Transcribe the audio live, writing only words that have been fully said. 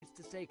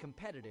stay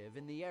competitive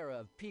in the era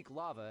of peak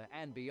lava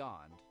and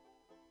beyond,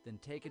 then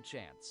take a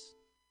chance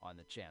on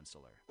the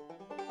Chancellor.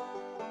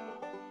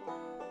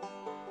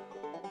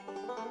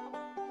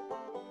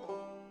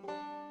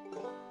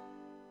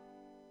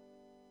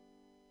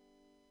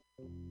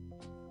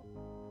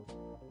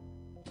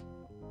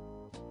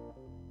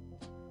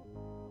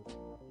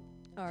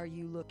 Are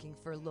you looking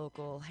for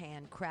local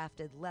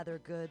handcrafted leather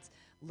goods?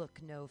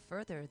 Look no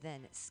further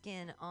than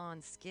Skin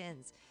on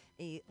Skins,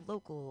 a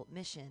local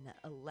Mission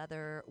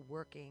leather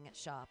working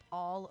shop.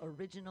 All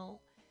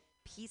original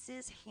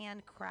pieces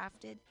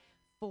handcrafted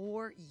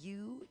for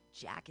you.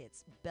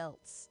 Jackets,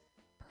 belts,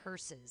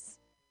 purses,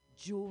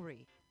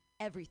 jewelry,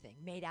 everything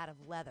made out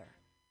of leather.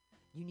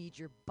 You need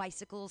your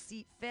bicycle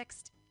seat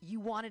fixed? You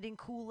want it in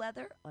cool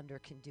leather? Under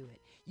can do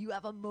it. You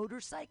have a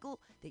motorcycle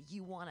that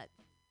you want to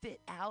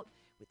fit out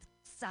with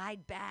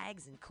side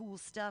bags and cool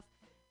stuff?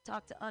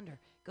 Talk to Under.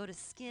 Go to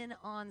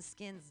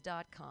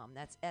skinonskins.com.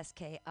 That's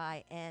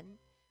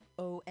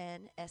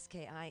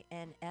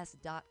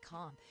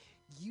SKINONSKINS.com.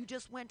 You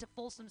just went to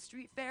Folsom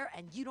Street Fair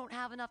and you don't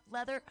have enough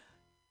leather?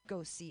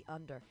 Go see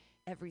Under.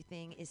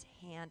 Everything is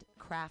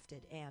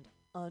handcrafted and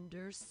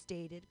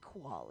understated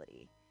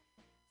quality.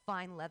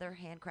 Fine leather,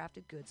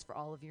 handcrafted goods for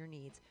all of your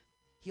needs.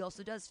 He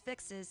also does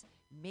fixes.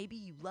 Maybe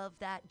you love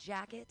that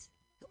jacket.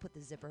 He'll put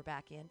the zipper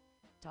back in.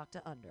 Talk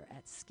to Under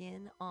at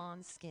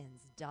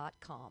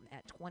skinonskins.com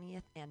at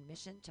 20th and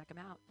Mission. Check him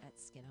out at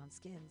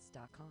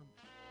skinonskins.com.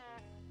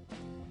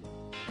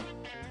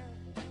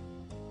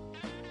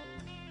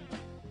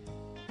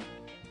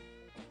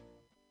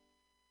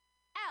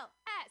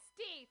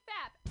 LSD,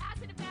 FAP,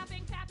 acid and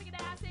fapping, fapping and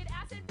acid,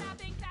 acid,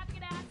 fapping, fapping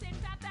and acid,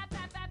 fap, fap,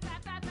 fap, fap,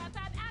 fap, fap, fap,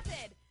 fap,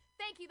 acid.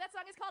 Thank you, that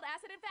song is called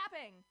Acid and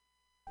Fapping.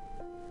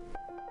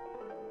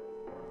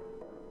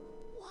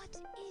 What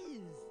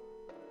is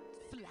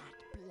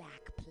flat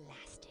black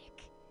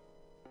plastic?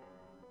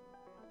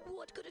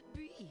 What could it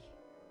be?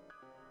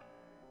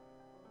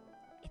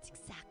 It's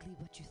exactly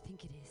what you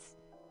think it is.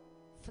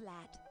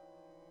 Flat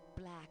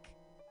black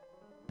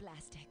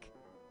plastic.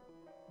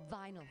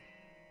 Vinyl.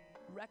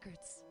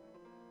 Records.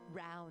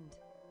 Round.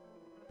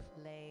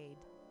 Played.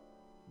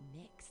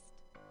 Mixed.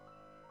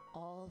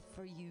 All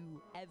for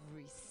you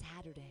every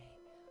Saturday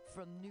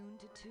from noon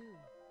to 2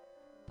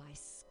 by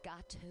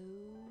Scotto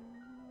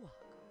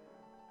Walker.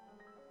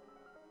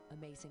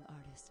 Amazing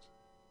artist,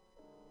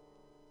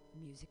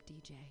 music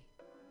DJ,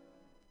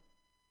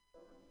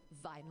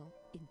 vinyl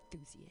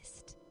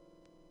enthusiast.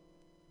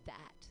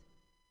 That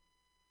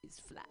is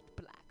flat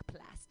black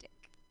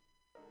plastic.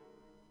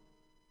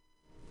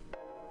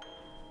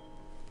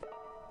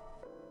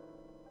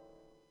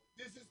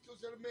 This is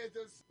Tushar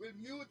Matters with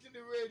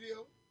Mutiny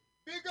Radio.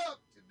 Big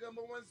up to the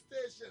 #1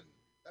 station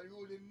that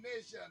rules the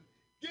nation.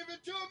 Give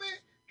it to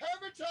me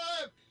every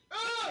time.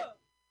 Ah!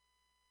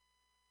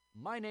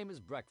 My name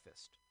is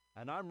Breakfast,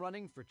 and I'm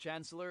running for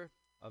Chancellor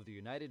of the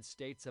United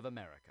States of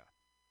America.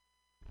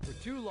 For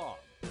too long,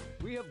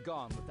 we have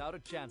gone without a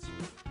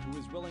Chancellor who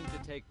is willing to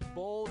take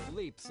bold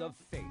leaps of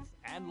faith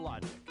and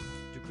logic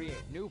to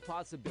create new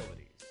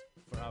possibilities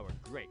for our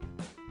great,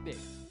 big,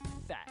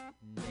 fat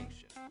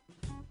nation.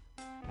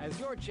 As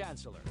your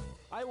Chancellor,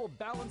 I will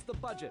balance the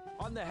budget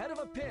on the head of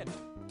a pin,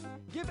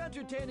 give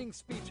entertaining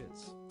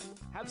speeches,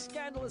 have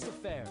scandalous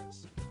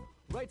affairs,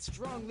 write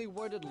strongly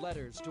worded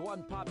letters to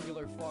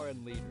unpopular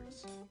foreign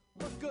leaders,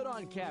 look good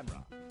on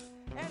camera,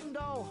 end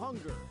all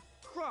hunger,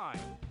 crime,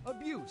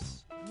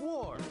 abuse,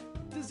 war,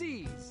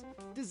 disease,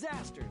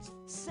 disasters,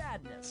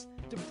 sadness,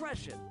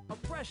 depression,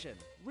 oppression,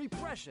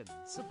 repression,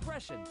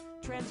 suppression,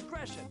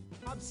 transgression,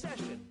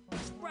 obsession,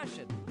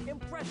 expression,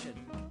 impression,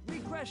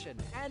 regression,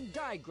 and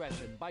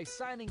digression by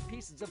signing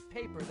pieces of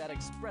paper that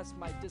express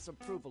my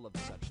disapproval of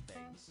such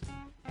things,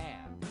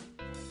 and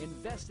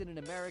invest in an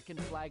American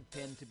flag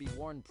pin to be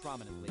worn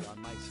prominently on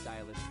my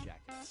stylish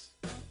jackets.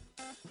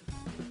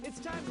 It's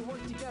time to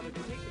work together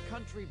to take the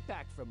country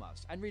back from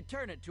us and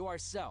return it to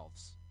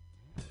ourselves.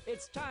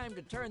 It's time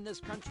to turn this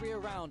country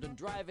around and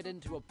drive it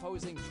into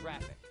opposing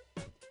traffic.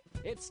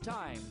 It's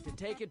time to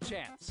take a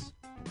chance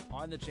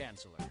on the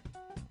Chancellor.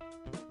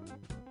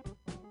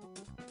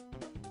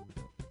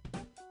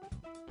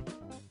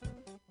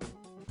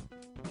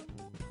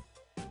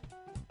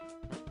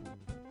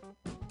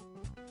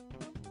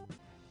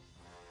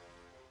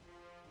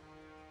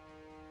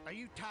 Are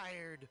you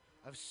tired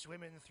of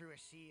swimming through a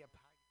sea of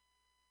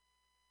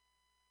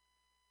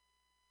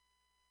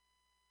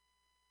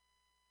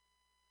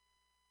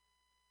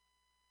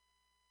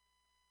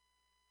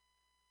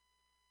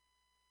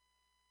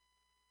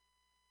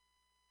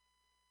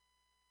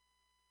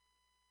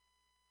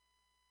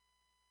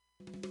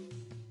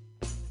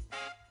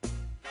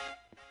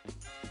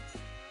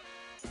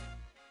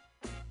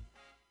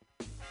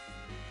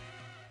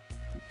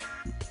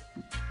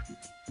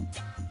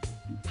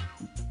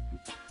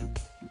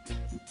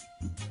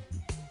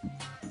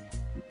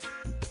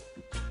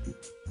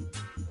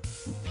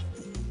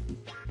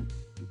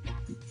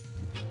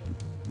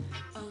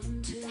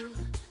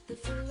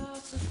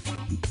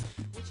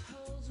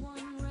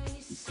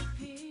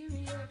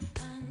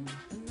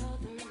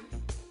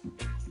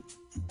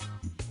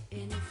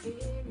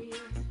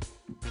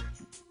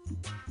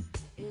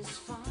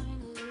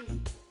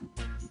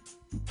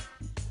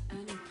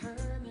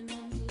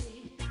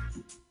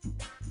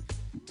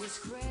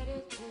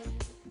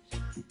discredited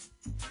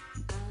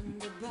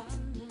and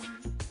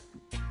abandoned.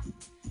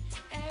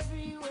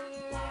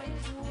 Everywhere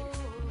is war,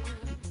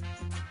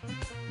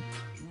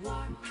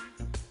 war.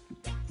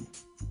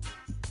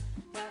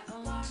 But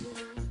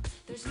until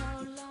there's no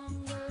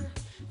longer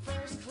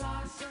first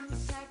class and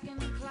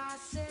second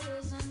class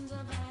citizens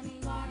of any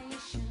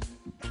nation,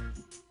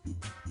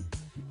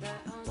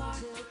 that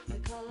until the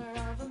color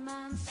of a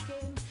man's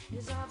skin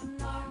is of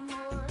no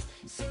more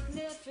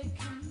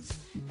significance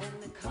than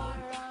the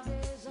color of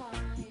his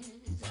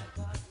eyes, I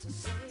got to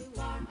say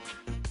why.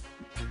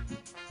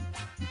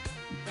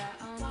 That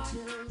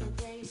until the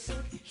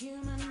basic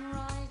human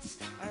rights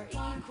are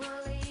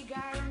equally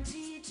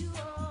guaranteed to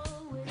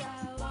all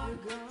without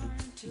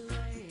regard to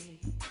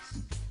race,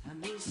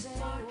 and we say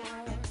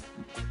war.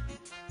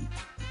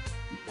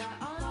 That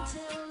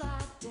until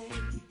that day,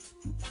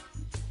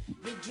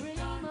 the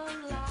dream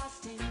of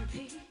lasting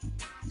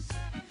peace,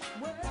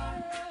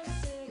 world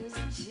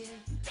citizenship,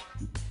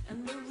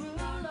 and the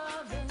rule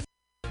of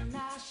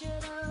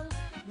international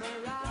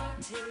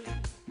morality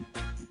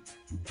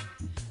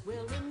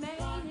will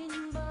remain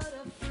in but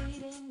a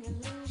fleeting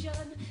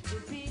illusion to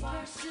be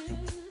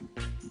pursued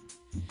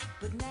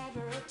but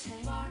never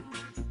attained.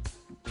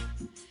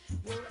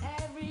 Well,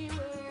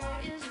 everywhere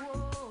is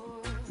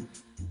war,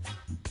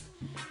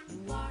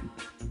 war,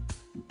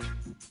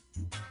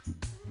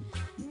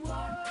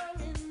 war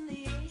in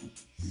the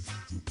east,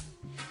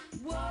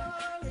 war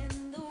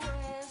in the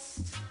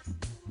west,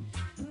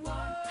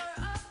 war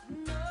up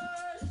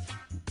north,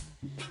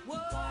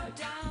 war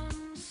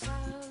down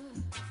south.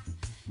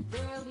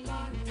 There'll be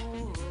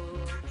war,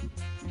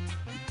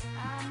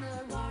 and the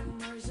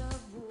rumors of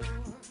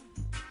war,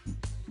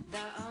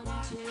 that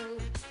until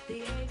the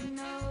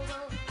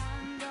ignoble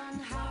and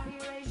unhappy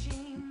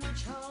regime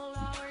which hold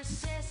our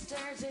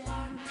sisters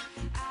in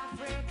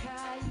Africa,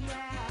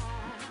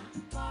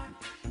 yeah,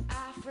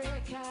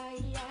 Africa,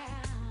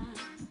 yeah,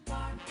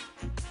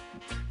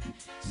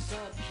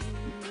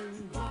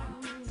 subhuman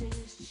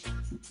bondage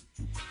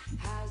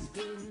has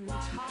been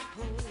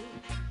toppled,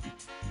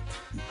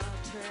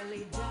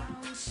 utterly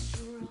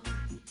downstrung.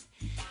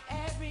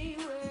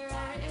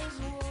 Everywhere is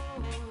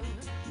war,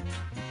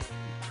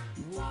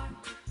 war.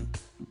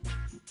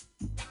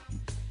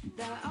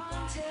 That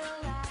until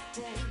that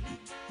day,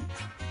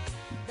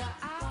 the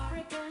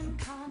African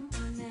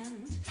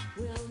continent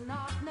will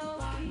not know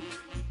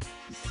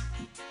peace.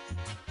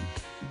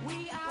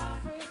 We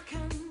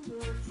Africans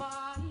will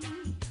fight,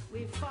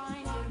 we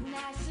find it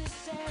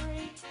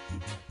necessary,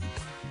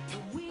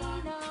 but we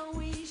know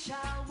we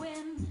shall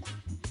win,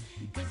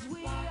 'cause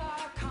we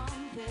are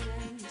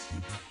confident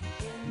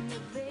in the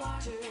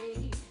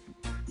victory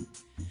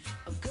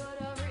of good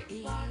over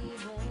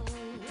evil,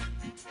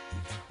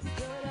 of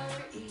good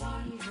over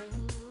evil,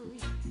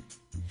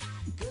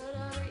 good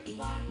over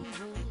evil.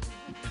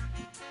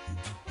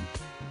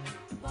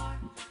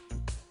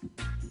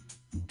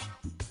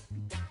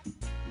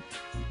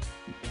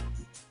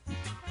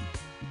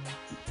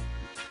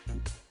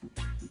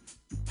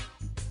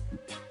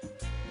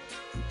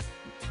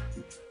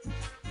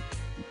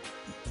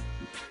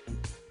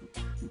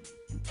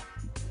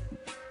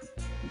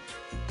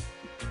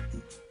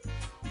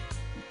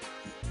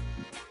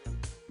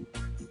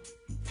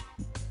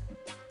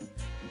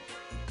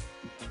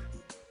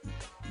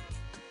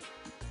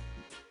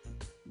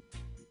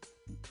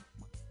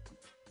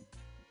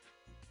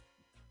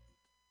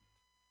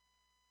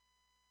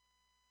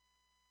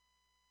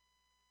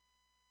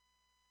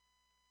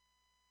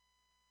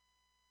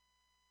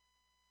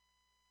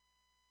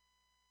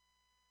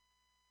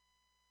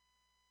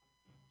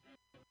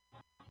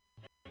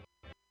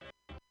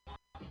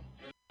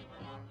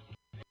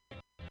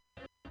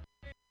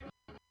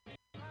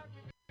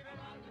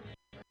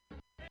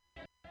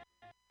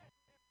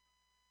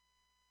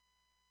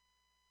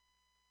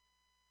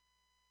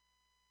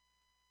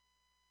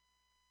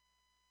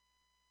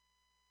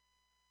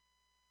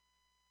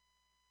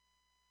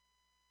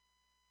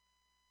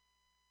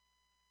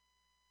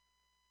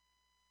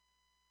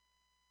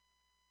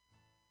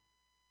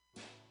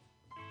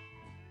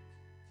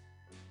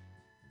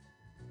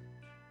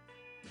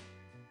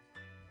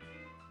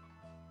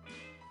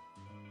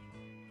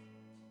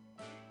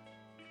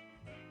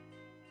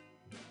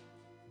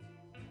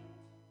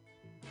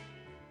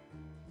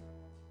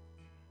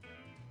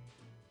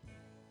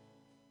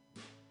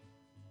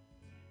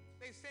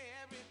 They say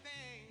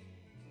everything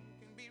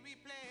can be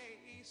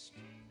replaced.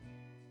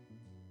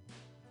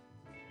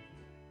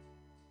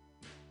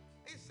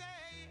 They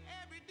say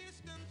every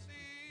distance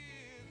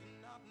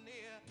is not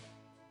near.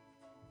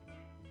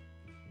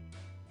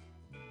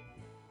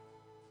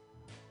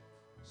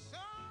 So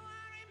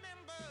I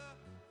remember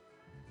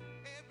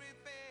every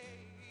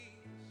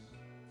face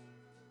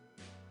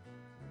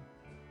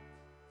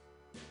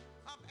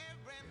of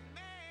every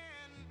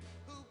man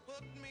who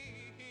put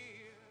me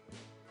here.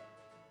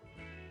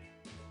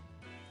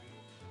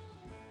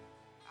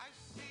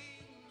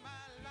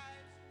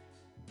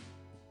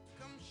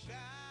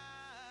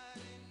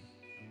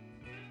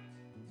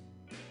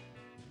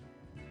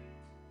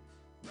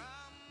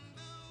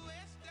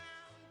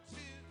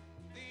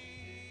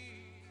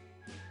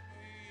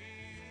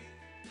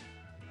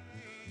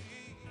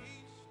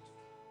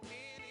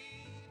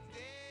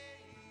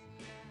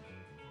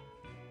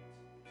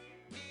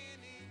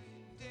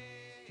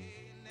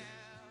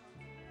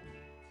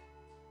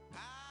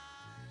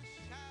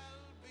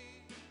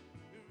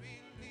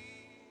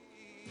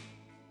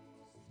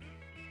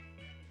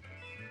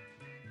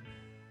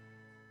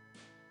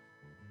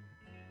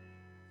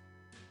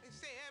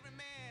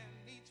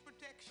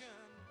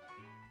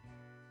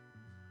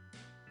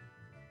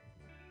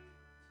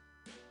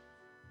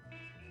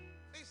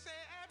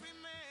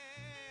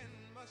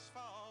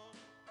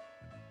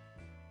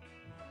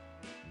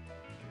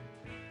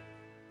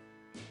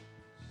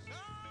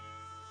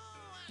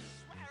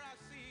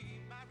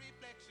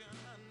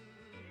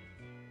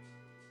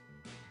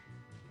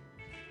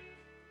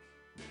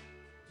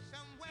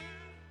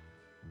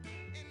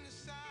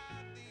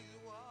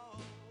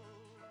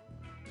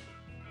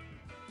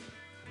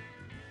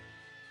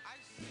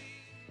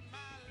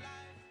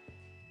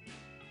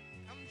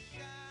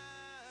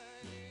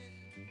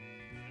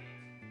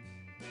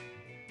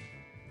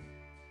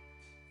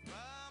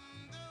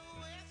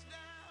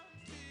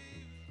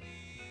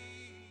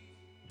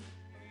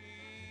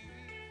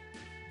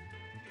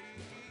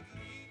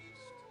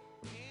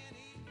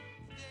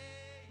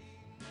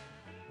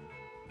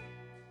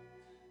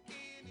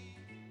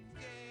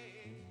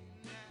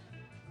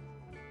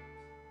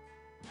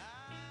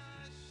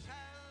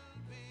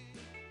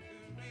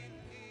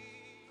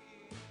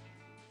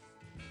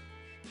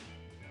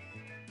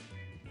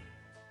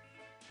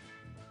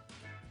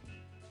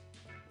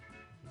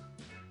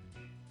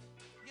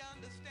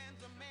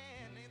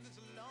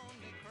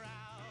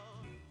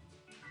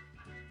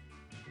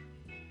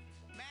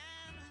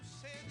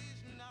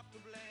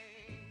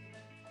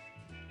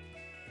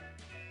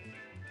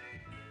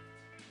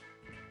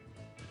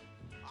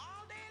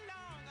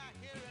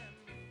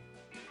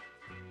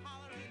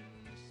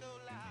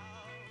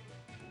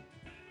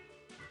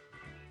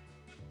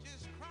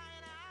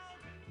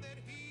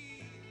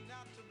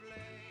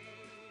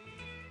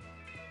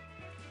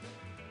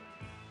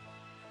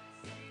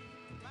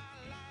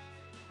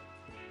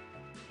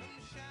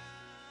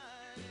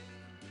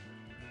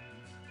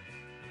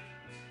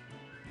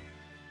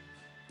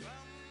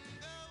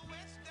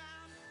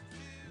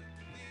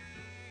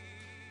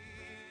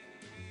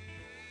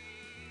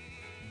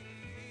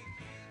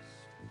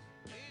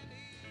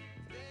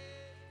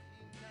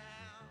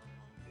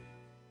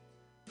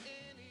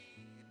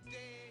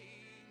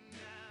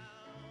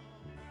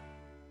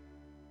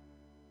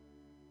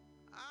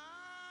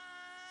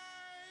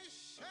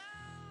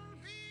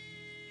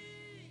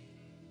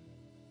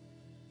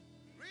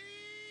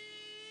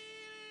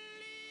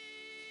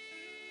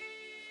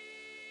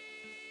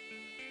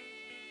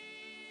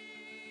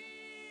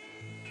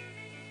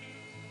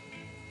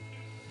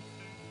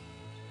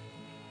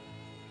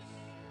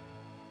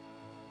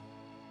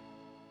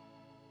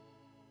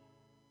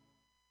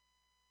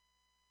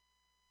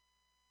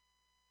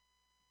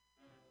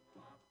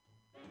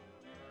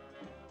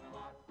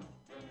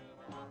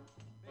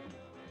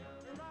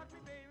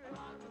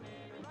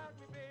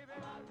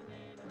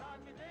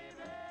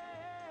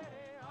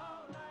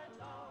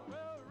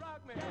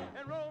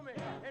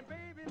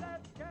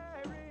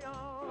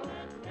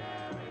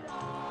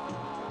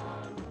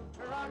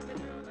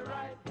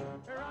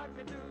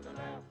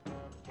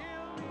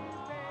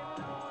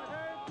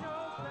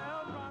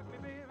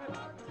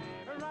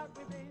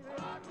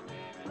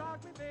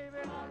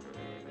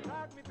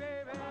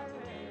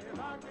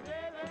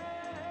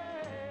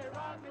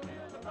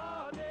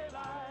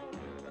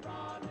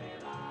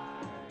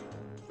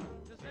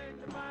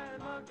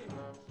 monkey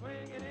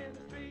swinging in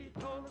the street.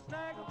 Told the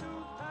snaggle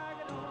tooth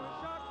tiger, don't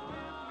shock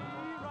with me.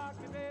 Rock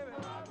me, baby,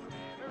 rock me,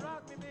 baby,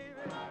 rock me,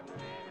 baby,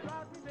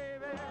 rock me,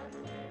 baby,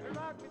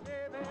 rock me,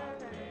 baby,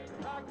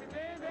 rock me, baby, rock me,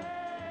 baby,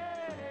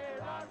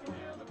 rock me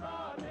till the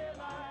broad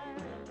daylight,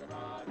 the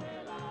broad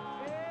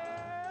daylight.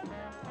 Yeah,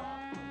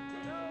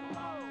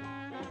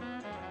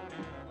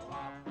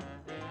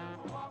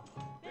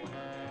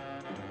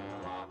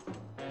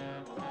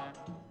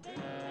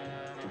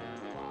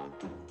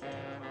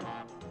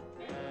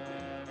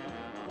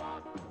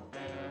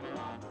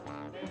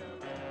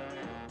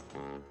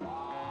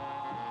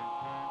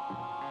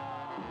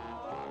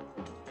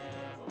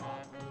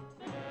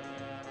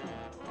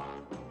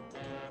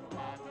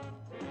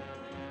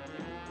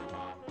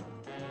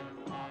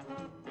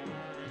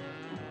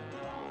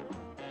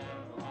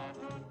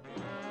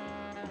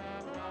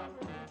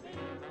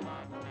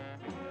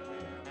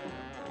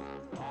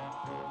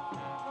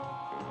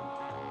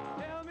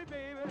 tell me,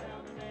 baby,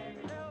 tell me,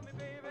 baby, tell me,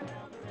 baby,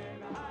 tell me,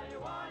 baby, how you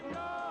want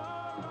your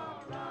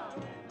rock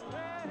and roll.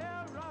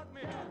 Well, rock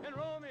me and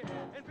roll me,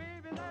 and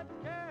baby, let's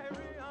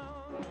carry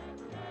on.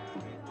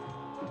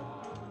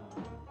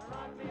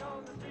 Rock me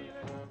on the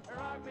ceiling,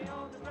 rock me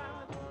on the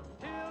ground,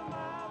 till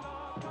my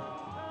Lord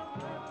comes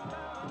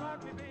down.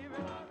 Rock me, baby,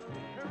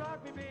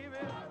 rock me, baby,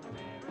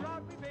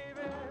 rock me,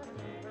 baby,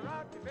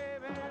 rock me,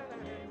 baby,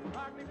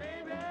 rock me,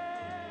 baby,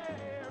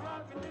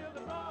 rock me till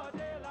the broad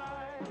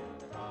daylight,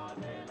 the broad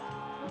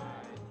daylight.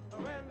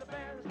 When the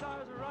band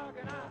starts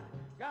rocking, I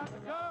got to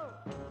go.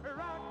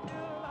 Rock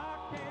till I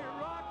can't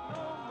rock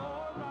no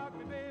more. Rock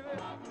me, baby,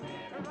 rock me,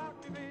 baby, rock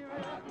me, baby,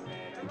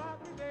 rock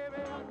me,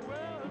 baby.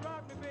 Well,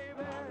 rock me,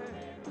 baby,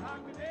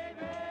 rock me,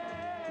 baby,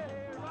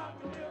 rock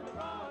me till the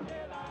broad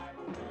daylight,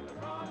 the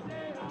broad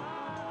daylight.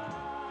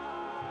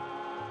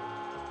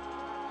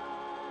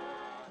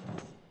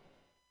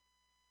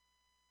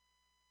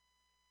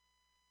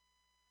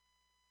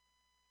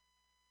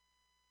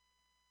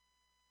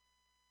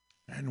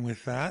 And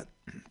with that,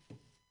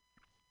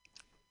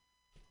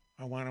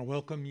 I want to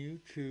welcome you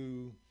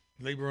to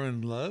Labor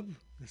and Love.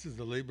 This is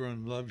the Labor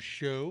and Love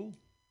show.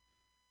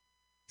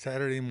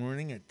 Saturday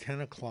morning at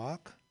 10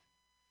 o'clock.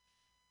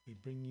 We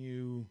bring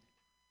you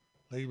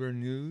labor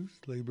news,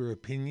 labor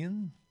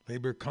opinion,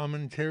 labor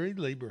commentary,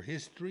 labor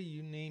history,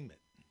 you name it.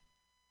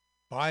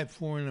 By,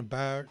 for, and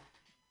about,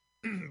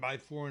 by,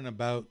 for, and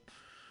about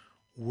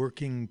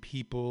working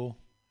people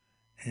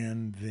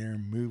and their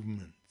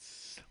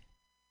movements.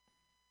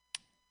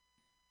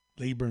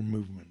 Labor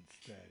movements,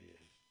 that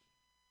is.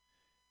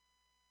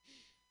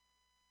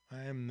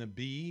 I am the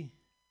B,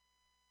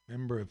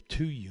 member of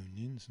 2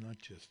 unions, not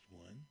just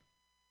one.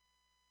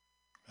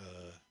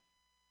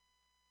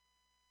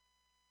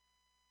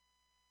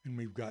 And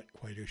we've got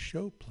quite a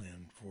show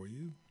planned for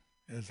you.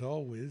 As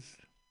always,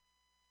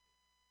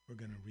 we're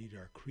going to read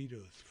our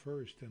credos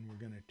first, and we're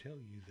going to tell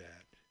you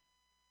that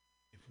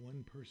if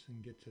one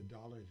person gets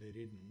 $1 they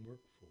didn't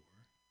work for,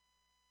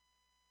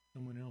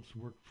 someone else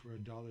worked for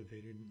 $1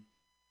 they didn't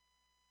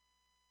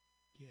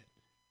get.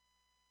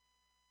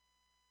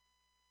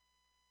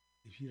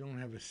 If you don't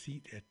have a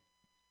seat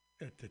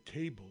at the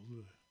table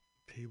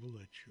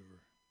at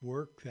your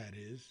work, that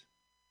is,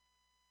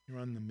 you're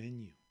on the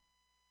menu.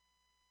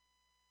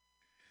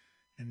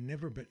 And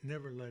never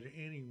let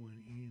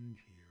anyone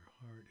into your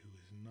heart who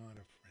is not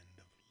a friend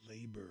of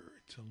labor.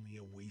 It's only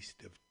a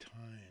waste of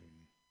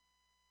time.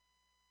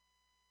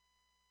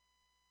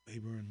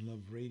 Labor and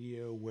Love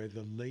Radio, where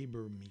the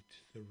labor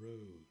meets the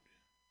road.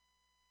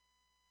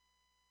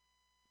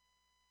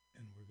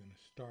 And we're going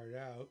to start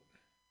out,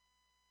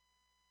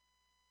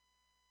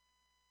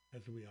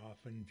 as we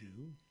often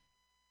do,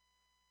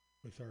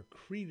 with our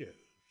credos.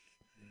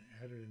 And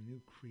I added a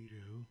new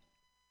credo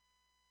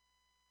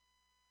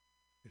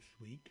this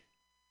week.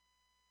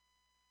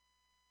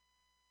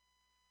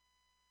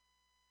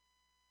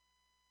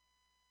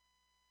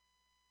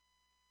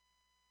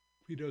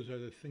 Credos are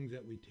the things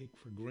that we take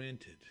for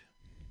granted.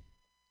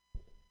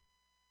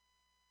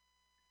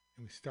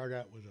 And we start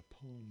out with a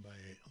poem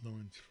by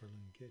Lawrence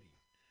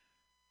Ferlinghetti.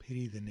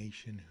 Pity the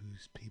nation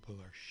whose people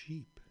are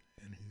sheep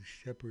and whose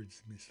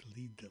shepherds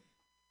mislead them.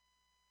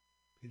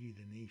 Pity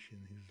the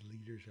nation whose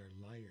leaders are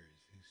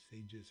liars, whose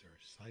sages are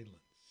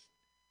silenced,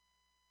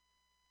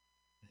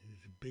 and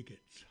whose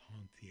bigots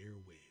haunt the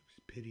airwaves.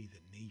 Pity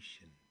the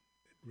nation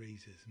that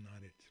raises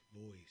not its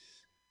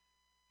voice,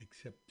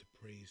 except to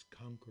praise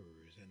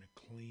conquerors and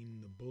acclaim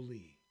the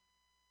bully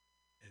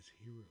as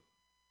hero,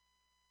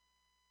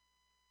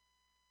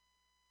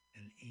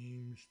 and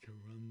aims to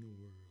run the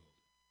world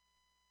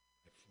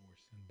by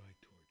force and by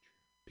torture.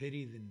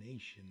 Pity the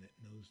nation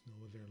that knows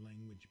no other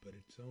language but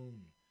its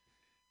own,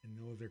 and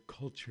no other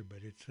culture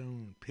but its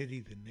own. Pity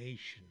the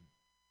nation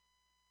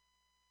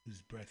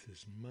whose breath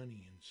is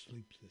money and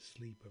sleeps the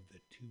sleep of the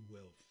too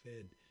well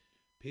fed.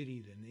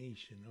 Pity the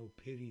nation, oh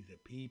pity the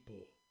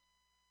people.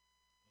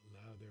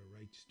 Allow their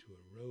rights to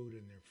erode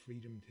and their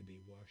freedom to be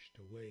washed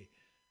away.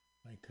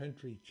 My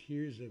country,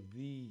 tears of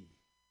thee,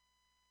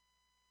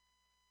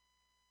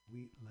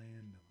 sweet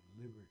land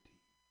of liberty.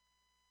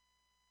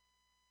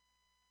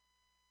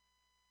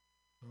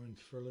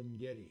 Lawrence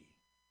Ferlinghetti.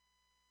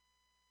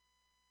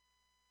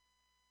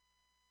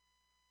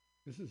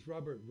 This is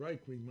Robert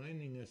Reich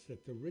reminding us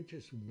that the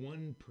richest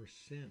 1%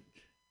 in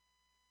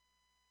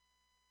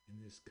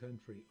this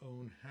country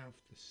own half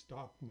the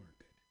stock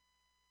market.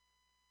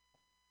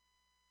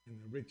 And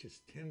the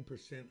richest 10%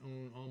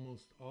 own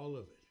almost all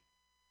of it.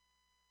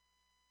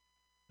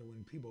 So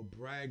when people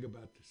brag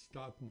about the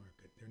stock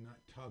market, they're not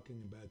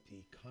talking about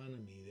the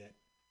economy that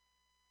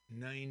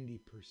 90%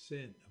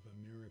 of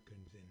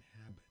Americans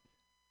inhabit.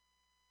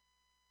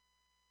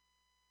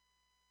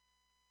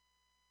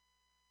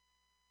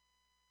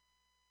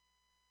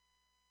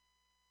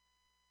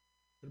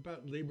 What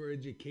about labor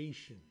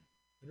education?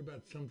 What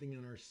about something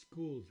in our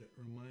schools that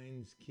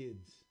reminds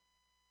kids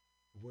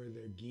of where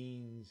their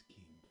genes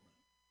came from?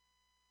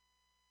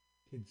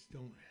 Kids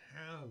don't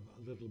have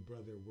a little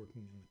brother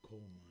working in the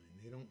coal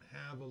mine. They don't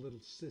have a little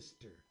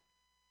sister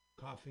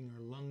coughing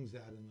her lungs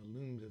out in the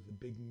looms of the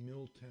big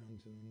mill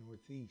towns in the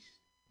Northeast.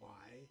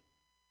 Why?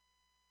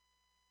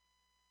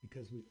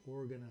 Because we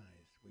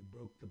organized. We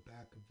broke the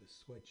back of the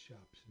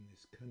sweatshops in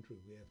this country.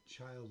 We have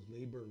child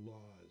labor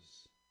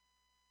laws.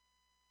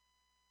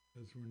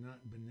 Those were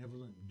not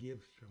benevolent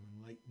gifts from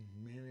enlightened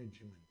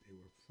management. They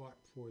were fought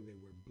for, they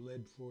were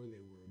bled for,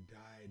 they were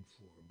died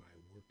for by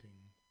working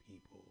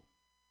people,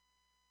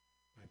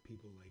 by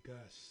people like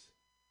us.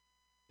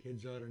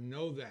 Kids ought to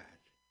know that.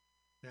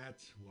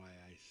 That's why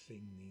I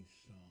sing these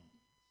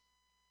songs.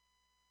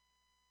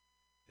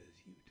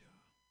 As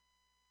Utah.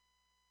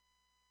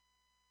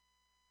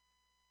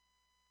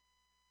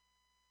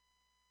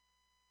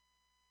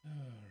 All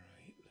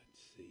right, let's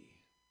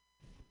see.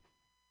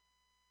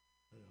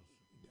 What else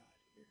have we got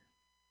here?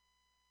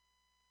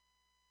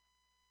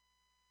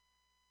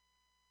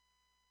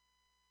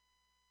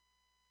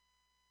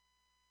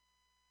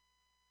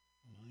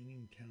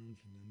 Mining towns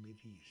in the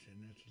Mideast,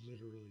 and that's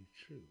literally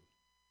true.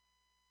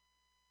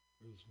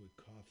 Girls would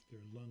cough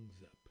their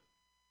lungs up.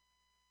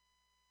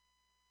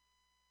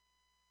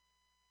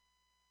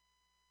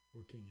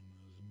 Working in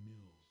those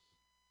mills.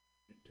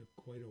 It took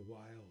quite a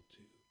while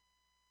to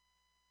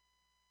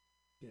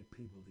get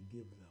people to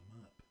give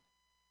them up.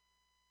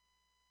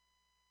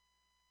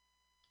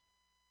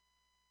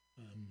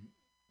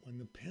 When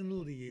the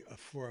penalty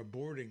for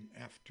aborting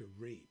after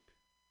rape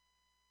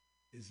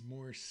is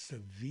more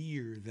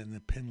severe than the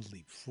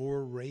penalty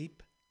for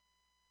rape,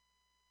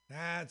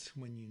 that's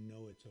when you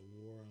know it's a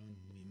war on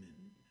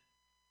women.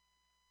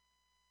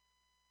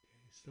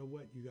 Okay, so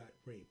what? You got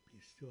raped. You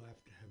still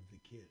have to have the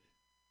kid.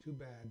 Too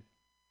bad.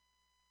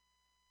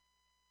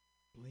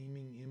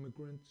 Blaming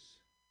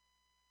immigrants.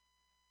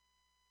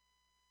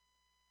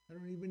 I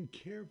don't even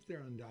care if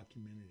they're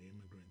undocumented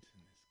immigrants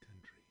in this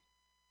country.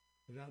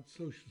 Without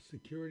social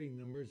security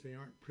numbers, they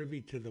aren't privy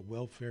to the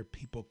welfare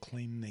people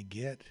claim they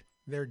get.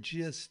 They're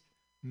just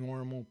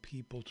normal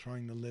people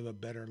trying to live a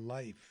better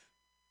life.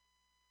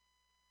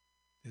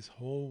 This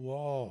whole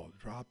wall,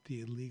 drop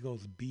the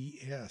illegals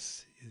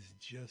BS, is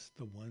just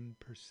the 1%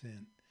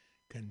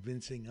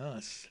 convincing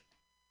us,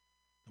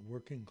 the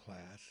working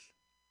class,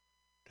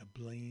 to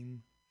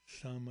blame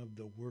some of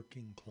the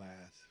working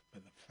class for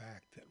the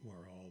fact that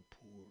we're all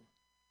poor.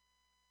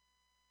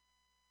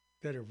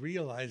 Instead of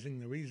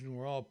realizing the reason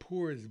we're all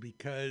poor is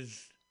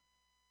because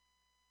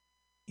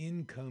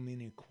income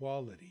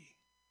inequality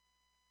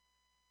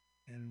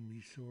and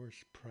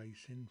resource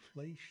price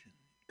inflation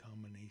in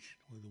combination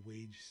with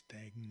wage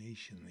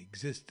stagnation. The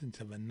existence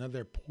of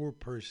another poor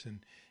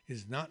person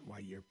is not why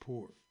you're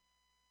poor.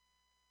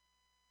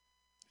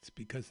 It's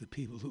because the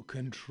people who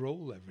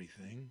control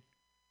everything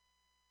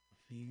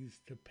refuse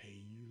to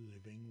pay you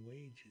living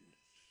wages.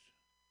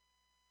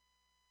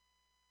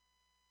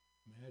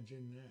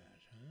 Imagine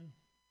that, huh?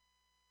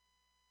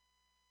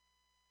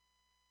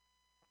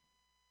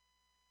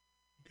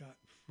 Got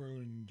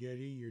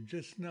Ferlinghetti, you're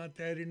just not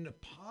that into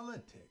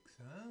politics,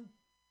 huh?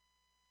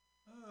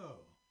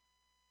 Oh.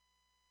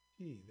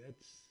 Gee,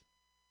 that's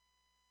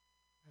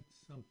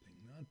something.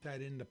 Not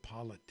that into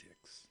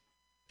politics.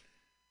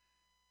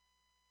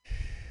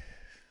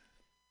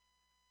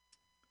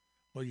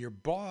 Well, your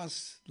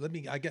boss,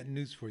 I got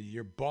news for you.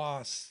 Your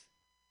boss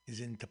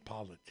is into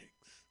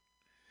politics.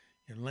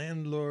 Your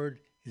landlord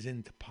is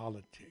into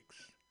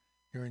politics.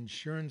 Your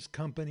insurance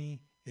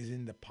company is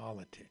into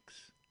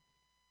politics.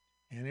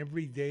 And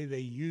every day they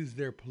use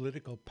their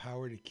political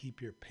power to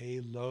keep your pay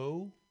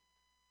low,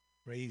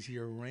 raise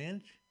your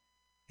rent,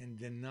 and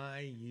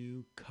deny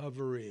you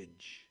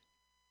coverage.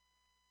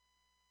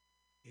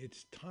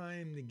 It's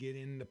time to get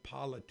into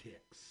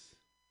politics.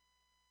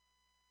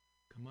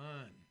 Come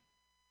on,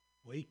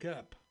 wake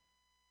up.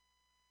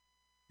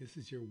 This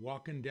is your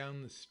walking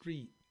down the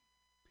street.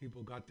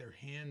 People got their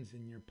hands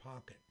in your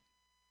pocket.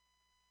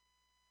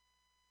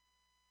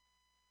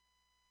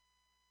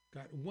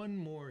 Got one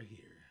more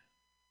here,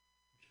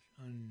 which is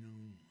an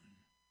unknown one,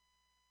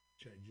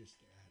 which I just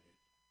added.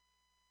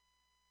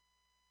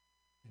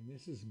 And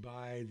this is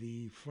by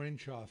the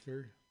French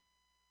author,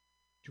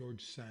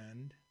 George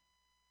Sand,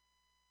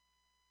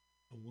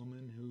 a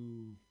woman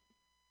who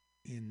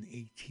in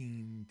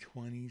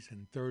 1820s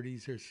and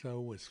 30s or so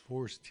was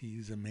forced to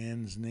use a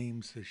man's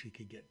name so she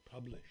could get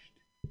published.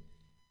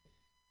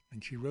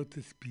 And she wrote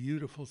this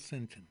beautiful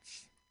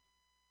sentences.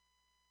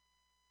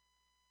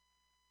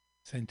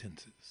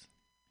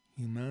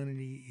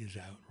 Humanity is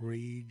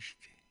outraged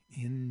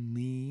in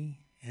me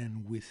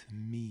and with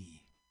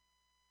me.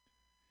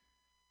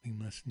 We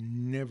must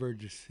never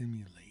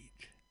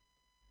dissimulate,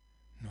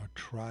 nor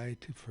try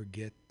to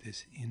forget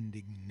this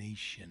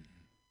indignation,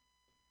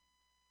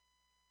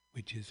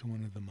 which is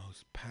one of the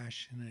most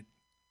passionate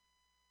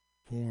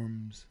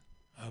forms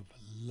of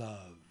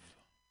love.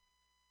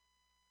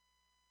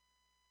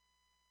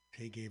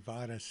 Che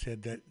Guevara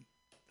said that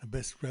the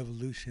best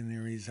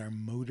revolutionaries are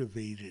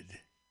motivated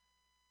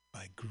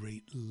by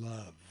great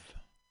love.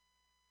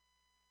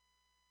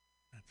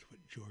 That's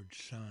what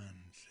George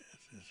Sand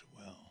says as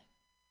well.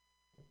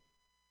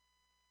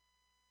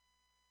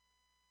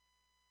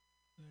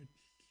 Let's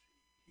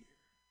see here.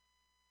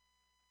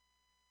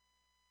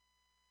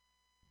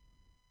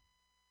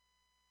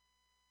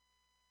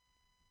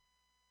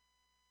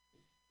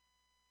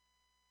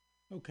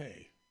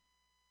 Okay.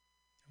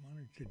 I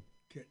wanted to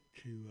get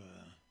to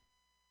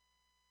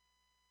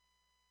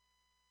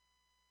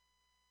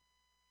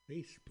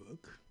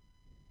Facebook.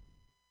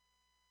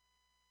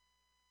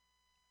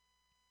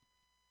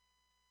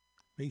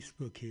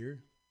 Facebook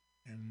here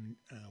and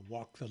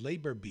walk the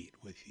labor beat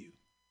with you.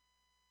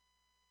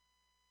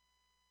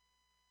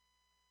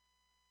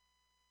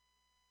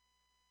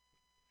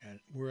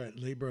 We're at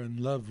Labor and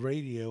Love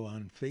Radio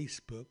on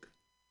Facebook.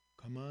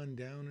 Come on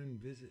down and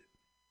visit.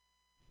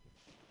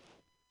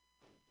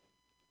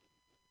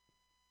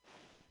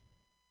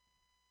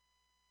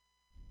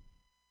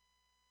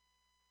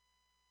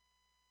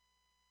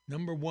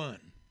 Number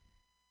one.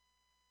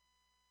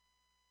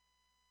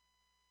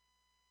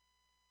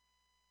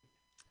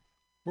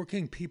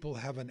 Working people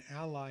have an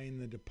ally in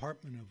the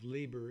Department of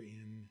Labor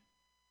in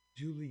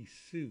Julie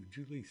Su.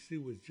 Julie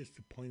Su was just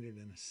appointed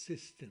an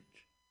assistant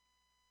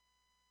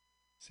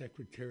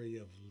Secretary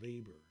of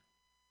Labor.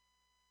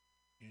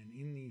 And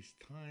in these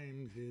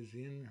times is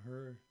in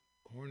her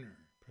corner.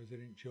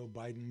 President Joe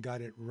Biden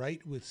got it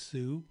right with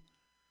Su,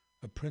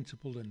 a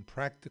principled and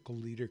practical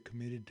leader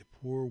committed to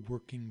poor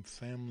working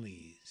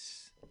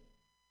families.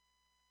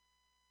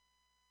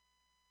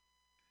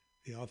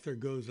 The author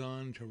goes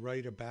on to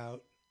write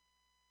about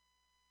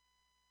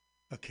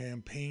a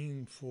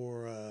campaign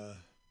for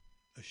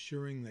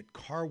assuring that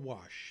car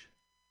wash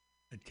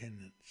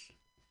attendants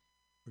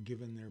were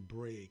given their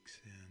breaks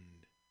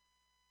and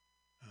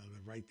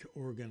the right to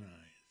organize.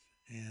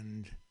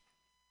 And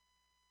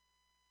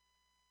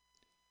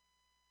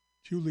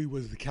Julie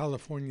was the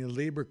California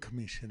Labor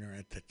Commissioner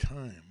at the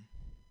time,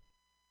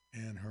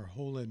 and her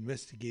whole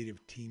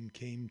investigative team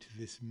came to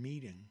this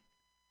meeting,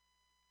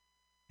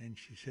 and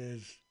she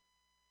says,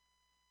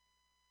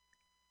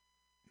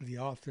 the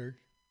author,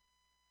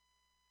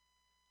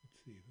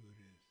 let's see who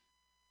it is,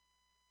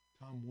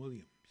 Tom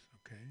Williams,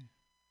 okay?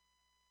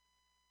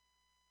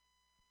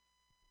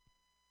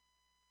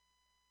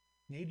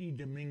 Nady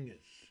Dominguez,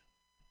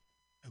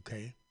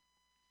 okay?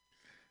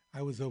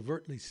 I was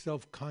overtly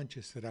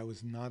self-conscious that I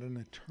was not an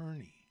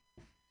attorney.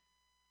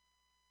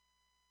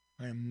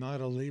 I am not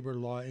a labor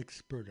law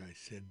expert, I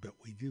said, but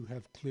we do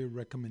have clear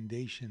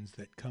recommendations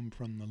that come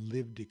from the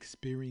lived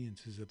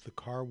experiences of the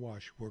car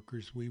wash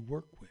workers we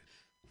work with,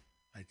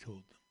 I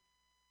told them.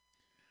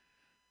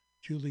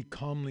 Julie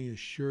calmly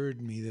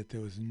assured me that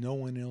there was no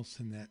one else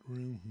in that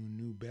room who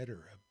knew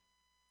better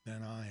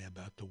than I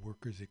about the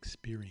workers'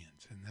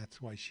 experience, and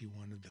that's why she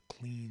wanted the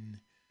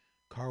Clean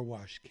Car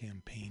Wash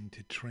campaign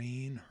to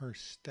train her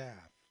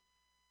staff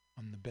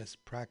on the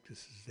best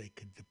practices they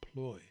could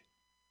deploy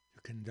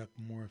to conduct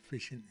more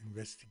efficient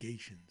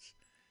investigations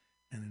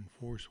and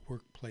enforce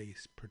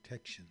workplace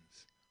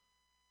protections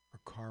for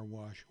car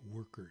wash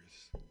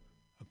workers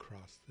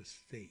across the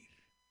state.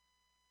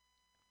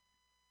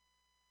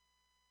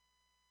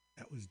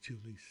 That was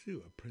Julie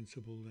Su, a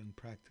principled and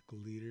practical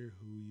leader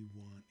who you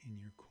want in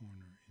your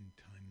corner in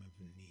time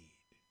of need.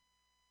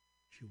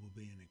 She will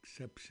be an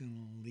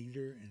exceptional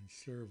leader and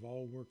serve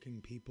all working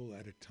people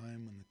at a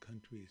time when the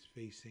country is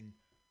facing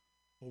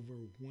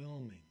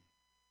overwhelming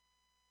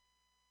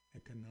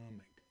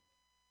economic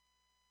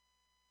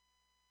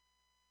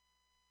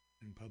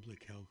and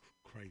public health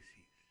crises.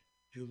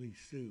 Julie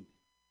Su.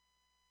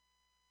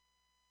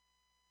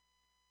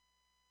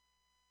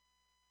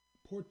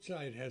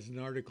 Portside has an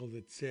article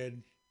that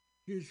said,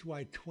 here's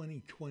why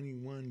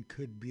 2021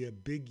 could be a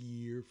big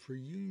year for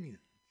unions.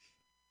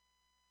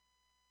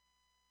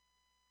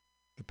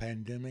 The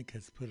pandemic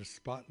has put a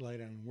spotlight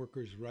on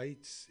workers'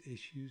 rights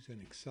issues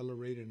and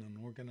accelerated an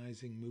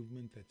organizing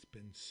movement that's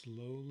been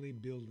slowly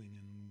building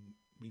in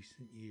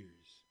recent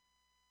years,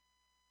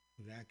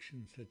 with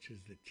actions such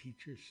as the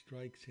teacher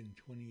strikes in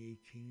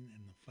 2018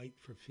 and the Fight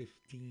for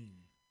 15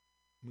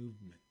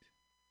 movement.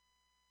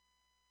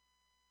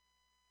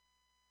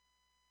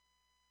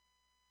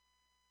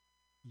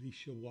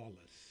 Alicia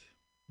Wallace.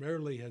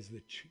 Rarely has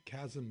the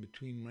chasm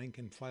between rank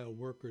and file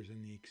workers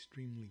and the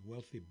extremely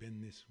wealthy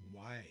been this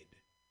wide.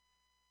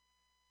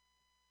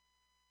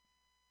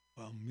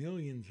 while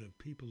millions of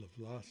people have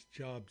lost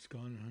jobs,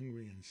 gone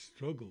hungry, and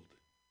struggled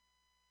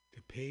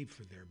to pay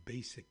for their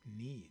basic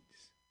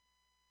needs.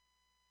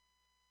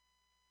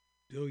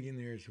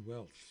 Billionaires'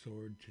 wealth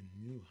soared to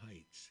new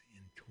heights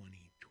in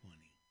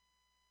 2020.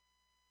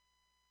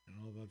 And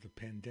although the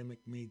pandemic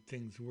made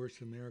things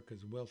worse,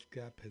 America's wealth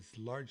gap has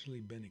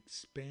largely been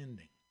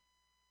expanding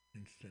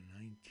since the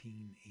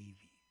 1980s.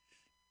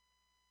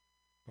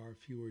 Far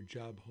fewer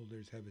job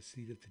holders have a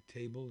seat at the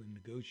table in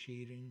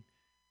negotiating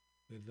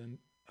with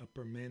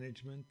upper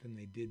management than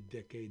they did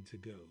decades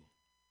ago.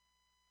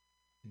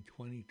 In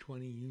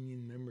 2020,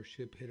 union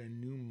membership hit a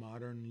new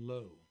modern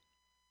low.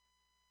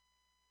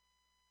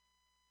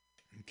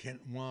 And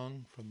Kent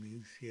Wong from the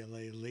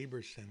UCLA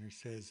Labor Center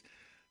says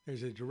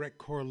there's a direct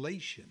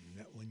correlation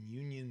that when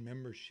union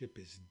membership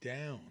is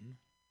down,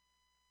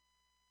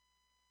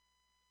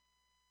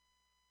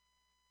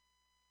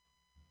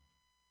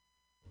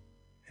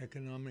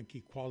 economic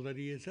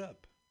equality is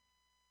up.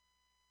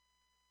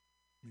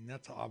 I mean,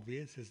 that's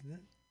obvious, isn't it?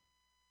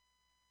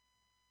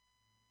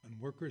 When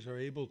workers are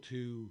able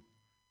to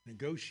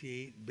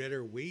negotiate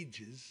better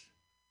wages,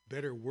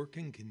 better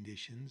working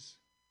conditions,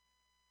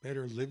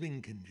 better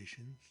living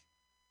conditions,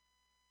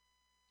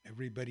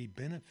 everybody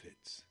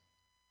benefits.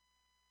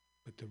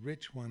 But the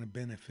rich want to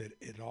benefit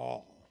it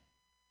all.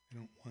 They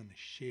don't want to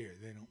share.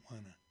 They don't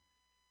want to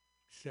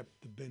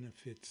accept the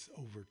benefits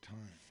over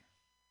time.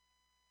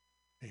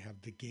 They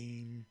have the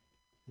game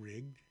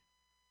rigged,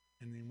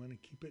 and they want to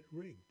keep it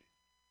rigged.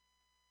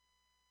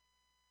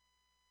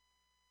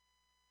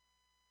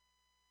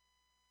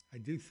 I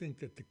do think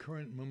that the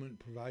current moment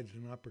provides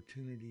an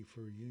opportunity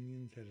for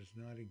unions that has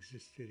not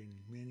existed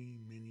in many,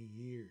 many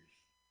years.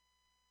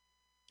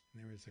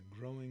 And there is a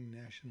growing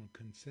national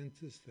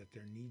consensus that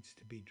there needs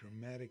to be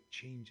dramatic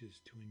changes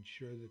to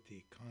ensure that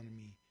the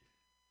economy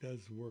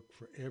does work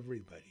for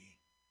everybody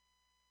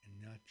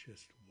and not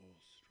just Wall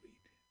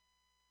Street.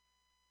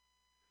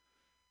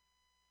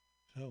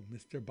 So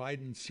Mr.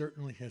 Biden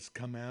certainly has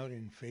come out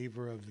in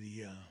favor of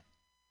the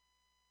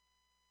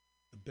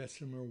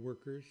Bessemer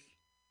workers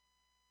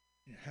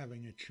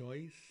having a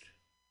choice,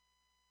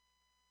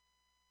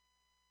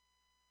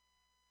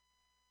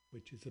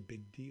 which is a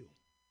big deal.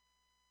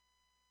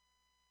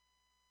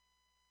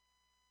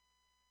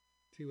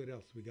 See what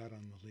else we got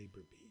on the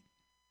labor beat.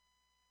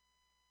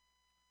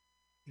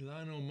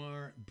 Ilhan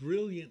Omar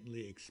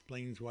brilliantly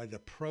explains why the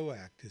PRO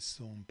Act is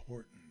so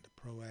important.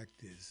 The PRO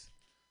Act is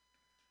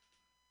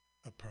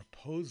a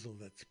proposal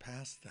that's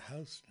passed the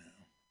House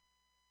now.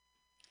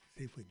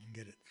 See if we can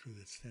get it through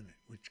the Senate,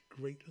 which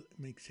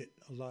makes it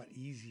a lot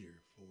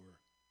easier for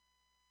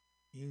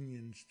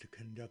unions to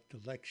conduct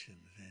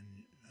elections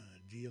and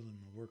deal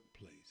in the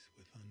workplace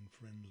with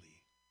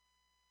unfriendly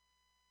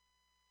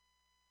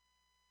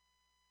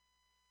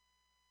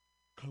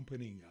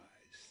company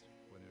guys.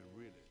 When it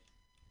really...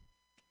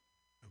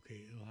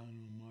 Okay,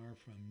 Ilhan Omar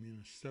from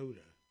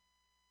Minnesota.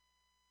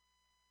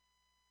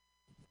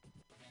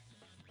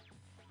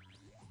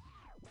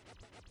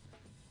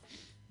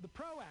 The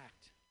PRO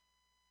Act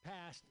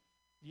passed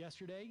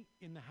yesterday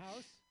in the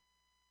House,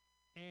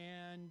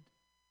 and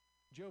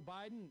Joe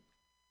Biden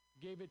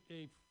gave it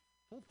a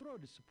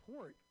full-throated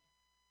support,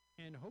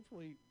 and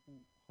hopefully,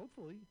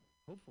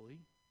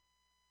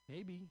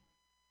 maybe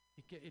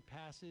it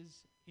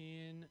passes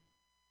in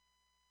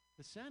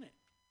the Senate.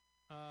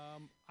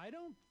 I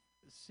don't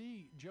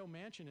see Joe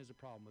Manchin as a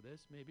problem with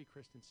this. Maybe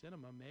Kristen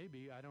Sinema,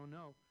 maybe, I don't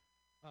know.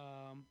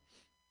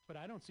 But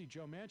I don't see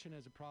Joe Manchin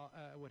as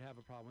would have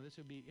a problem with this.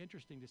 It would be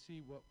interesting to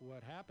see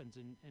what happens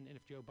and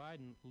if Joe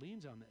Biden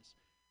leans on this.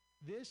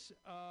 This,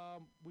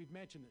 we've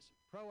mentioned this,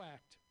 PRO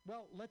Act.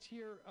 Well, let's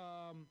hear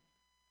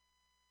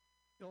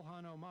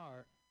Ilhan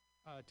Omar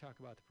talk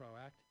about the PRO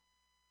Act,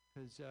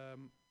 because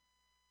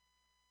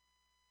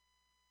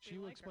she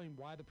will explain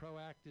why the PRO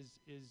Act is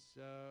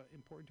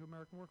important to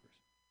American workers.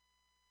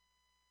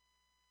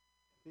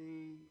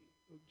 The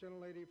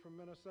gentlelady from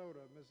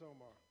Minnesota, Ms.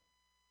 Omar.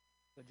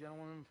 The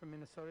gentlewoman from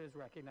Minnesota is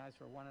recognized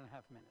for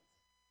 1.5 minutes.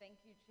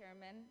 Thank you,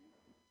 Chairman.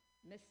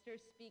 Mr.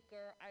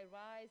 Speaker, I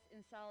rise in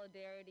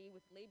solidarity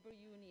with labor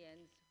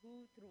unions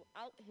who,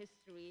 throughout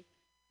history,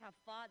 have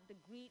fought the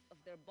greed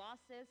of their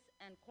bosses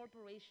and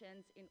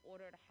corporations in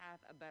order to have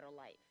a better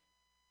life.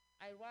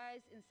 I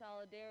rise in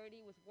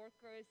solidarity with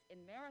workers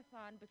in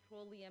Marathon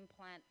Petroleum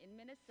Plant in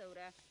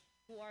Minnesota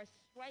who are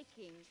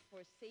striking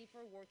for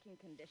safer working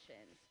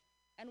conditions,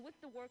 and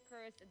with the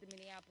workers at the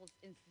Minneapolis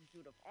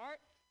Institute of Art,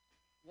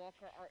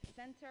 Walker Art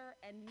Center,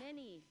 and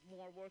many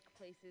more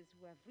workplaces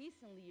who have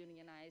recently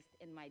unionized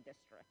in my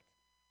district.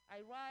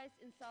 I rise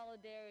in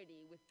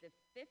solidarity with the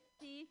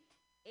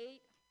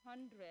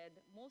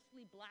 5,800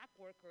 mostly black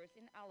workers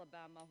in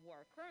Alabama who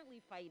are currently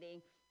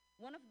fighting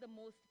one of the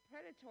most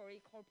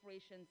predatory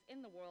corporations in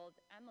the world,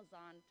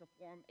 Amazon, to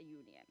form a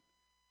union.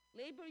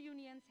 Labor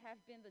unions have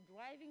been the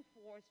driving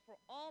force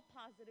for all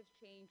positive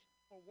change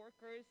for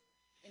workers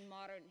in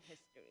modern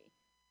history.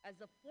 As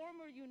a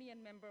former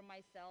union member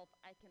myself,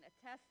 I can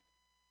attest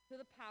to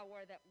the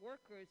power that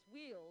workers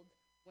wield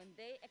when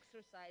they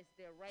exercise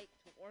their right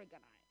to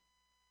organize.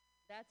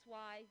 That's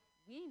why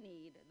we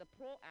need the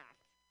PRO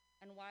Act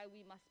and why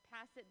we must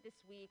pass it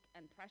this week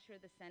and pressure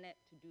the Senate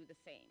to do the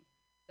same.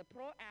 The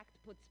PRO Act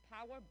puts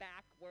power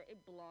back where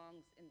it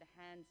belongs, in the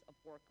hands of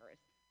workers.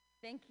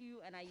 Thank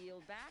you, and I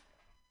yield back.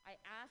 I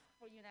ask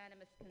for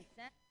unanimous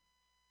consent.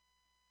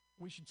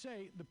 We should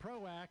say the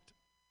PRO Act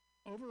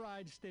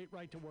overrides state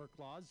right-to-work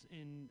laws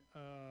in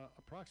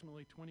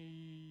approximately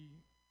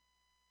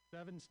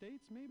 27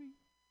 states, maybe.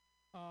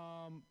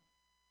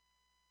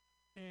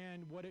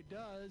 And what it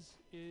does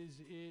is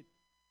it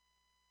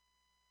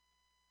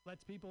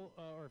lets people,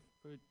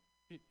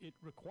 it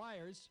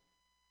requires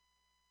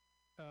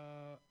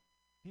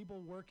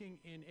people working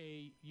in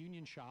a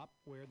union shop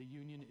where the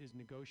union is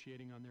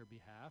negotiating on their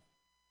behalf.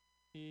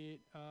 It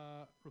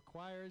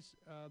requires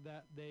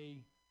that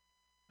they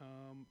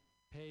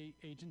pay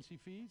agency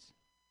fees.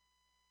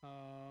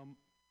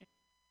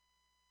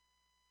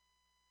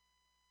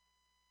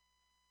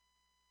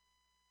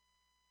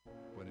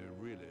 When you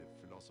really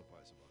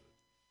philosophize about it.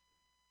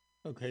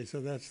 Okay,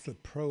 so that's the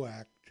PRO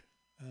Act.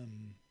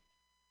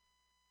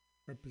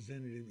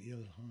 Representative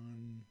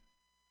Ilhan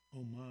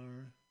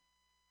Omar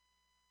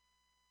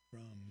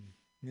from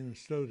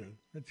Minnesota.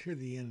 Let's hear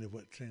the end of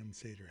what Sam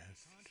Sater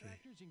has to say.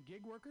 Contractors and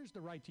gig workers,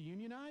 the right to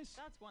unionize.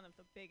 That's one of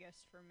the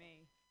biggest for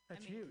me.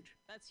 That's huge.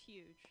 That's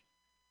huge.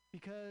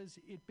 Because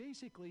it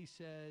basically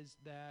says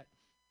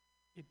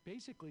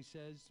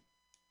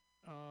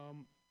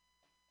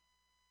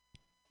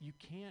you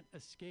can't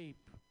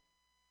escape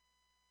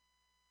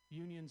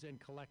unions and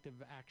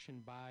collective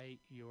action by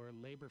your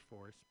labor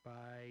force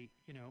by,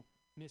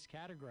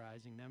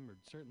 miscategorizing them, or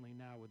certainly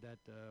now with that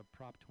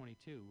Prop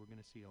 22, we're going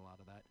to see a lot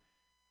of that.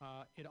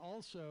 It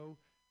also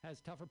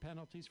has tougher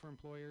penalties for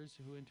employers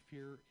who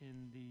interfere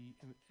in the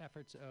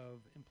efforts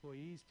of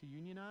employees to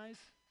unionize.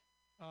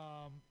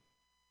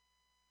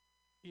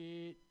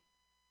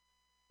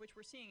 Which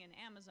we're seeing in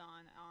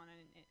Amazon on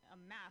a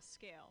mass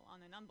scale,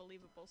 on an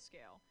unbelievable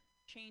scale,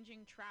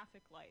 changing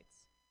traffic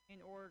lights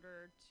in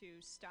order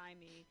to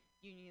stymie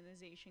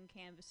unionization,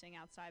 canvassing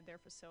outside their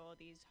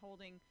facilities,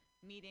 holding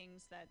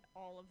meetings that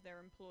all of their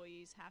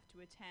employees have to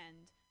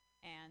attend,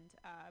 and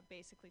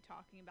basically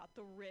talking about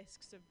the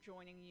risks of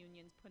joining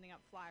unions, putting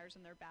up flyers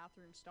in their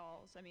bathroom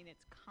stalls. I mean,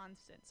 it's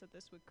constant, so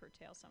this would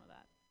curtail some of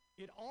that.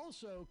 It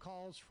also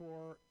calls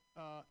for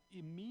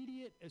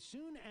immediate, as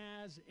soon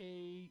as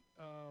a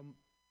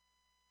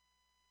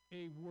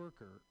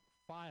worker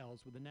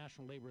files with the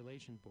National Labor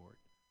Relations Board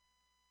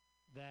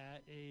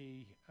that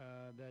an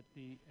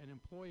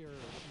employer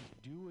is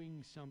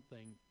doing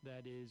something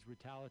that is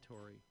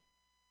retaliatory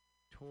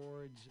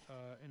towards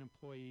an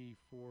employee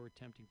for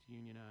attempting to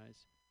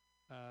unionize,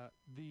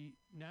 the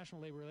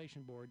National Labor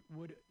Relations Board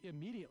would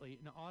immediately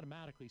and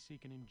automatically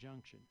seek an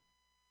injunction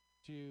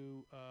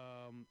to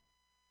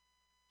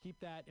keep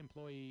that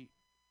employee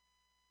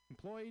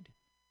employed.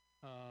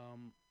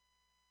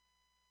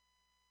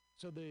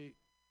 So the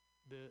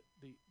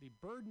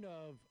burden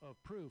of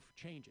proof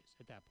changes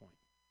at that point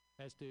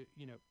as to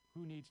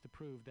who needs to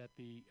prove that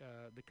the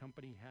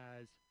company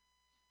has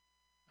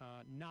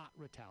not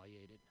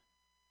retaliated,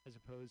 as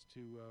opposed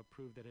to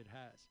prove that it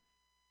has.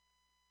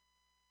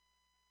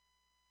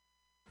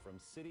 From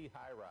city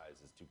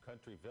high-rises to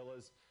country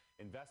villas,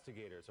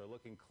 investigators are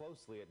looking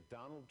closely at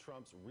Donald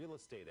Trump's real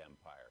estate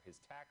empire, his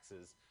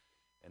taxes,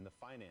 and the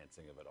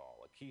financing of it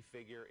all. A key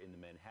figure in the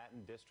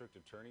Manhattan District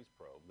Attorney's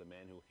probe, the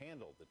man who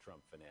handled the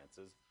Trump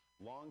finances,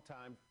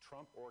 longtime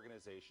Trump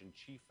Organization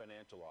Chief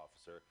Financial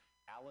Officer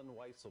Alan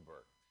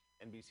Weisselberg.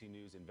 NBC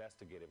News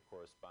investigative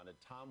correspondent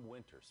Tom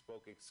Winter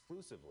spoke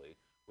exclusively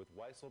with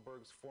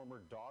Weisselberg's former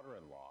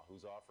daughter-in-law,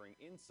 who's offering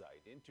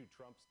insight into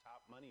Trump's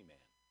top money man,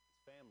 his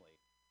family,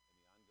 and the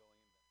ongoing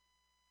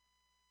investigation.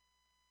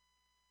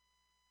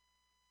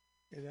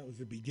 Yeah, that was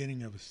the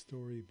beginning of a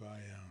story by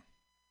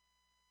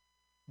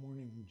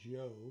Morning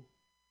Joe.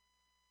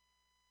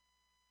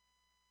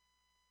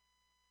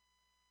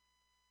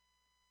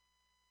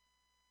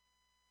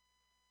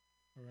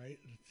 All right,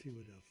 let's see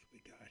what else we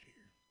got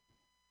here.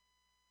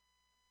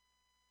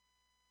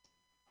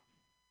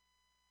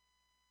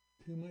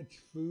 Too much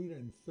food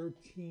and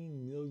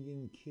 13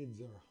 million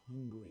kids are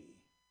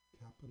hungry.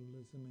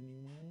 Capitalism,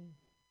 anyone?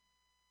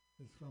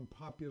 It's from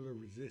Popular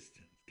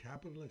Resistance.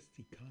 Capitalist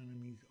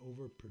economies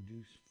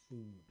overproduce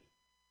food.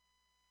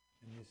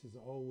 And this is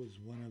always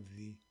one of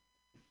the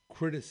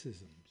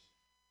criticisms,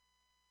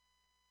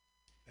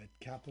 that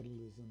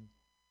capitalism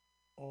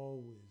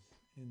always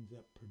ends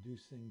up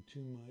producing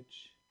too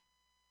much,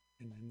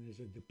 and then there's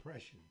a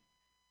depression.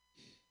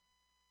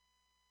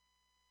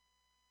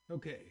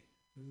 Okay,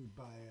 this is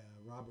by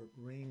Robert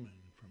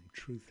Raymond from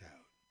Truth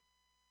Out.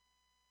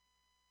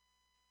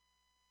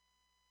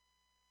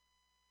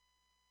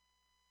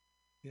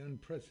 The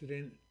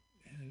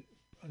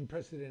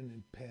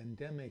unprecedented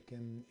pandemic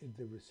and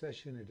the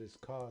recession it has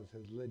caused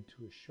has led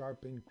to a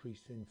sharp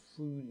increase in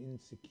food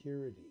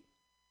insecurity.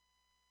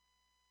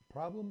 The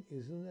problem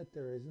isn't that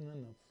there isn't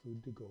enough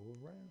food to go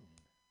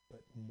around,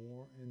 but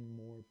more and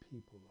more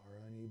people are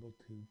unable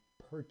to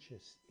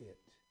purchase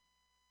it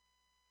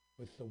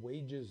with the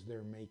wages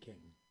they're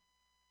making.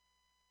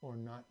 or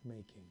not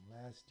making.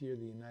 Last year,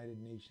 the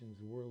United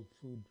Nations World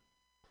Food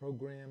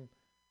Program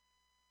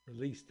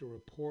released a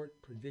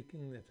report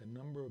predicting that the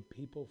number of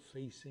people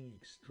facing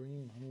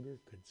extreme hunger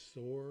could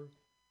soar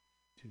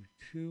to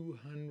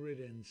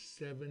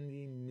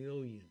 270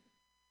 million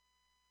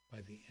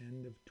by the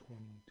end of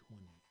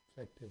 2020,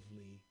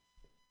 effectively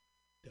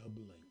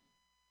doubling.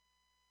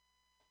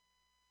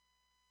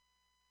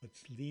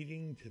 What's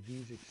leading to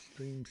these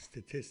extreme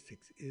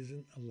statistics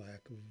isn't a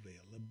lack of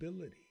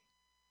availability.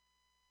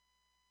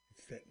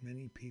 It's that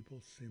many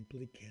people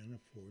simply can't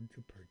afford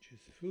to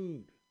purchase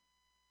food.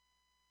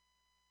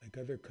 Like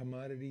other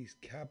commodities,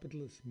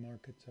 capitalist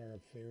markets are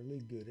fairly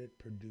good at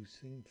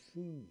producing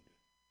food,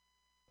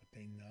 but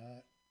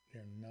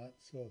they're not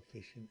so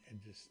efficient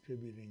at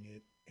distributing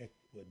it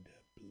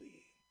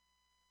equitably.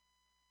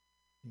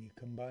 When you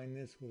combine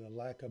this with a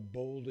lack of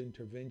bold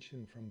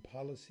intervention from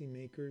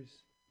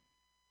policymakers,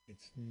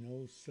 it's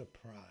no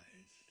surprise.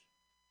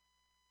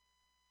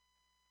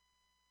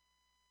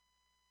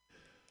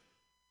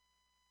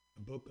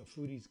 A book, A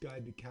Foodie's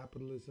Guide to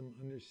Capitalism,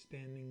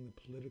 Understanding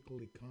the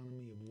Political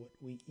Economy of What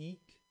We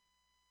Eat,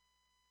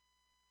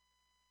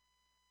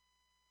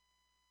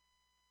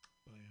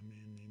 by a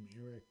man named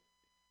Eric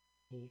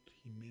Holt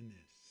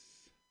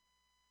Jimenez.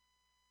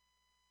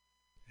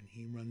 And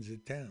he runs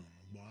it down,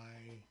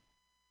 why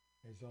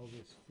there's all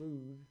this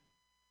food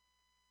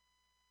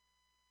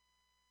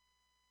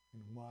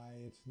and why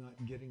it's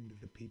not getting to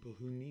the people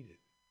who need it.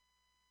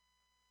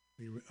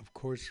 We, of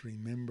course,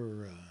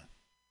 remember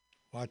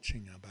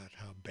watching about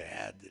how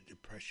bad the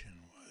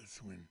Depression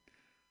was when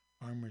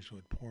farmers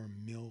would pour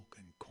milk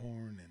and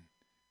corn and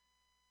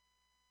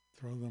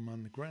throw them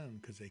on the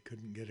ground because they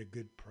couldn't get a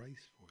good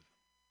price for them.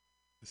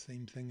 The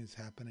same thing is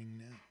happening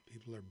now.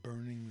 People are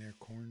burning their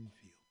cornfields,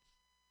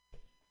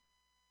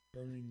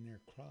 burning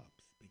their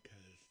crops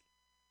because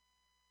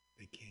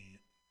they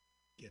can't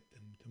get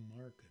them to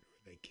market or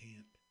they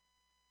can't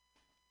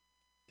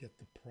get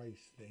the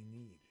price they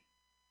need.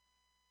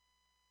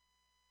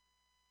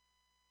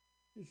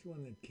 This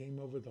one that came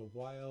over the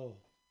wire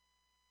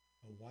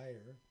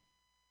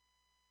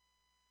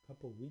a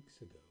couple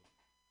weeks ago.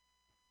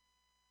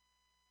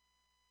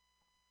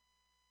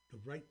 The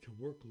right to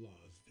work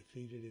laws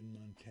defeated in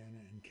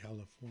Montana and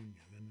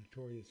California. The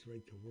notorious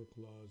right to work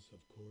laws,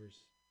 of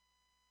course,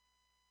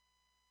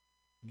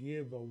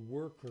 give a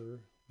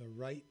worker the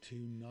right to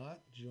not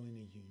join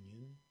a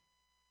union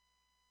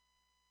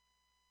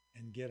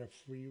and get a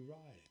free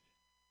ride.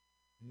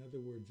 In other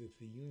words, if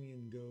the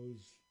union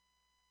goes,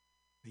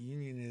 the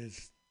union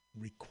is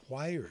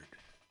required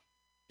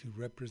to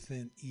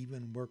represent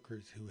even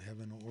workers who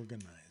haven't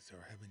organized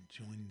or haven't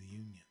joined the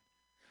union.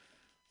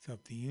 So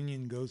if the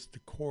union goes to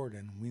court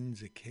and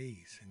wins a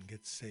case and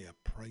gets, say, a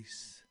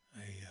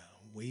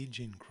wage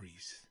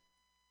increase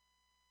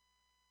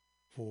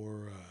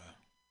for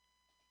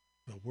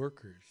the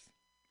workers,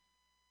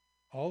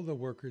 all the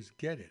workers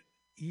get it,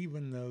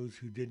 even those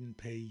who didn't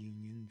pay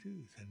union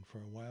dues. And for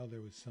a while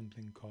there was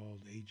something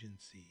called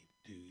agency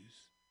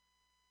dues,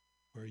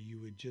 where you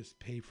would just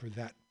pay for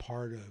that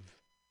part of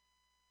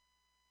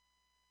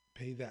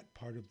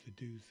the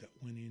dues that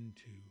went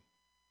into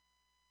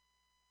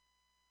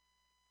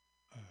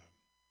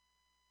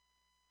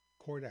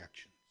court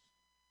actions,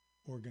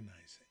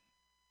 organizing,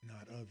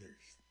 not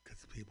others,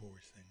 because people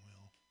were saying,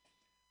 well,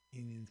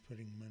 unions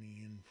putting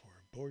money in for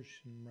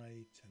abortion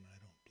rights, and I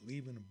don't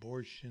believe in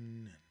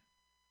abortion.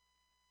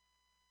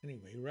 And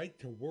anyway, right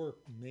to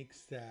work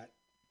makes that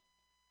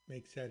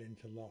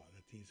into law,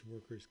 that these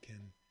workers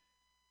can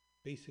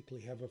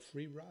basically have a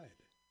free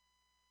ride,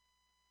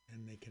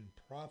 and they can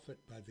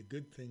profit by the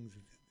good things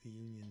that the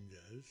union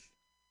does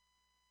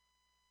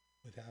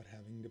without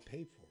having to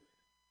pay for it.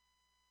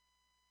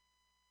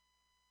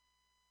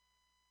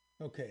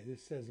 Okay,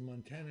 this says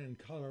Montana and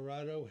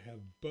Colorado have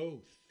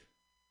both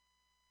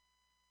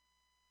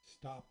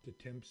stopped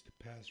attempts to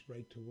pass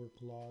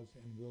right-to-work laws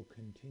and will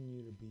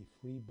continue to be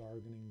free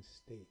bargaining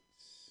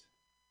states.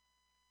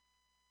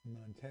 In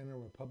Montana,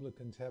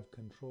 Republicans have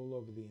control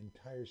over the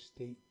entire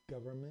state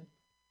government,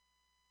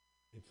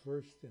 a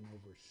first in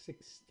over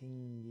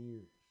 16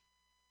 years.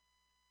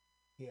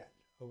 Yet,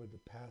 over the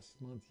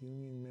past month,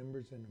 union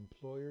members and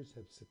employers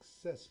have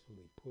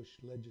successfully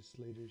pushed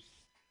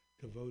legislators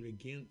to vote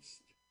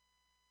against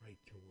right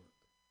to work.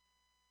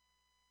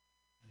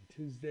 On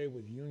Tuesday,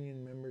 with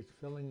union members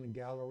filling the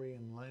gallery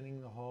and lining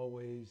the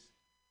hallways,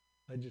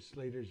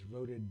 legislators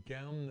voted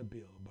down the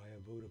bill by a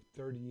vote of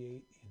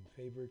 38 in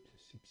favor to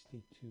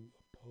 62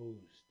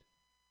 opposed.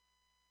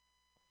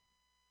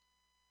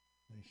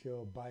 They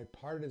show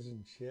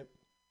bipartisanship.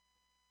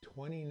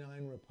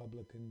 29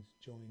 Republicans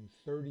joined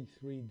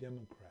 33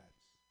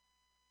 Democrats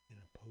in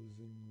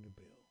opposing the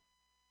bill.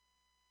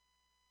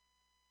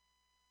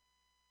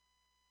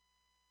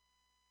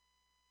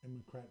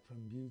 Democrat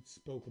from Butte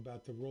spoke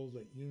about the role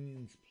that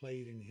unions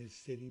played in his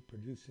city,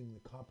 producing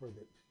the copper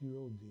that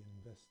fueled the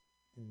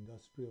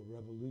Industrial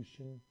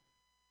Revolution,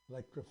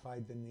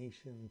 electrified the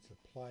nation, and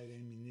supplied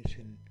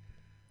ammunition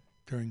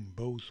during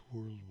both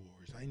world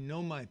wars. I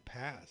know my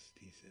past,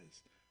 he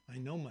says. I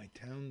know my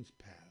town's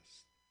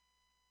past.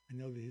 I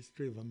know the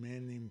history of a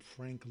man named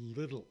Frank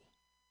Little.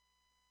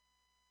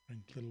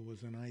 Frank Little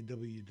was an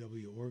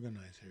IWW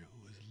organizer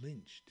who was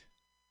lynched.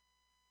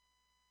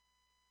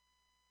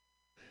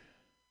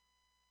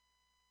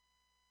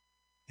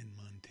 In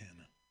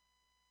Montana.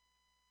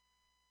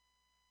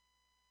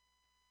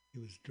 He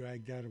was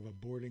dragged out of a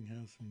boarding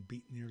house and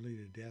beat nearly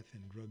to death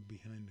and dragged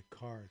behind a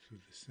car through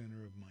the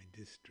center of my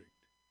district.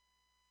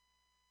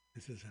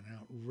 This is an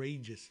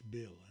outrageous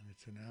bill, and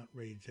it's an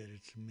outrage that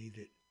it's made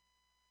it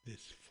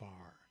this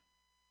far.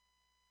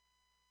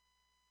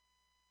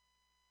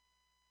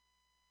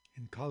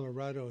 In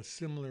Colorado, a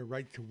similar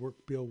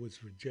right-to-work bill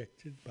was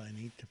rejected by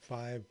an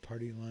 8-5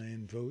 party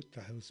line vote.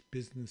 The House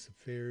Business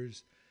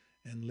Affairs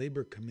and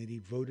Labor Committee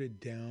voted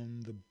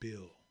down the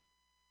bill.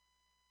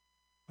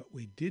 What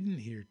we didn't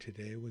hear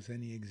today was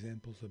any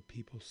examples of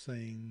people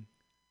saying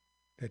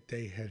that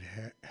they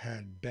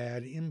had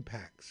bad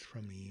impacts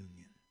from a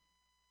union.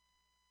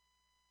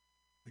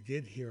 We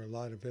did hear a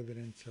lot of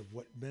evidence of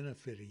what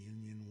benefit a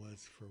union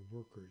was for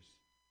workers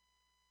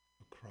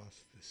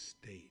across the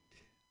state.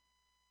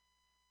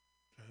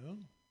 So,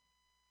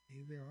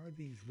 there are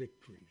these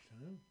victories,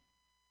 huh?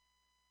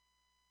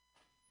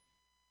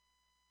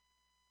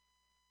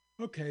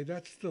 Okay,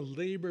 that's the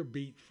labor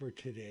beat for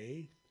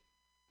today.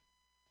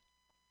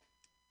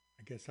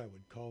 I guess I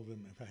would call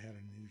them, if I had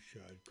a news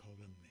show, I'd call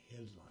them the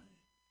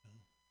headlines.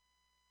 Huh?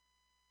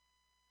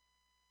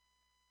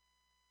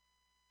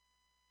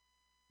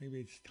 Maybe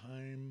it's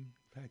time,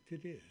 in fact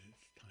it is,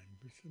 it's time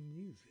for some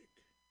music.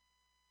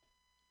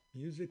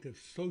 Music of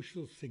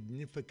social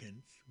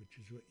significance, which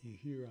is what you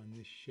hear on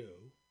this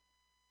show.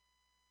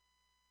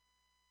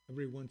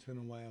 Every once in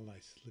a while I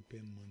slip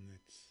in one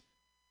that's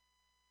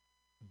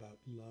about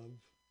love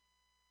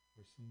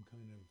or some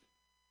kind of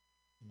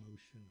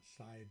emotion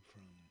aside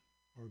from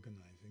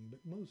organizing,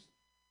 but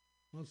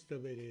most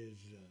of it is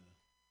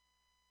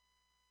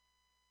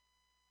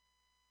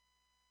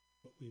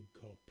what we'd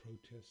call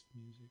protest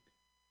music.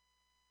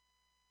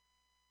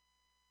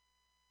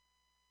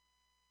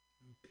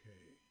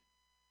 Okay.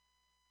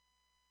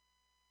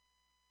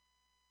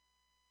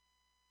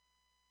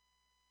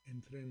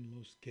 Entren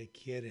los que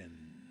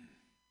quieren.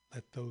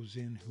 Let those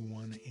in who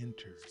want to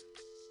enter.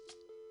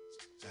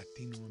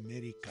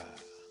 Latinoamérica,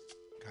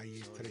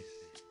 calle 13.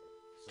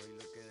 Soy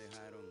lo que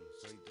dejaron,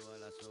 soy toda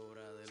la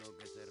sobra de lo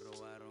que se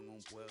robaron.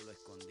 Un pueblo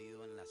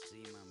escondido en la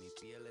cima. Mi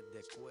piel es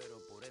de cuero,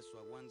 por eso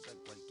aguanta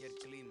cualquier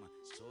clima.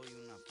 Soy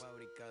una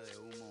fábrica de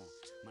humo,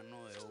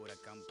 mano de obra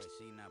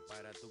campesina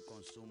para tu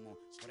consumo.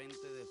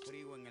 Frente de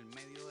frío en el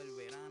medio del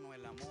verano,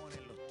 el amor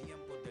en los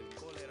tiempos del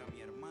cólera,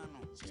 mi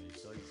hermano. El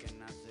sol que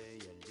nace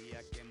y el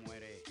día que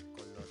muere,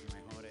 con los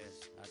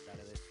mejores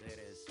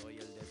atardeceres. Soy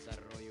el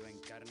desarrollo en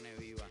carne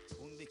viva,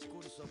 un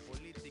discurso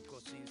político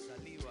sin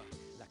saliva.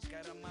 Las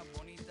caras más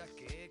bonitas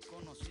que he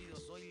conocido,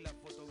 soy la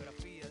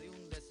fotografía de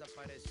un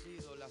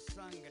desaparecido. La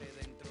sangre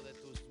dentro de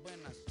tus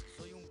venas,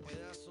 soy un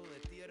pedazo de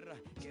tierra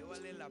que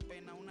vale la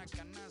pena una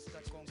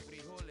canasta con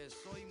frijoles.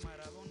 Soy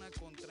Maradona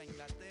contra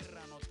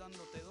Inglaterra,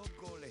 anotándote 2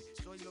 goles.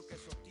 Soy lo que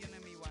sostiene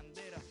mi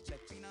bandera, la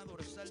espina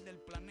dorsal del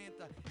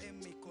planeta en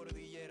mi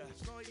cordillera.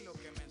 Soy lo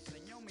que me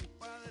enseñó mi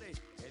padre,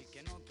 el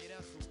que no quiere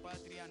a su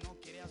patria, no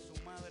quiere a su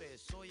madre.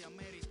 Soy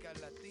América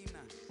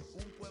Latina,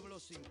 un pueblo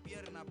sin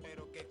pierna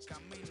pero que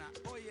camina.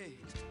 Oye,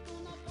 tú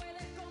no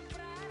puedes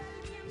comprar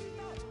al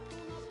viento, tú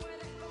no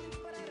puedes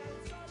comprar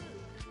al sol,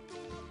 tú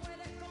no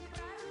puedes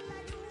comprar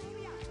la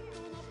lluvia,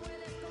 tú no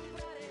puedes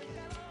comprar el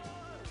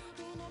calor,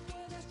 tú no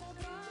puedes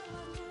comprar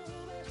las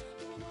nubes,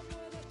 tú no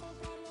puedes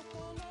comprar los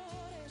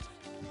colores,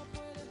 tú no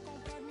puedes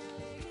comprar mi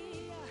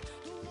alegría,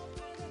 tú no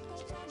puedes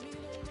comprar mis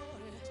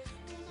dolores,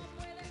 tú no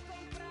puedes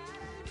comprar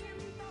al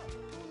viento,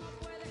 tú no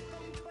puedes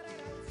comprar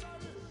al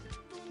sol,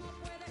 tú no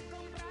puedes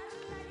comprar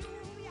la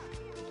lluvia,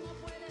 tú no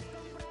puedes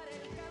comprar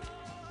el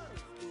calor,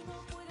 tú no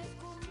puedes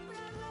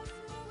comprar las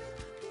nubes,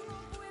 tú no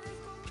puedes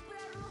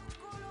comprar los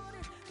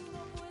colores, tú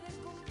no puedes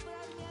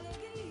comprar mi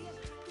alegría,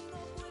 tú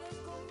no puedes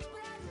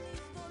comprar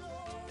mis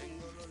dolores.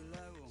 tengo los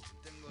lagos,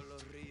 tengo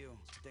los ríos,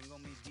 tengo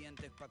mis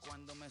dientes pa'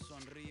 cuando me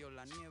sonrío,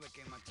 la nieve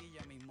que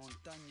maquilla mis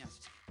montañas,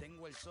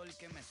 tengo el sol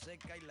que me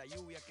seca y la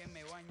lluvia que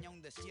me baña,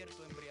 un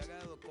desierto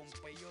embriagado con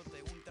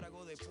peyote, un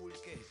trago de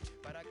pulque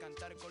para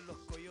cantar con los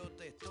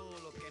coyotes, todo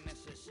lo que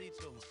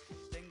necesito.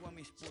 Tengo a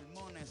mis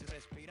pulmones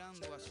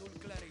respirando azul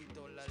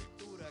clarito, la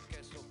altura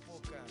que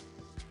sofoca.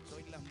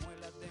 Soy las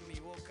muelas de mi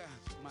boca,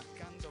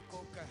 mascando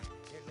coca,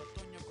 el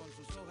otoño con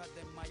sus hojas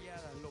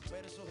desmayadas, los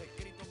versos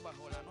escritos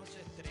bajo la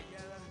noche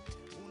estrellada,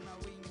 una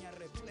viña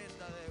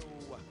repleta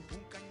de uvas,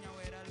 un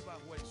cañaveral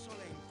bajo el sol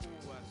en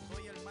Cuba.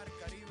 Soy el mar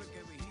Caribe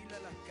que vigila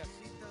las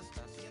casitas,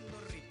 haciendo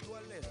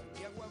rituales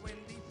de agua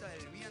bendita,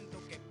 el viento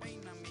que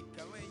peina mi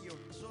cabello.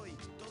 Soy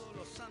todos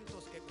los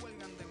santos que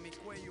cuelgan de mi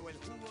cuello, el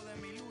jugo de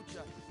mi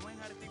lucha no es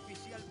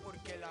artificial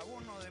porque el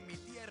abono de mi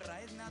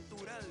tierra es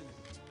natural.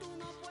 Tú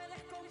no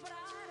puedes comprar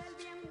el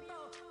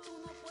viento, tú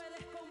no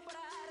puedes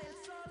comprar el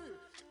sol,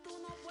 tú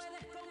no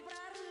puedes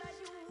comprar la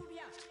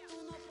lluvia,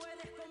 tú no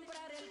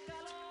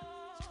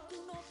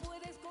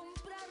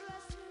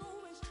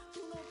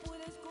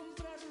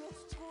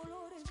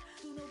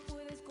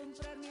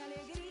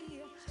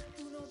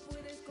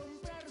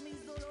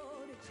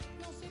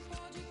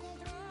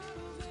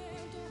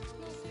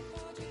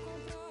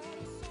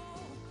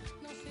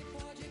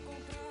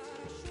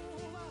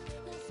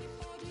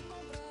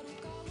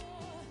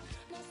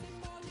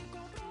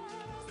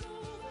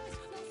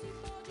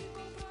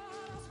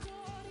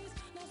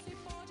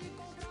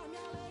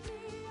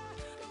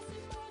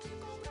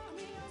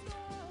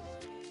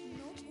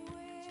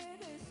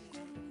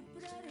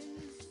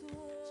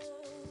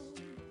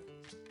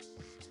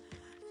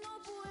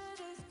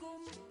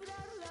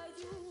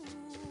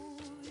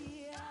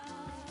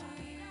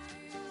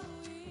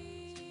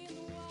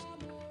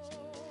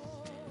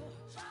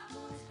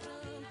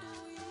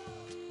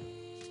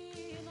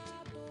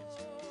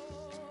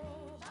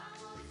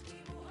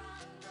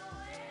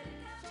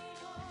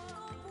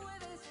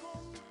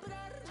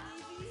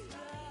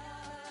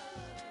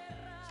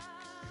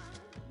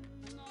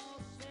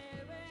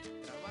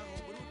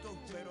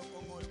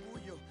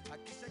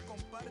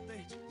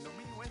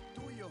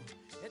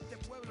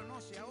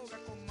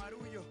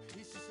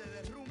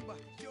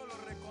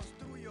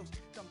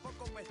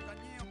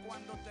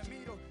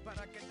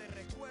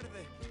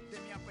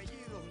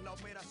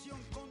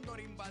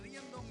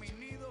invadiendo mi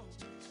nido.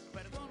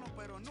 Perdono,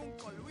 pero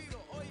nunca olvido.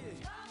 Oye,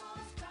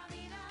 Vamos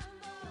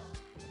caminando,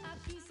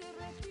 aquí se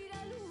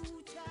respira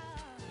lucha.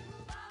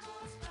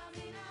 Vamos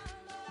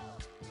caminando,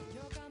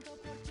 yo canto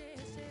porque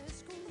se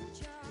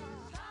escucha.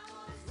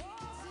 Vamos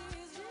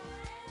sin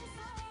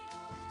silencio.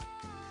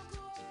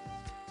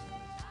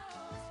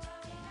 Vamos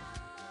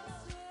caminando,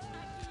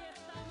 aquí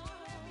estamos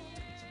de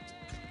pie.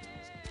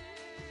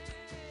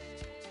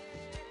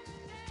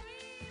 ¡Que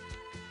viva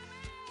la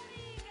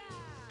América!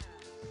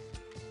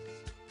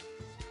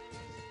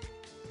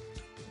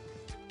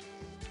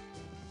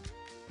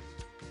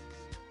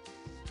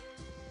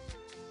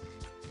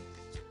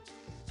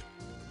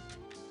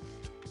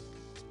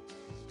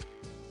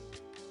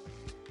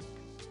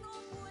 No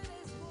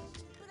puedes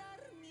comprar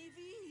mi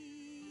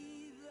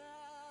vida.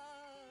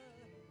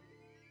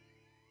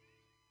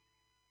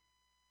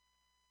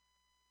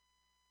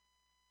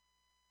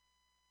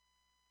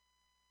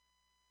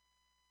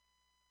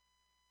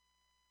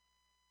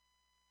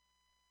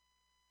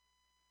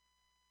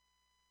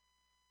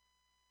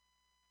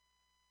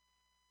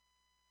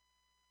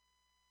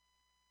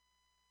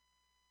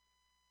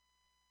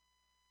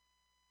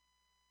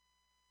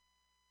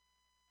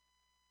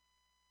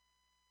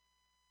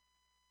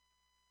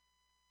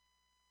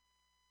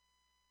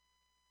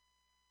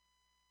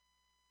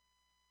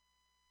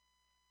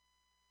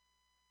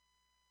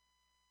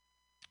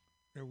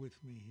 Bear with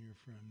me here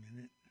for a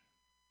minute.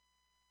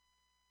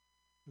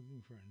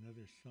 Looking for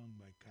another song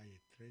by Calle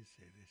 13.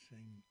 They're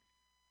saying,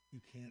 you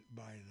can't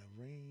buy the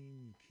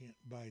rain, you can't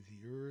buy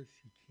the earth,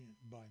 you can't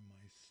buy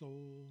my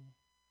soul.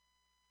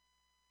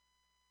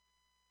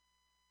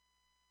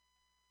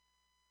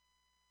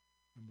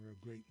 Remember a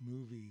great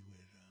movie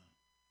with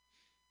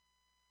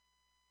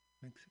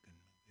Mexican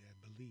movie, I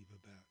believe,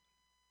 about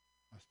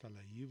Hasta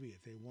la Lluvia.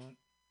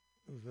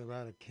 It was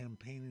about a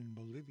campaign in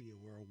Bolivia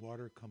where a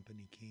water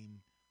company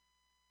came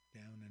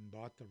down and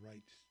bought the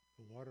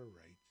water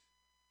rights,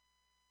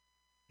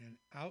 and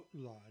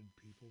outlawed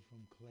people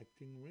from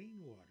collecting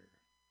rainwater.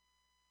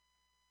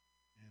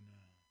 And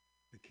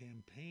the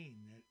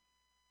campaign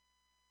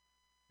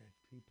that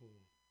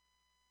people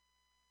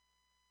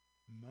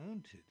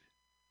mounted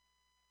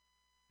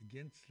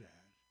against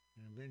that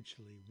and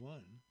eventually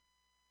won.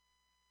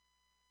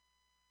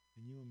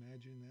 Can you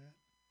imagine that?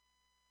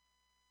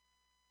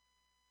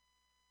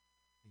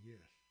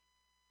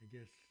 I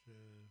guess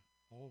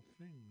all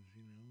things,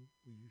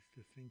 we used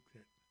to think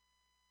that.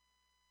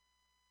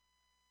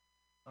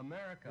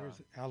 America.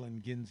 Where's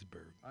Allen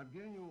Ginsberg? I've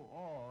given you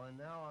all, and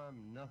now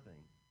I'm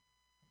nothing.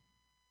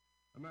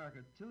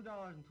 America,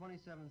 $2.27,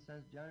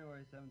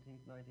 January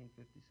 17th,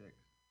 1956.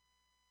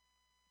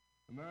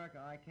 America,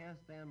 I can't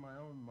stand my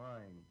own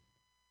mind.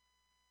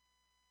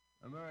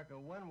 America,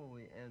 when will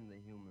we end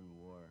the human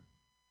war?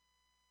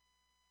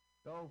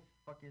 Go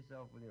fuck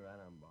yourself with your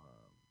atom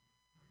bomb.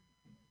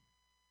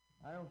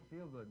 I don't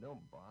feel good.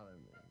 Don't bother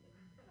me.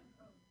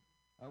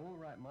 I won't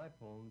write my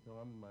poem till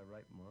I'm in my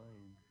right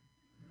mind.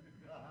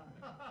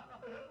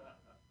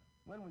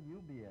 When will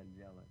you be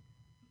angelic?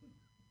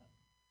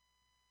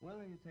 When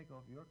will you take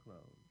off your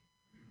clothes?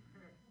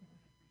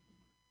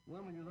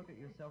 When will you look at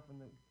yourself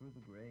through the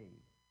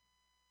grave?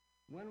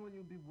 When will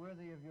you be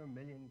worthy of your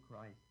million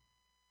Christs?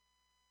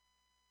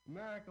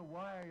 America,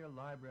 why are your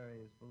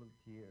libraries full of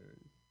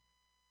tears?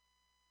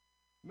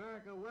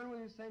 America, when will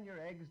you send your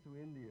eggs to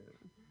India?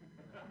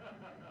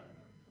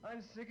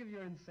 I'm sick of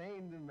your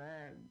insane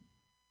demands.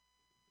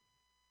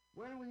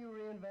 When will you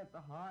reinvent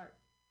the heart?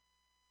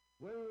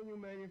 When will you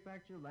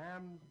manufacture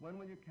lambs? When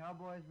will your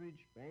cowboys read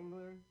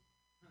Spangler?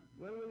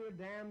 When will your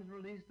dams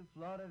release the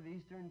flood of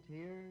eastern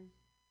tears?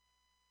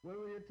 When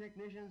will your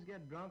technicians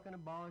get drunk and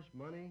abolish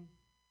money?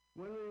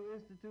 When will you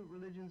institute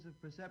religions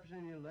of perception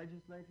in your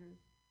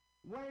legislatures?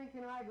 When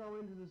can I go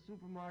into the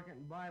supermarket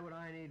and buy what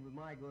I need with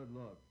my good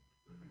looks?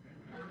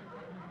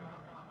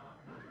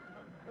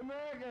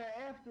 America,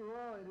 after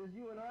all, it is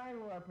you and I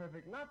who are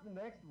perfect, not the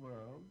next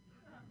world.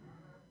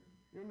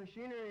 Your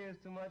machinery is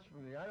too much for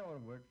me. I don't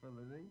want to work for a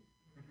living.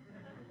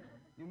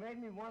 You made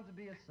me want to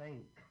be a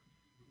saint.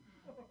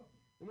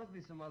 There must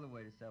be some other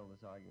way to settle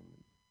this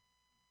argument.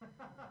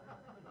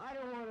 I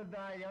don't want to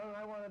die young.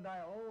 I want to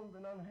die old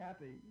and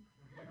unhappy.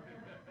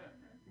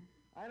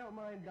 I don't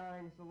mind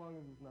dying so long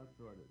as it's not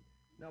sordid.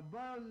 Now,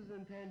 Burroughs is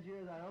in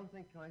Tangiers. I don't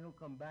think he'll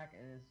come back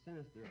and is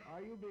sinister.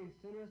 Are you being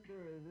sinister,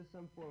 or is this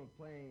some form of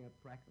playing a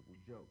practical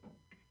joke?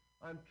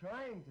 I'm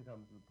trying to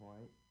come to the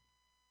point.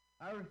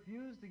 I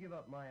refuse to give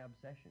up my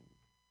obsession.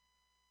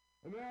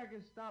 America,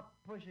 stop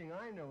pushing.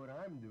 I know what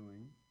I'm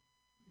doing.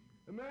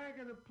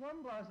 America, the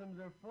plum blossoms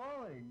are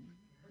falling.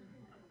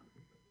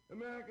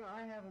 America,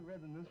 I haven't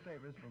read the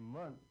newspapers for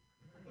months.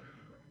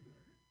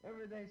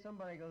 Every day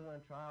somebody goes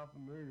on trial for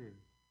murder.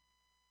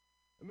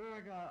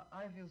 America,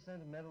 I feel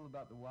sentimental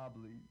about the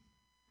Wobblies.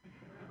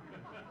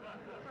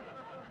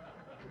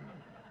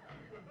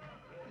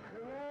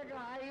 America,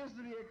 I used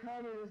to be a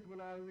communist when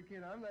I was a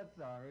kid. I'm not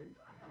sorry.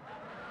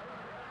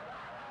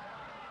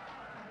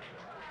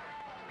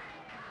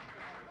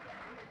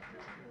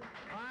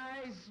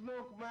 I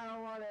smoke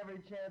marijuana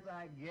every chance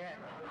I get.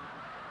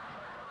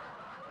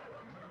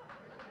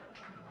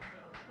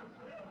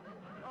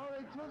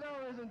 Only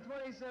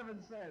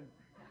 $2.27.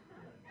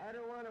 I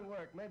don't want to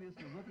work. Maybe it's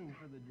for looking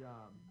for the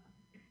job.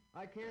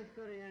 I can't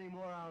study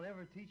anymore. I'll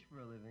never teach for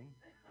a living.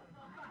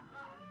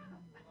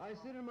 I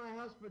sit in my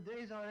house for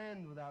days on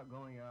end without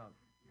going out.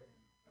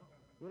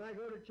 When I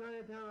go to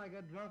Chinatown, I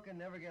get drunk and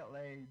never get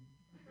laid.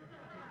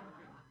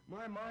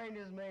 My mind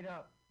is made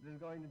up. There's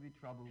going to be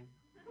trouble.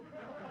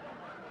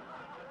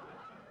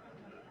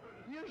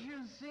 You should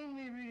have seen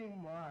me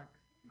reading Marx.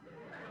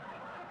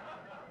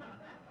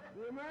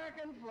 The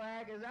American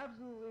flag is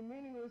absolutely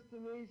meaningless to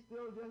me,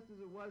 still just as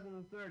it was in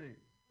the 30s.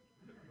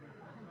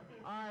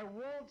 I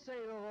won't say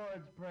the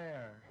Lord's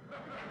Prayer.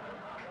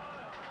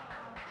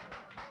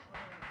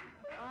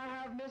 I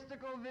have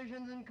mystical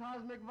visions and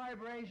cosmic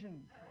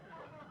vibrations.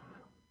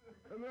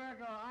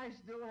 America, I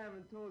still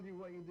haven't told you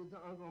what you did to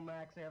Uncle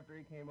Max after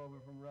he came over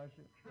from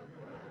Russia.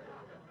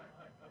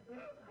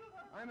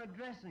 I'm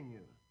addressing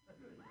you.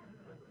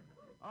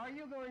 Are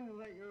you going to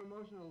let your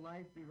emotional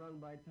life be run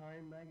by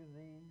Time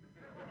magazine?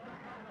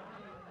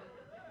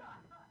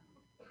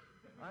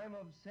 I'm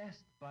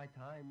obsessed by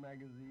Time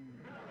magazine.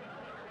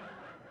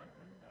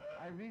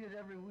 I read it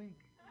every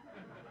week.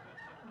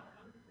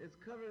 Its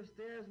cover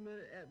stares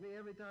at me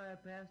every time I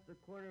pass the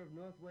corner of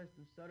northwest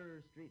of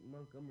Sutter Street and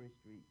Montgomery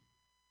Street.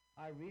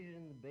 I read it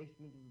in the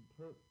basement of the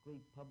Berkeley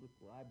Public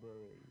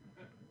Library.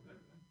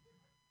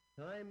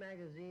 Time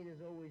magazine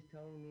is always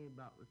telling me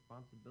about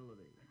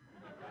responsibility.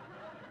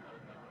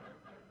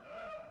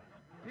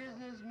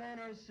 Businessmen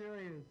are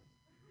serious.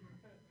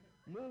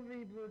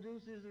 Movie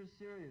producers are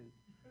serious.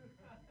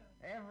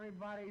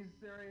 Everybody's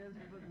serious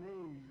but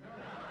me.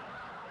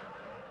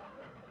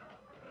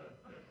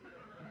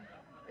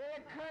 It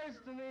occurs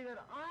to me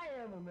that I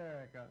am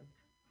America.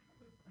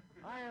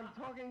 I am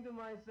talking to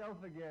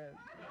myself again.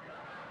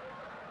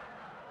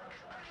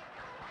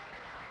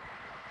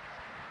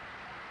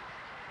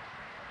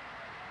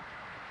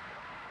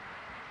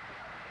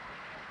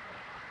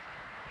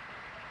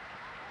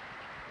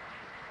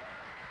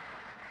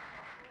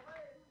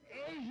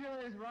 Asia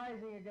is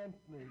rising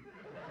against me.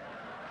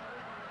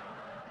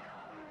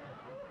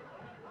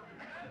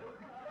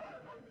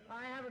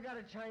 I haven't got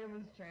a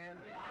Chinaman's chance.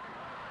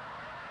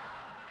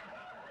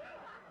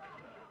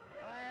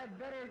 I had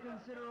better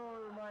consider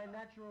over my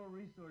natural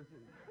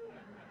resources.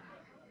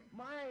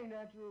 My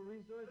natural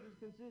resources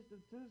consist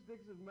of 2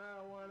 sticks of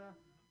marijuana,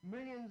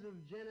 millions of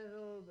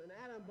genitals, an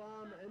atom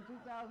bomb, and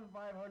 2,500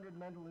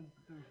 mental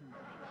institutions.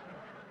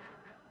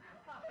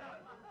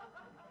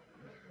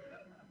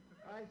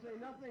 I say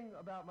nothing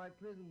about my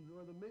prisons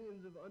or the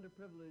millions of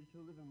underprivileged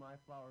who live in my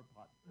flower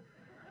pot.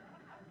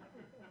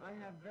 I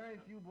have very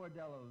few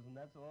bordellos, and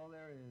that's all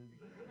there is.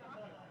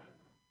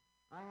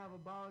 I have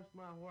abolished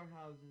my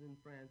whorehouses in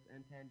France,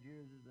 and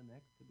Tangiers is the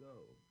next to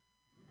go.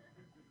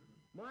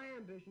 My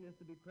ambition is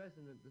to be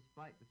president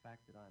despite the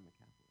fact that I'm a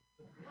Catholic.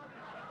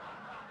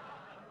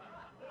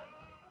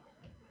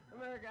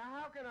 America,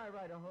 how can I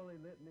write a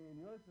holy litany in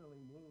your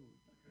silly mood?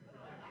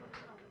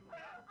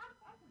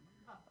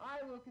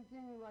 I will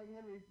continue like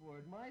Henry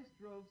Ford. My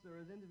strophes are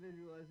as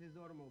individual as his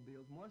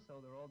automobiles. More so,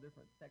 they're all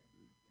different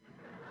sexes.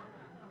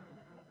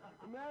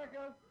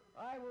 America,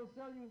 I will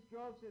sell you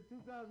strophes at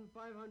 $2,500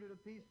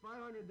 apiece,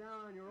 500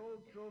 down on your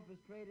old strophe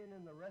as trade-in,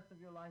 and the rest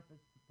of your life is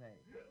to pay.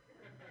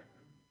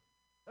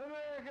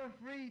 America,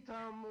 free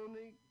Tom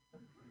Mooney.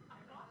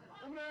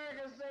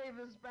 America, save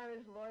the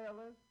Spanish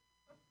loyalists.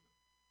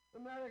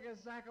 America,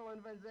 Sacco and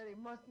Vanzetti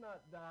must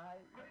not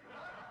die.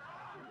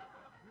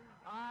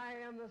 I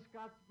am the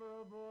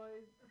Scottsboro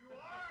Boys.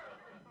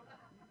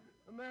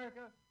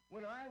 America,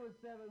 when I was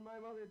 7,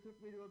 my mother took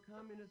me to a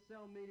communist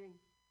cell meeting.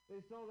 They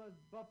sold us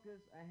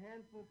bupkis, a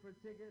handful per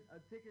ticket. A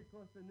ticket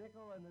cost a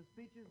nickel, and the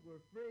speeches were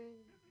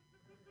free.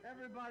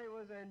 Everybody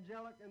was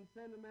angelic and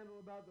sentimental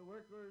about the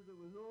workers. It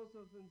was all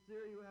so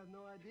sincere, you have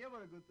no idea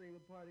what a good thing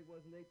the party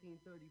was in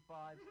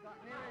 1835.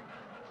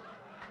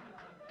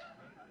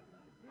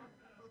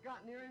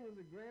 Scott Nearing was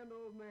a grand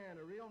old man,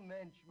 a real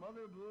mensch.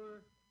 Mother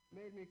Bloor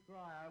made me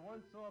cry. I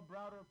once saw a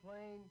Browder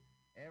plane.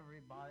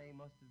 Everybody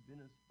must have been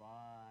a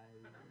spy.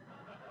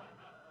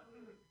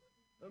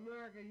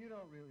 America, you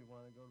don't really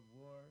want to go to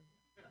war.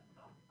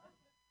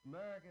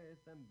 America,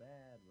 it's them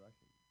bad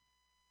Russians.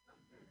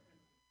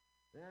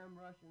 Them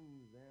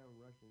Russians,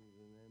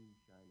 and them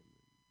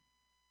Chinamen.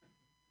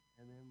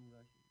 And them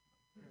Russians.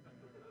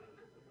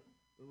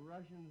 The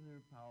Russians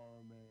are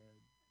power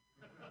mad.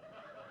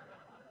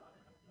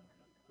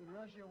 But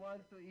Russia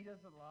wants to eat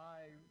us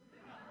alive.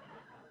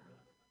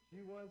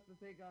 She wants to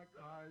take our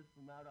cars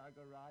from out our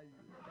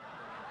garages.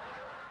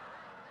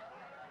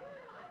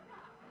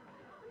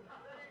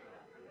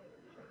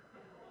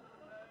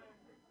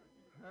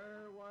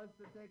 Her wants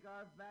to take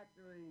our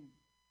factories.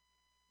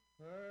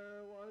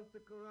 Her wants to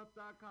corrupt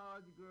our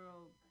college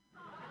girls.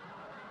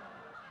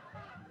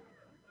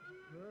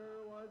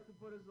 Her wants to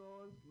put us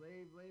all in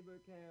slave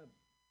labor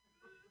camps.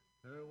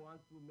 Her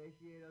wants to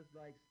emaciate us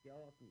like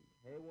skeletons.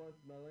 Her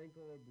wants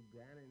Malenko or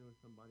Buchanan or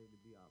somebody to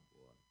be our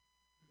boss.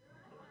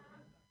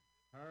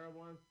 Her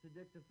wants to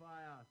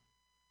dictify us.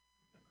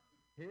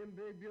 Him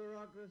big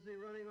bureaucracy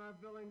running our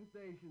filling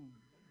stations.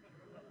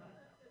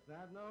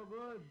 that no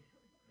good?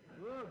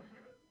 Look,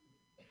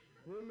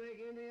 we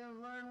make Indians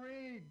learn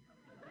read.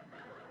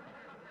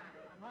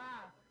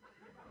 Ha!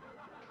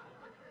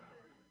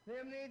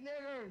 Them need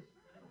niggers.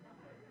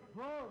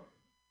 Vote.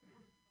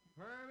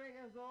 Her make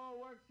us all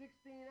work 16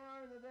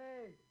 hours a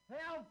day.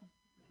 Help!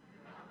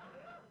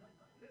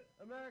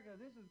 America,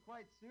 this is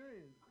quite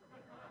serious.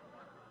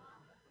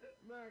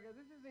 America,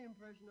 this is the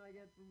impression I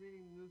get from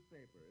reading the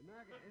newspaper.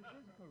 America, is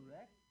this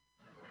correct?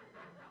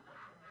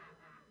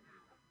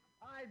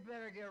 I'd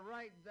better get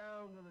right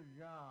down to the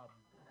job.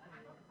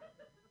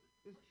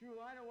 It's true,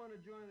 I don't want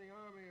to join the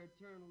army or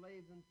turn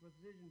lathes and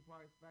precision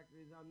parts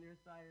factories. I'm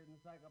nearsighted and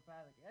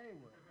psychopathic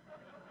anyway.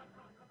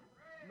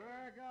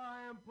 America,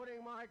 I am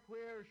putting my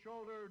queer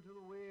shoulder to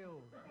the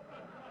wheel.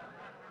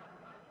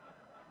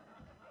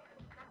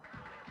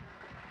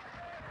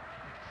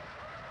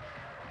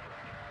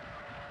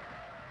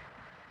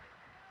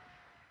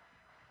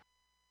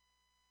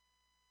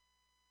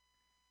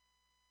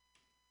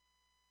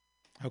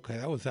 Okay,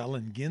 that was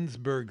Allen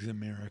Ginsberg's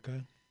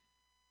America.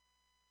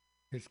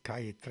 It's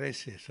Calle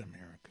 13's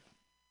America.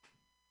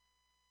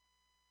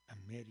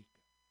 America.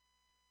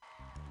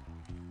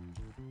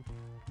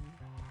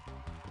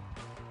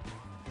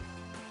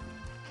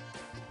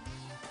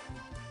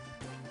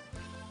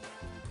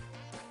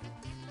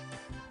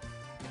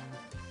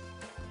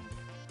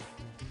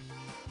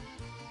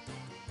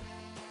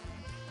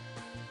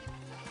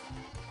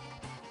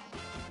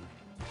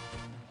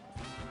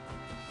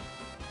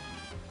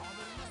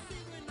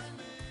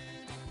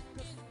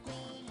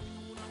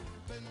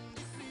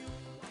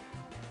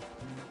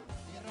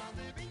 Tierra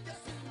de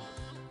bellas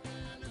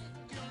imágenes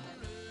que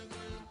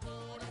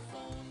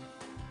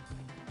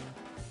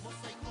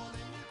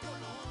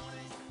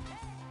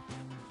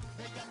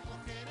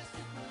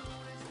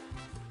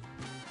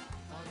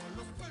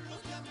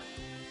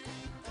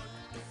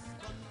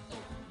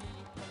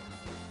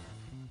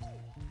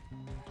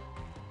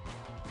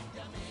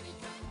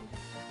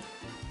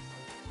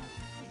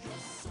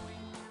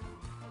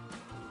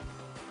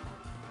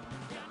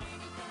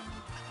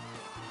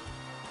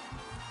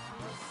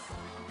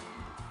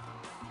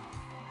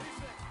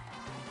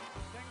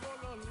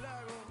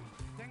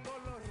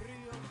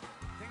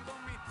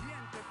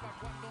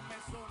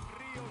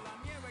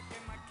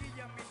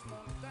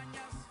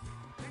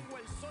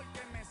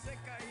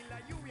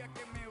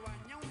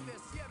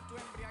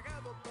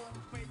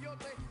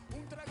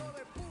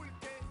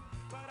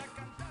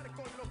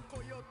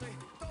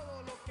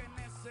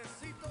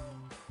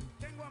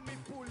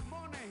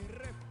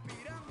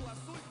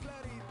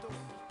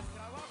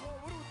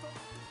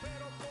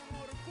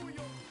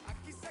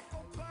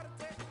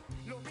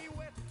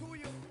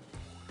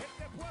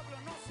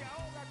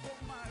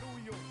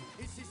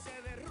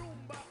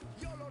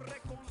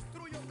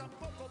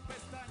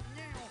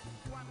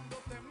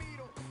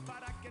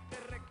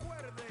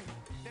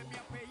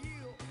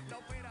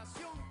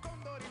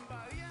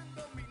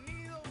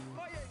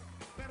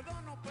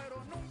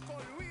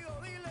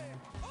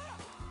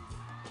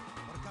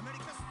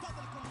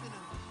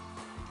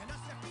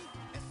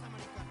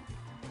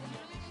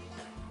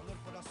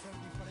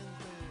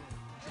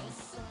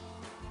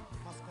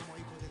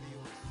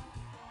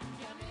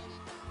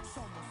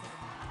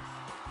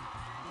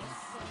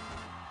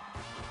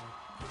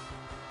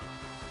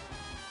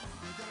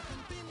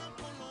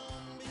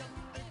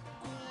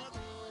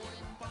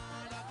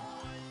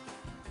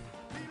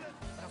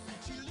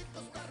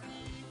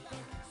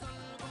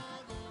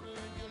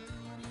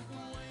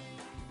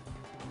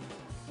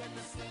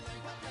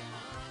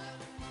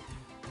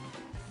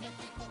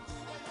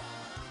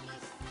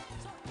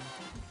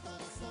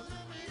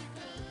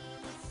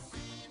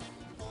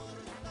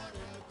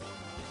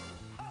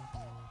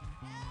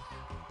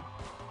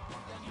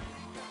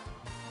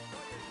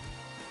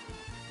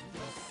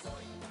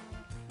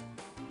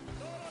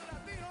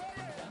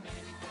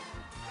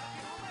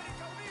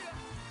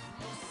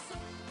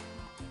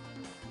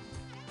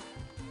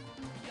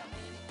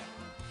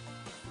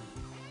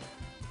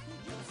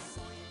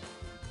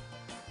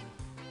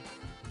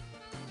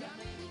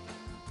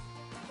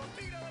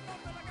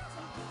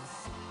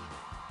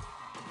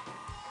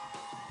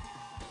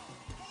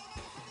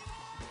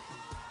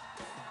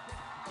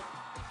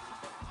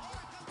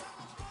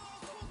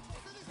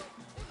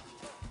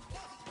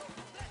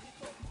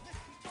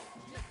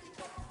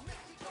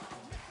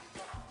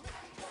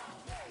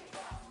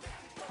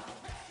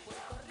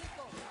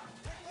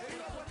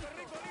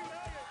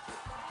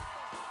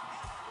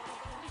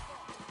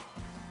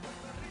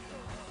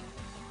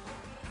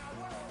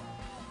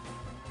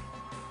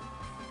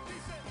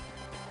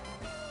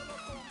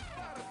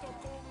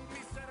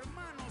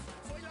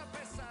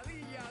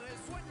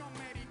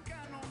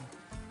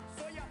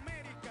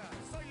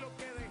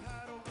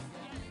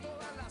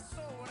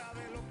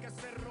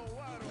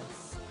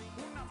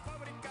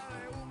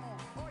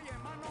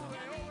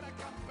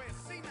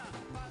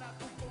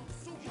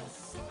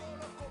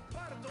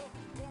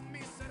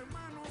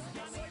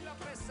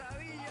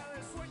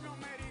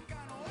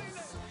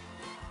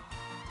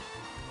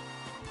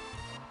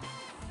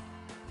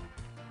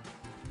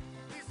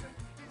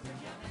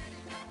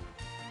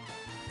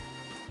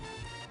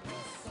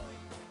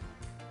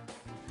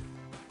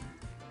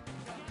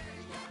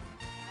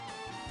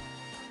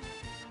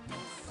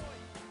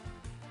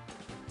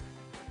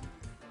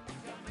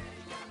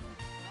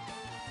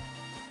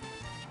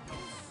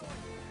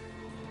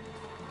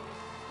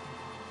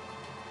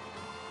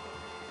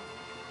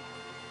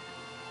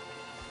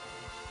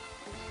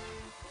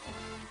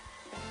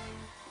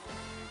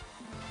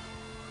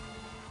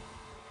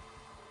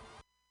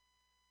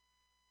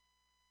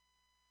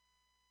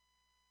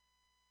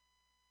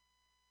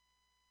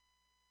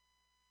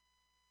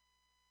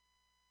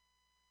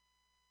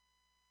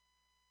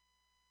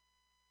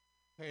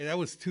Hey, that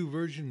was two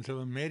versions of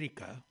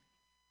America.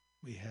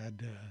 We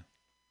had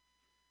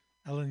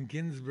Allen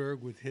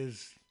Ginsberg with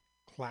his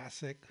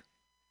classic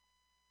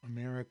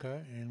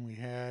America, and we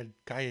had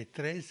Calle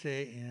 13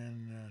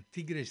 and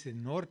Tigres del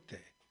Norte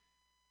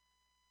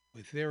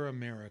with their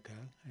America.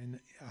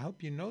 And I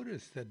hope you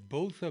noticed that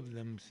both of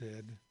them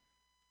said,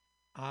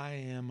 I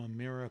am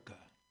America.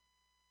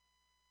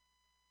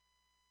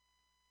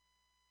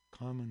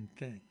 Common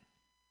thing.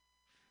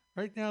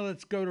 Right now,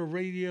 let's go to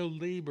Radio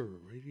Labor.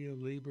 Radio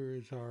Labor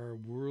is our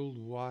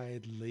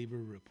worldwide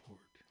labor report.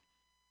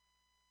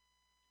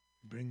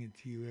 Bring it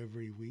to you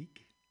every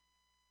week.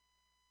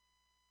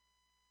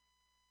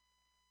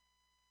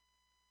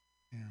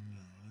 And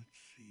let's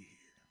see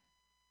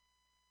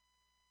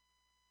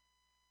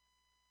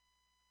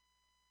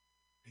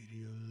here.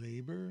 Radio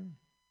Labor.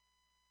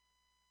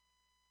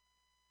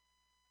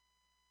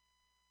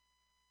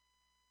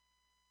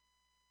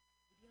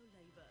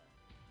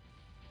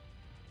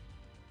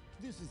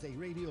 This is a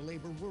Radio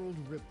Labor World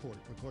Report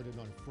recorded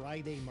on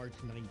Friday, March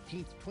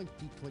 19th,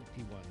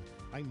 2021.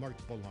 I'm Mark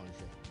Boulanger.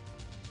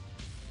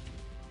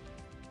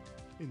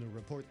 In the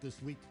report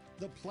this week,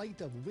 the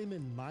plight of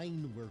women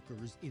mine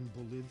workers in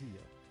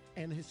Bolivia,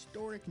 an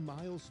historic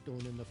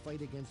milestone in the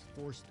fight against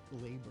forced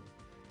labor.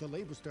 The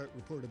Labor Start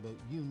report about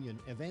union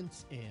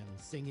events and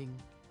singing.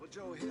 Well,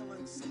 Joe Hill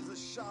and Cesar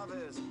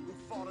Chavez, who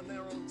fought in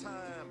their own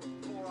time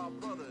for our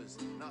brothers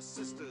and our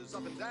sisters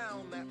up and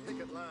down that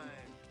picket line.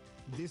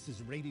 This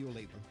is Radio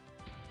Labor.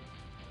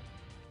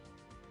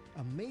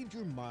 A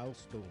major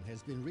milestone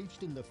has been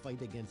reached in the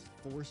fight against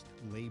forced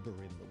labor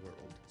in the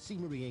world. C.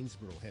 Marie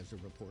Ainsborough has a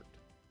report.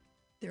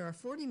 There are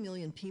 40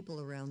 million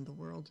people around the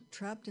world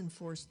trapped in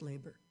forced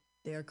labor.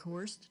 They are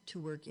coerced to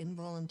work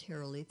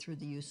involuntarily through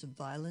the use of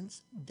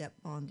violence, debt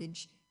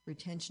bondage,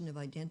 retention of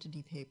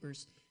identity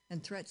papers,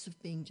 and threats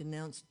of being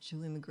denounced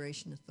to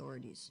immigration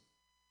authorities.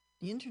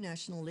 The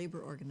International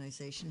Labour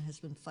Organization has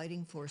been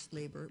fighting forced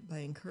labor by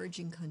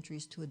encouraging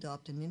countries to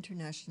adopt an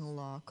international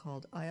law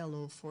called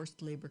ILO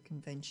Forced Labor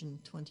Convention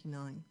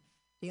 29.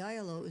 The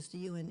ILO is the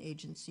UN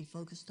agency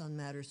focused on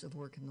matters of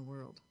work in the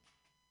world.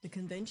 The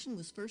convention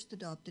was first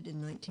adopted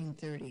in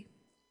 1930.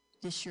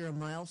 This year, a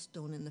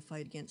milestone in the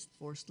fight against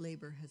forced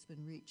labor has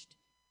been reached.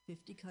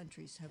 50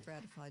 countries have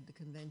ratified the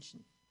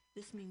convention.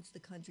 This means the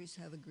countries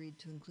have agreed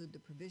to include the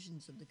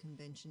provisions of the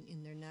convention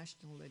in their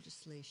national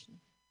legislation.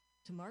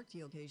 To mark the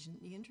occasion,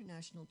 the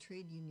International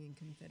Trade Union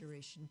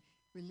Confederation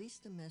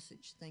released a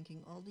message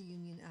thanking all the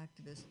union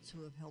activists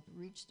who have helped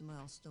reach the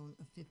milestone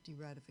of 50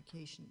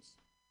 ratifications.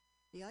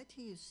 The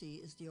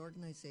ITUC is the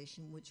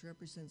organization which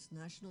represents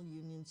national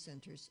union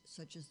centers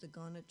such as the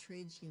Ghana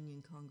Trades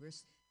Union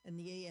Congress and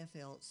the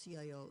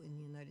AFL-CIO in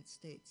the United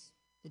States.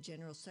 The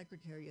General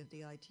Secretary of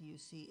the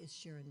ITUC is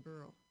Sharon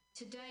Burrell.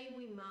 Today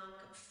we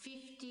mark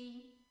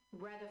 50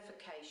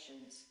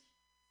 ratifications,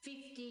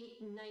 50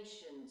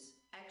 nations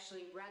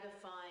actually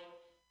ratifying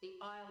the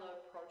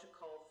ILO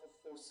Protocol for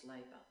Forced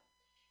Labour.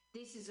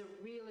 This is a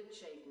real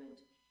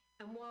achievement,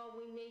 and while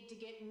we need to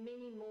get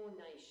many more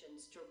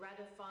nations to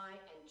ratify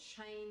and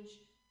change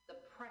the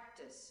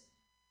practice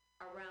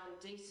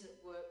around decent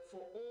work for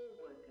all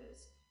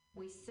workers,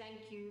 we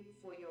thank you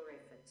for your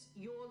efforts.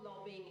 Your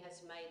lobbying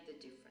has made the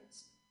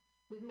difference.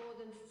 With more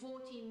than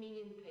 40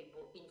 million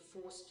people in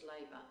forced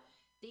labour,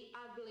 the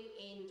ugly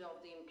end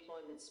of the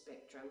employment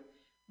spectrum,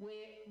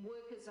 where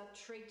workers are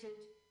treated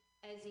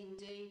as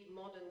indeed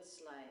modern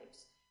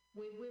slaves,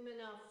 where women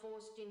are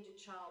forced into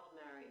child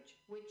marriage,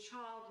 where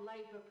child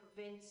labour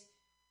prevents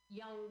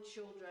young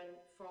children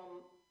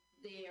from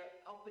their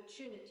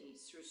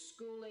opportunities through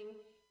schooling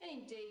and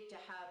indeed to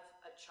have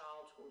a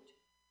childhood.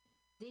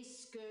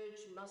 This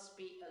scourge must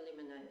be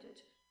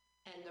eliminated,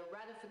 and the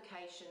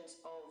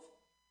ratifications of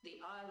the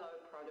ILO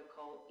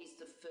protocol is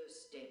the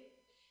first step.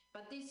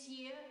 But this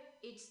year,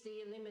 it's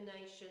the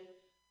elimination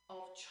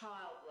of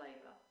child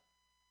labour,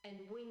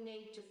 and we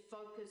need to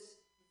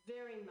focus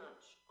very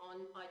much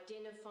on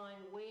identifying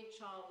where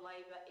child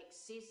labour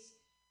exists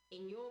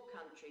in your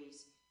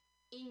countries,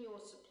 in your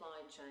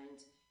supply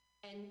chains,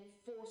 and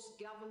force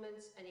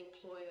governments and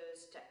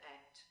employers to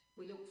act.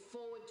 We look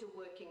forward to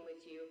working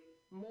with you.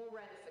 More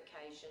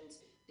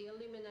ratifications, the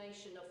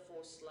elimination of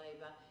forced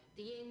labour,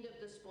 the end of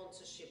the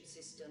sponsorship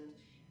system,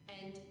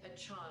 and a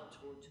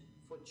childhood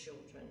for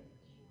children.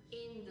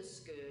 End the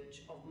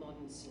scourge of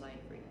modern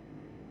slavery.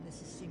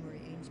 This is C. Marie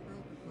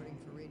Ainsborough reporting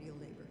for Radio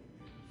Labor.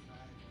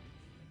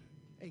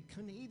 A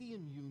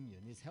Canadian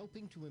union is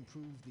helping to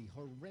improve the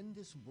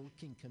horrendous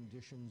working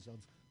conditions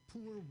of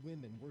poor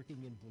women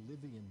working in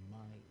Bolivian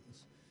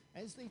mines.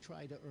 As they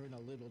try to earn a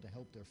little to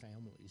help their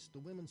families, the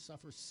women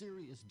suffer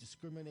serious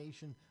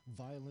discrimination,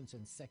 violence,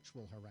 and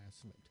sexual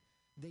harassment.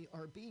 They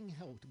are being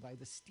helped by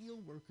the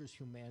Steelworkers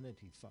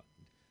Humanity Fund.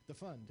 The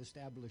fund,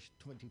 established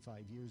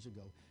 25 years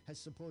ago, has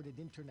supported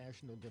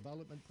international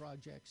development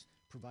projects,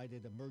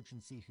 provided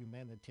emergency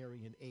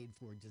humanitarian aid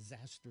for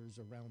disasters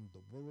around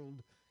the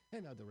world,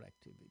 and other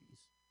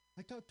activities.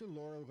 I talked to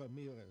Laura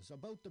Ramirez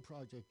about the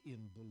project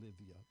in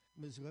Bolivia.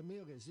 Ms.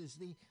 Ramirez is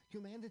the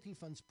Humanity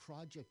Fund's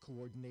project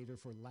coordinator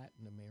for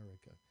Latin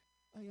America.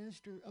 I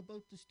asked her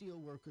about the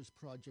Steelworkers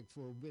Project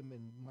for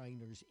women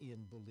miners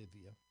in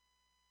Bolivia.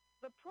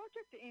 The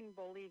project in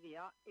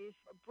Bolivia is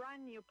a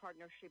brand new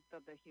partnership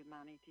that the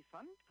Humanity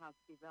Fund has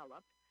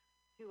developed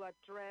to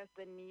address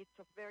the needs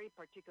of very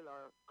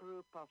particular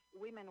group of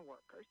women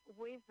workers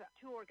with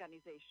two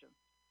organizations.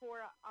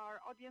 For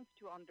our audience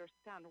to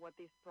understand what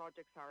these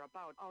projects are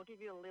about, I'll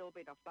give you a little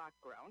bit of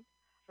background,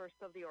 first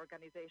of the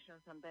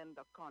organizations and then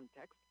the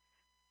context.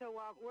 So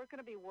we're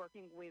going to be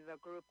working with a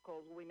group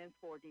called Women's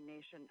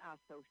Coordination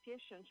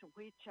Association,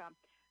 which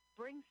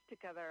brings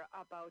together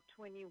about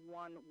 21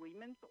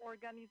 women's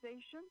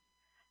organizations.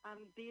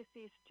 And this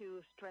is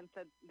to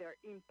strengthen their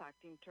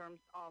impact in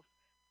terms of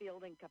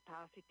building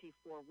capacity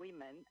for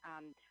women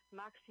and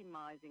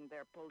maximizing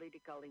their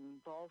political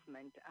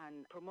involvement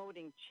and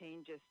promoting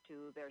changes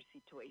to their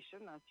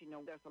situation. As you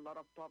know, there's a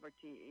lot of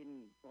poverty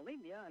in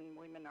Bolivia, and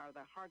women are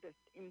the hardest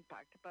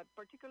impact, but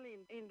particularly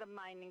in the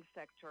mining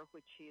sector,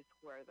 which is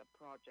where the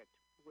project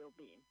will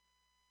be.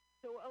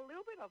 So a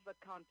little bit of the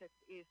context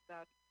is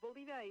that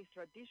Bolivia is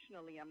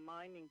traditionally a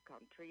mining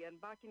country, and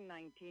back in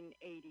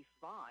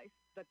 1985,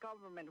 the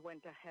government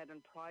went ahead and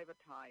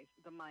privatized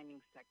the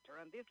mining sector,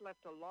 and this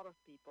left a lot of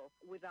people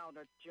without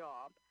a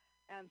job.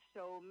 And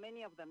so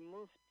many of them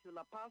moved to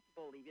La Paz,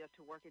 Bolivia,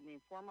 to work in the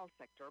informal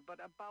sector,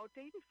 but about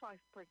 85%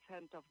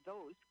 of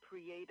those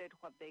created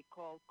what they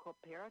call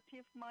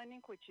cooperative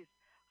mining, which is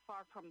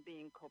far from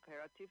being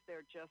cooperative.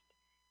 They're just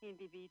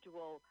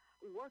individual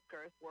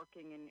workers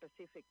working in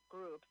specific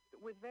groups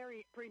with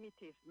very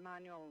primitive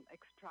manual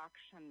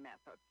extraction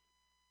methods.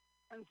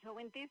 And so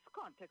in this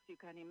context,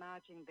 you can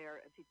imagine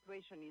their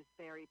situation is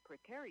very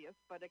precarious.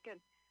 But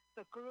again,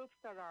 the groups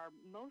that are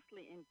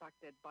mostly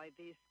impacted by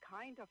this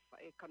kind of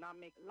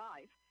economic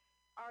life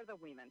are the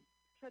women.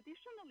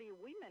 Traditionally,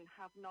 women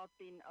have not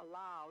been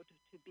allowed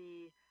to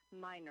be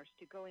miners,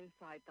 to go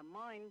inside the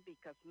mine,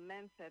 because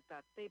men said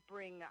that they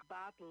bring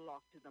bad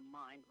luck to the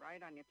mine,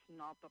 right? And it's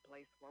not the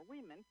place for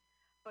women.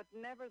 But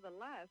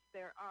nevertheless,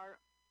 there are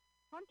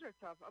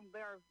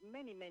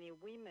many, many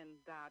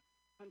women that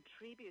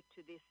contribute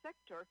to this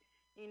sector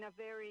in a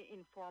very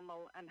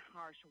informal and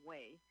harsh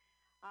way.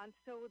 And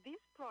so this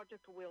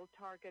project will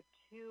target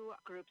two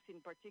groups in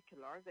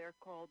particular. They're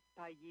called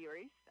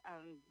Talleres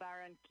and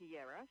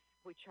Barranquilleras,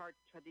 which are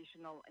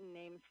traditional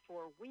names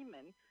for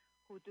women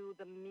who do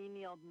the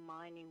menial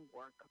mining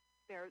work.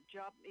 Their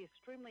job is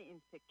extremely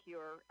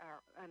insecure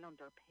and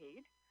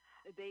underpaid.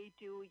 They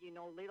do,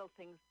 little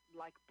things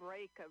like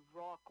break a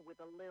rock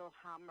with a little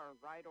hammer,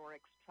 right, or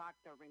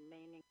extract the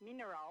remaining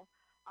mineral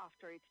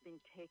after it's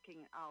been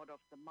taken out of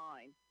the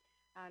mine.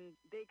 And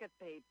they get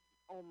paid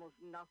almost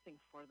nothing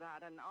for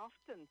that. And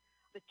often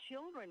the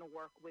children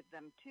work with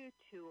them, too,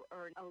 to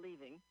earn a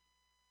living.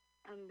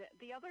 And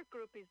the other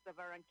group is the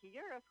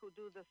Barranquilleras, who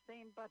do the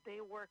same, but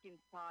they work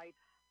inside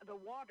the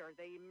water.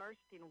 They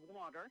immersed in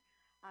water,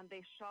 and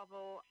they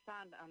shovel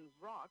sand and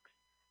rocks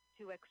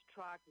to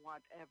extract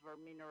whatever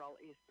mineral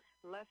is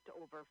left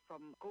over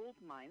from gold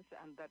mines,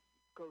 and that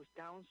goes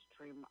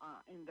downstream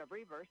in the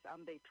rivers,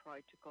 and they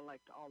try to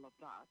collect all of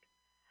that.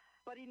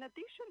 But in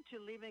addition to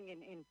living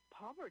in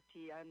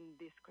poverty and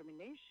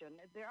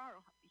discrimination, there are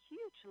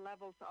huge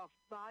levels of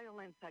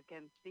violence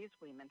against these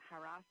women,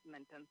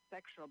 harassment and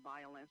sexual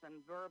violence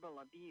and verbal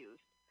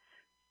abuse.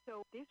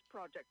 So this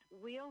project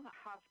will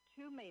have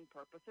two main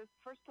purposes.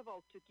 First of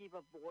all, to give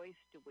a voice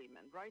to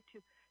women, right? To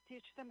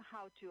teach them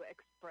how to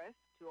express,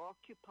 to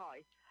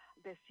occupy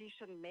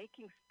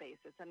decision-making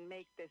spaces and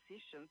make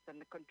decisions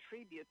and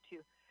contribute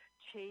to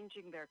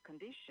changing their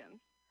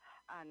conditions.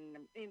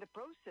 And in the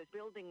process,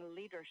 building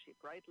leadership,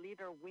 right?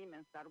 Leader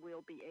women that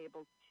will be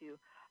able to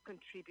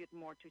contribute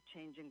more to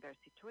changing their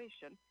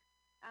situation.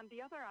 And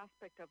the other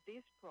aspect of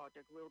this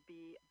project will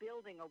be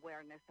building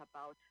awareness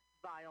about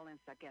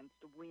violence against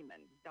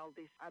women, all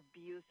this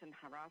abuse and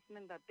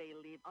harassment that they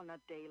live on a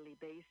daily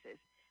basis.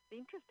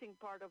 The interesting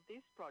part of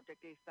this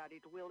project is that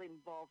it will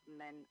involve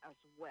men as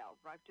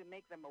well, right? To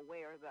make them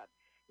aware that,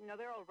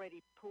 they're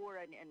already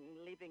poor and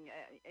living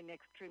in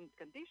extreme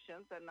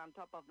conditions, and on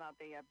top of that,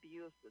 they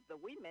abuse the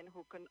women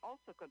who can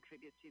also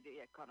contribute to the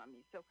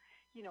economy. So,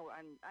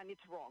 and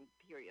it's wrong,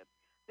 period.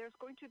 There's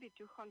going to be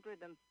 270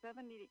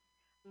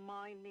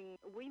 mining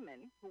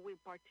women who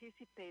will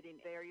participate in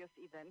various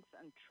events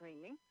and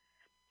training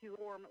to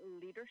form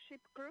leadership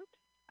groups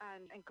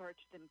and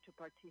encourage them to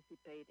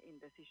participate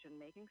in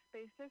decision-making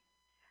spaces.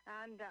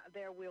 And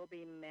there will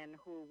be men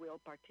who will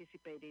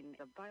participate in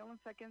the violence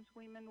against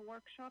women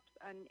workshops,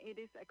 and it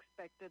is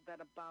expected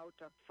that about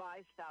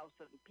 5,000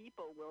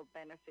 people will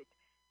benefit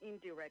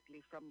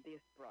indirectly from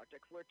this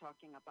project. We're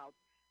talking about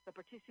the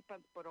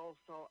participants, but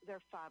also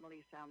their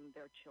families and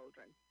their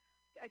children.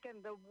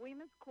 Again, the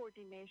Women's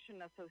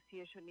Coordination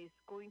Association is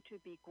going to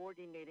be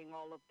coordinating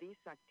all of these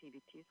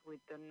activities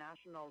with the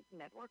National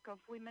Network of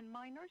Women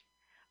Miners,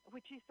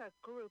 which is a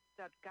group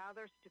that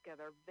gathers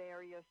together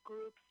various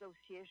groups,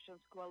 associations,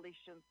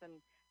 coalitions,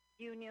 and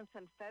unions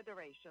and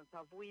federations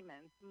of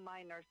women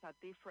miners at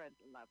different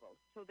levels.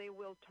 So they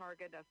will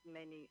target as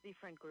many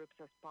different groups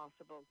as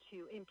possible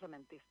to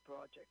implement this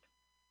project.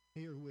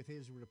 Here with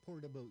his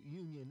report about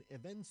union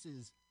events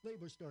is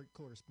Labor Start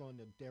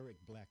correspondent Derek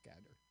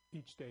Blackadder.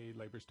 Each day,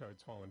 Labor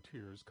Start's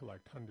volunteers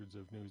collect hundreds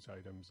of news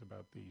items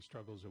about the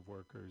struggles of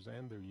workers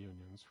and their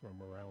unions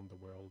from around the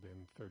world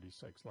in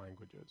 36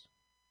 languages.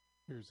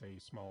 Here's a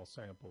small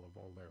sample of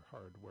all their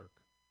hard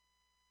work.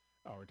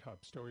 Our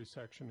top story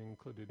section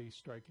included a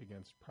strike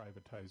against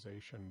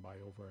privatization by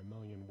over 1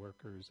 million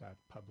workers at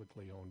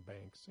publicly owned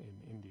banks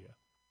in India.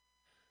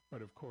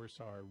 But of course,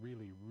 our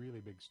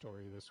really big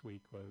story this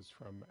week was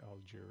from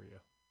Algeria.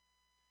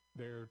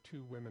 There,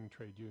 2 women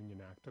trade union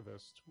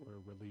activists were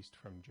released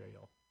from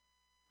jail.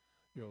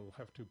 You'll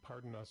have to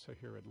pardon us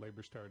here at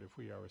Labor Start if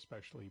we are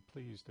especially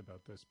pleased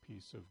about this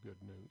piece of good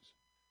news.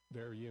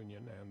 Their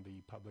union and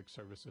the Public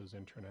Services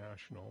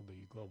International,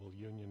 the global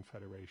union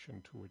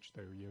federation to which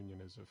their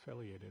union is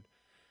affiliated,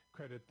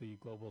 credit the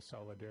Global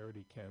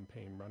Solidarity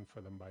Campaign run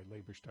for them by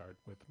Labor Start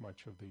with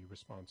much of the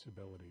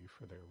responsibility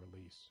for their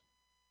release.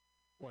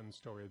 One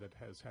story that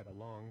has had a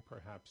long,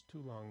 perhaps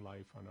too long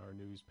life on our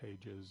news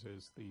pages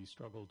is the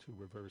struggle to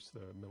reverse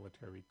the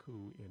military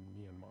coup in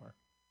Myanmar.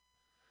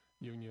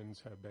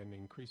 Unions have been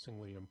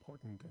increasingly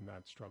important in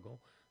that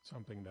struggle,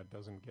 something that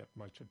doesn't get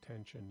much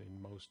attention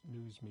in most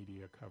news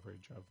media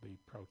coverage of the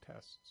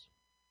protests.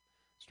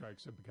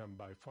 Strikes have become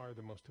by far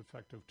the most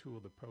effective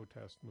tool the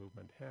protest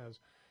movement has,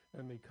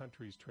 and the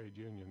country's trade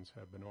unions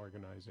have been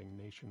organizing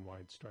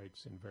nationwide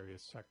strikes in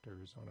various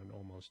sectors on an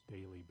almost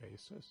daily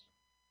basis.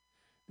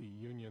 The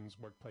union's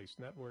workplace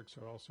networks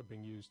are also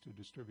being used to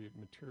distribute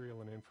material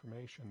and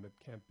information that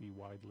can't be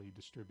widely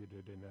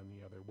distributed in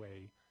any other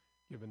way,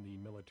 given the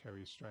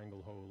military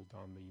stranglehold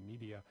on the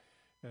media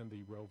and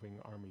the roving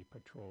army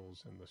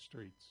patrols in the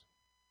streets.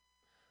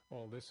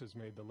 All this has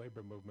made the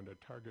labor movement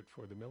a target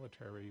for the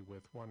military,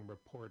 with one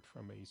report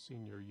from a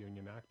senior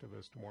union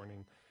activist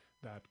warning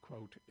that,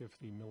 quote, if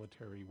the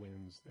military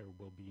wins, there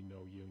will be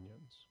no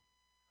unions.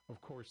 Of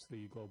course,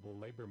 the global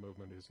labor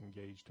movement is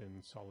engaged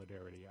in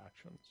solidarity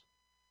actions.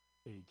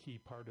 A key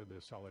part of the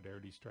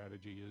solidarity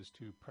strategy is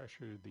to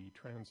pressure the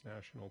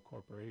transnational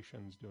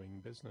corporations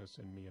doing business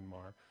in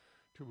Myanmar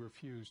to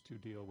refuse to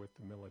deal with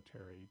the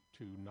military,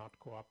 to not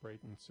cooperate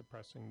in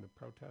suppressing the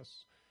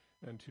protests,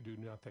 and to do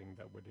nothing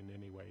that would in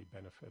any way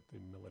benefit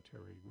the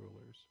military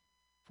rulers.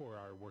 For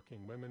our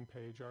Working Women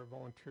page, our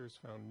volunteers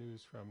found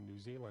news from New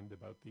Zealand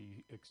about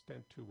the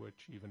extent to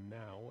which, even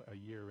now, a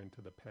year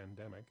into the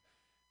pandemic,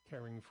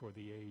 caring for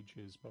the aged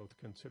is both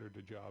considered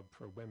a job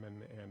for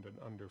women and an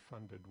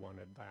underfunded one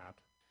at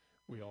that.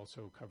 We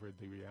also covered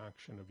the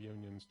reaction of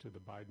unions to the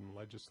Biden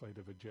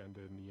legislative agenda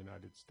in the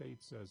United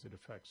States as it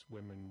affects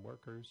women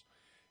workers,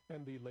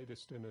 and the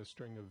latest in a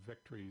string of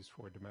victories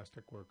for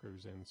domestic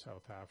workers in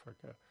South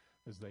Africa,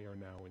 as they are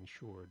now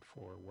insured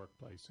for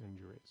workplace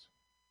injuries.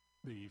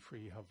 The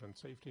free health and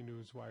safety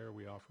newswire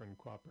we offer in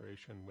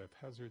cooperation with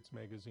Hazards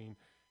magazine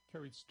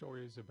carried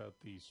stories about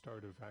the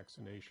start of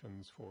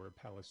vaccinations for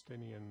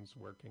Palestinians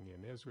working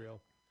in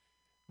Israel,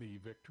 the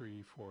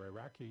victory for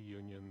Iraqi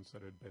unions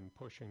that had been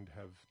pushing to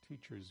have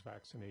teachers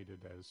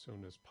vaccinated as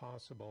soon as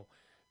possible,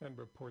 and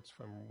reports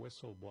from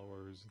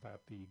whistleblowers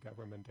that the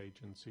government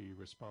agency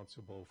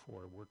responsible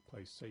for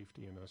workplace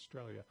safety in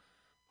Australia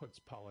puts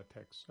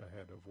politics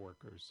ahead of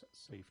workers'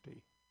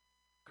 safety.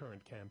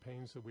 Current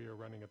campaigns that we are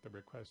running at the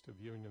request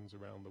of unions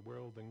around the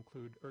world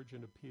include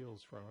urgent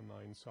appeals for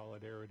online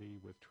solidarity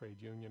with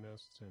trade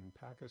unionists in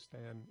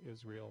Pakistan,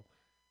 Israel,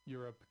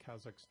 Europe,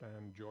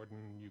 Kazakhstan,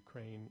 Jordan,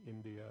 Ukraine,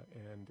 India,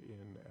 and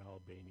in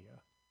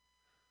Albania.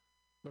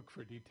 Look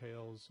for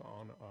details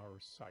on our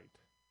site.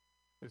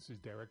 This is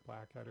Derek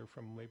Blackadder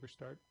from Labor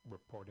Start,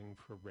 reporting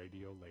for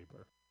Radio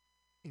Labor.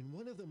 In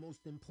one of the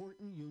most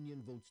important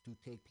union votes to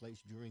take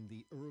place during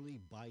the early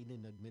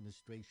Biden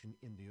administration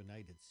in the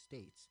United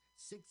States,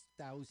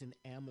 6,000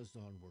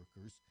 Amazon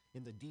workers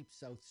in the deep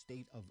south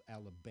state of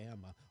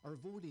Alabama are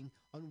voting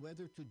on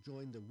whether to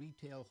join the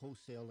Retail,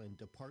 Wholesale, and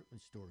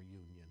Department Store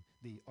Union,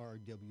 the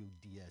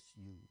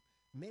RWDSU.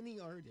 Many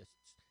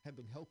artists have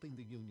been helping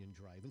the union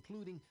drive,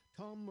 including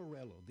Tom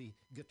Morello, the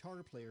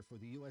guitar player for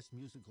the U.S.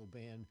 musical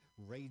band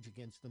Rage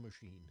Against the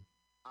Machine.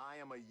 I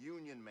am a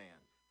union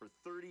man. For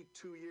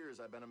 32 years,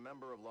 I've been a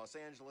member of Los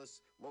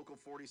Angeles Local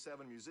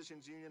 47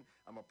 Musicians Union.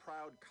 I'm a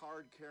proud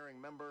card-carrying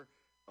member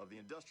of the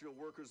Industrial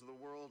Workers of the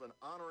World, an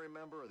honorary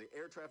member of the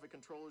Air Traffic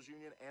Controllers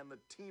Union and the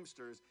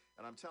Teamsters,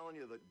 and I'm telling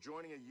you that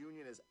joining a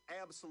union is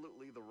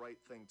absolutely the right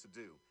thing to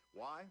do.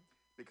 Why?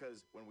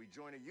 Because when we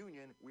join a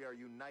union, we are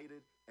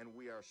united and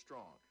we are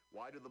strong.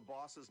 Why do the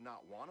bosses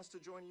not want us to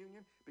join a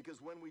union?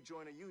 Because when we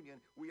join a union,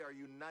 we are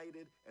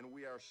united and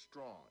we are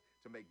strong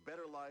to make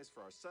better lives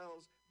for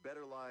ourselves,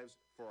 better lives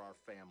for our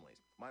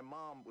families. My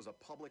mom was a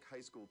public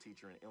high school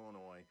teacher in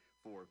Illinois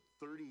for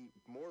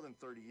more than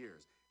 30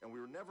 years. And we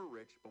were never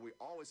rich, but we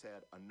always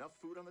had enough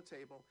food on the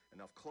table,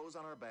 enough clothes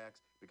on our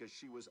backs, because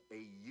she was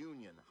a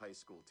union high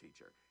school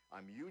teacher.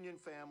 I'm union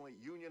family,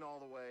 union all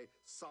the way,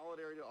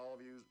 solidarity to all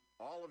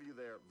of you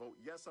there. Vote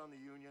yes on the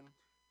union.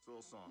 It's a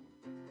little song.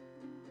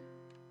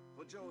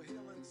 For Joe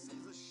Hill and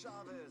Cesar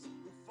Chavez,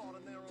 who fought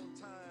in their own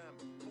time,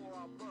 for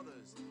our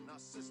brothers and our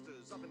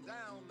sisters up and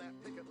down that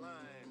picket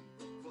line,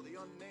 for the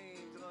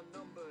unnamed and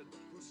unnumbered,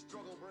 who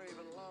struggle brave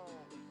and long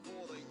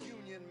for the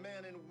union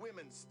men and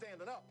women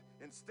standing up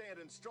and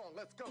standing strong.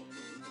 Let's go.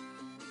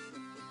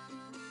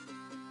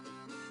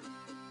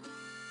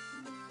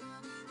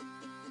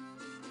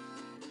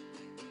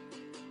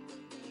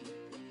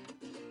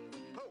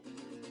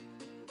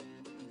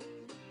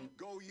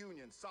 Go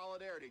union,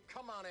 solidarity.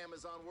 Come on,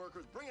 Amazon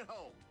workers, bring it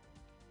home.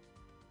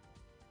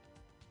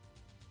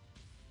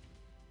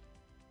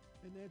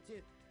 And that's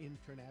it.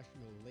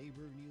 International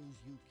labor news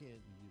you can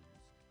use.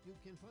 You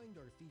can find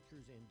our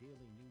features and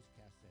daily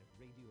newscasts at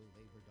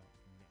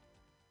radiolabor.net.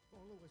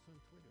 Follow us on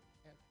Twitter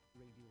at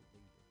Radio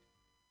Labor.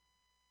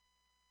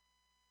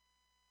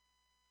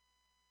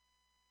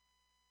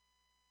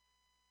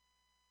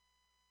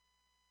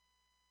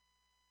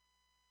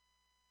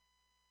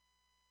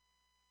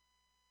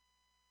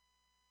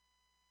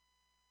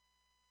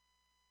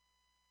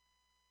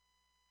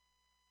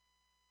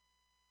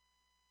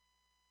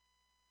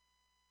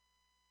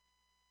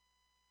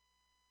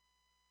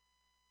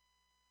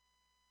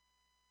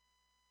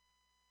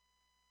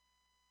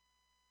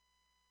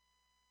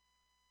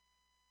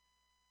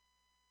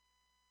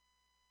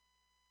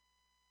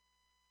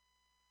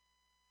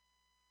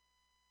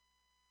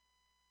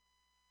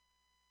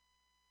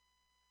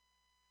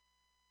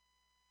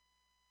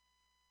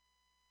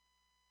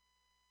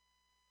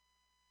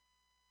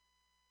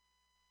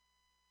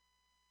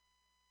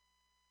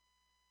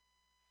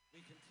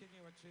 We continue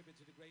our tribute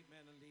to the great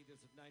men and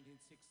leaders of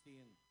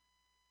 1916.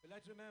 We'd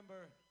like to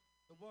remember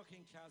the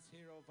working class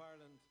hero of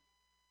Ireland.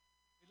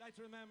 We'd like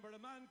to remember a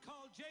man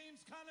called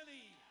James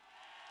Connolly.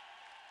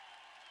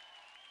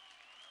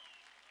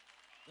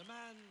 The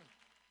man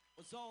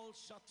was all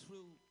shot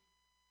through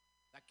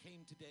that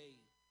came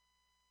today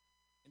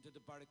into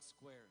the barrack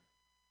square.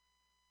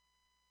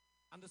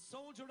 And the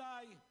soldier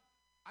I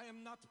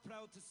am not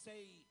proud to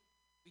say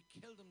we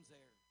killed him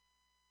there.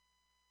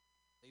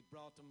 They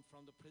brought him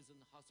from the prison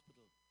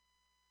hospital.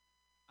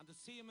 And to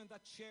see him in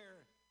that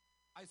chair,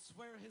 I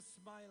swear his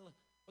smile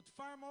would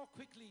far more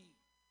quickly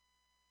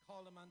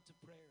call a man to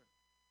prayer.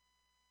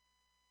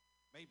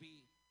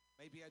 Maybe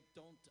I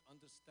don't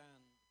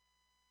understand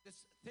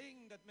this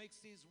thing that makes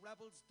these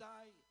rebels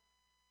die.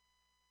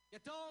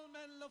 Yet all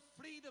men love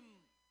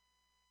freedom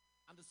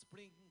and the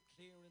spring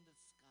clear in the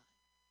sky.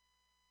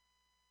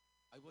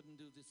 I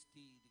wouldn't do this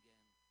deed again.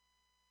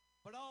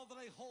 But all that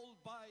I hold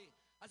by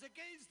as I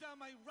gaze down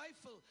my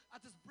rifle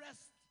at his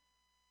breast.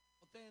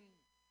 But then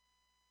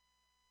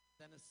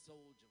a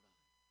soldier I.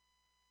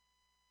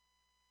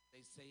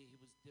 They say he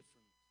was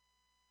different,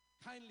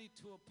 kindly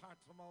too apart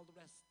from all the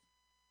rest.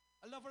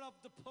 A lover of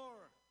the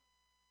poor,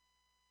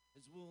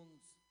 his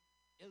wounds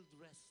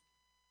ill-dressed.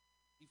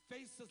 He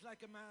faces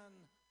like a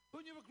man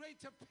who knew a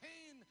greater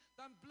pain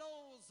than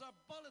blows or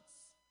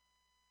bullets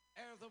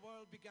ere the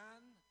world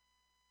began.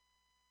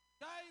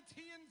 Died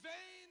he in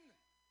vain?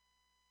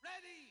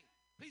 Ready,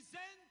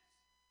 present,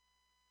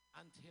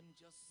 and him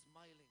just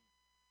smiling.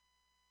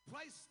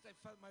 Christ, I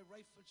felt my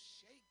rifle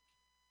shake.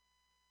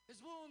 His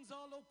wounds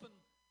all open,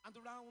 and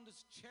around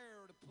his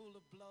chair a pool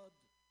of blood.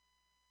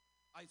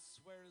 I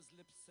swear his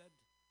lips said,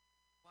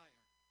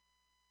 fire.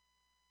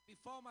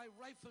 Before my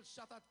rifle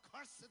shot that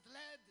cursed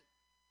lead.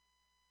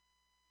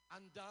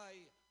 And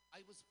I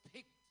was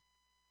picked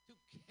to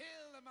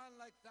kill a man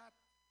like that.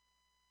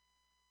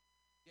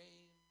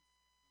 James.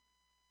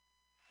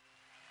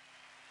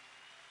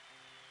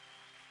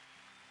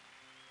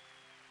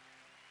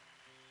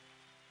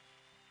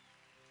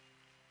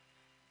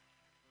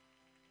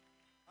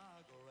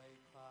 A great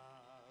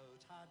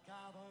crowd had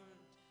gathered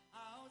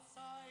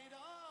outside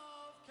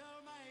of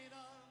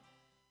Kilmainham,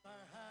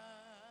 their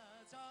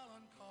heads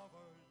all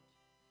uncovered,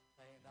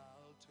 they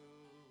knelt to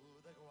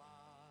the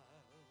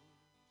ground.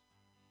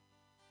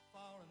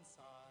 For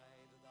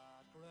inside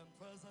that grim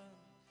prison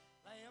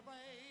lay a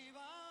brave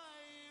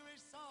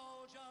Irish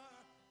soldier,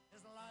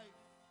 his life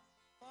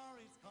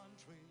for his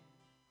country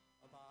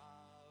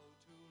about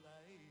to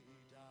lay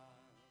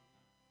down.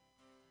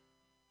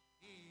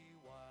 He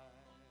went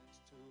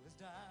to his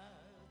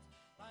death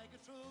like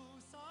a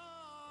true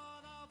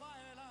son of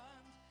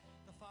Ireland.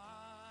 The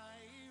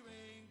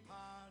firing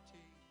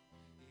party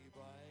he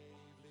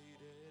bravely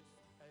did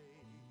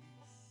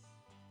face.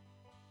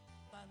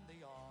 Then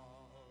the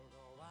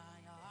order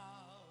rang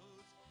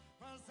out,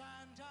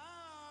 present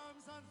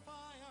arms and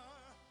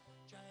fire.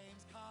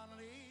 James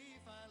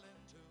Connolly fell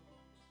into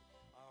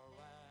a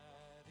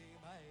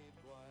ready-made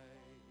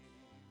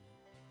grave.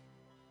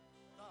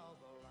 Though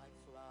the right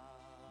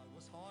flag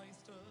was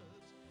hoisted,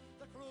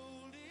 the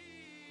cruel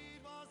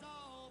deed was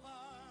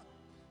over.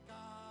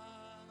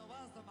 Gone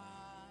was the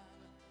man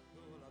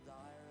who loved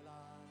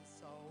Ireland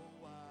so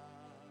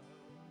well.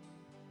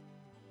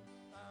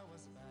 There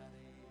was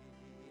many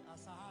a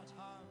sad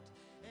heart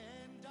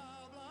in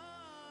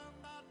Dublin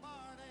that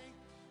morning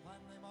when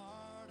they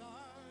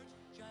murdered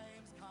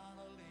James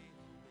Connolly,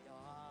 the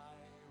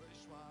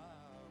Irish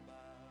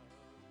rebel.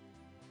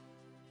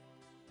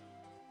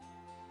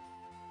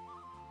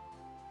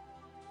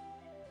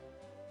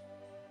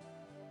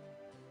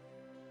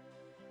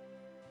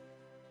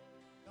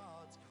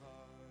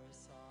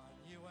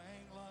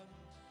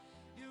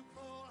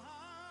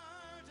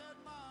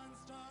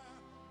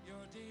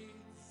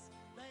 deeds,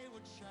 they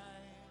would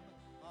shame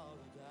all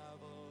the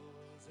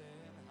devils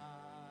in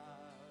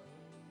hell.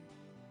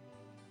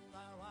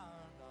 There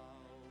are no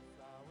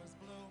flowers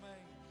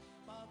blooming,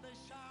 but the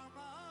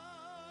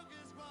shamrock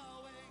is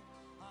growing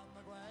on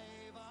the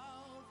grave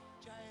of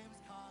James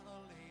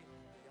Connolly,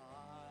 the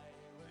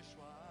Irish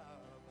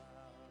rebel.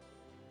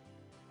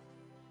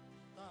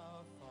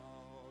 The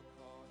folk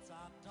courts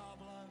at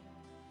Dublin,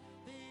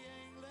 the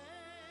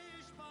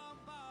English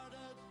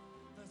bombarded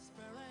the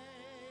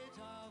spirit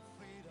of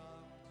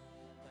freedom.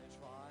 They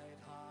tried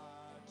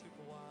hard to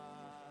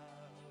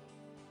quell,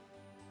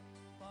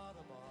 but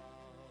above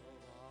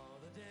all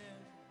the din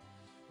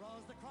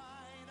rose the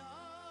cry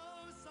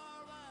of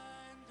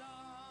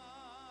surrender.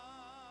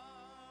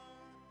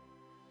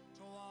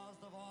 Twas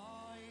the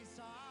voice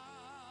of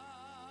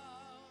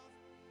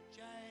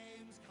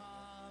James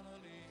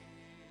Connolly,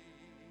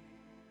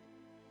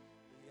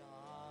 the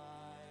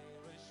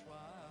Irish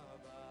rebel.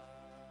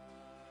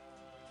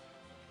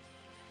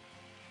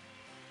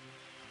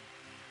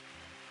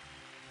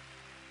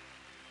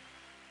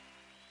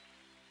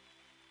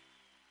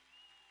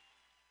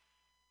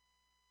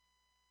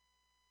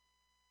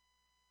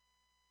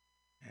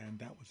 And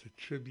that was a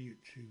tribute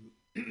to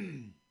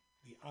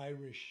the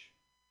Irish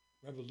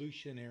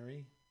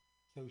revolutionary,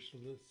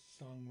 socialist,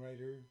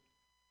 songwriter,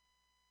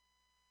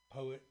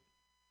 poet,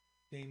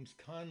 James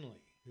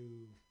Connolly,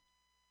 who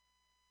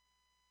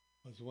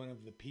was one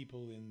of the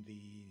people in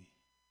the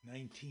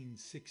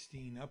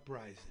 1916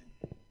 uprising.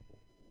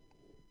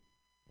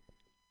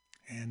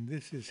 And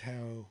this is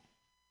how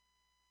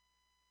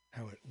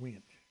it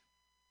went,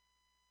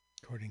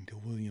 according to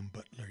William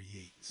Butler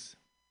Yeats.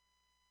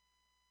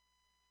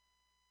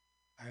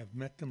 I have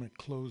met them at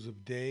close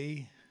of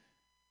day,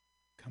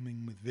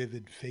 coming with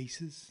vivid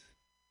faces,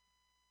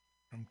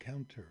 from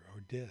counter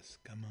or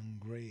desk among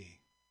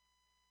gray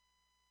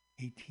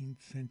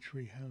 18th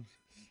century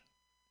houses.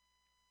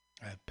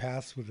 I have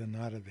passed with a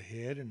nod of the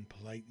head and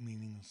polite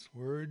meaningless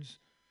words,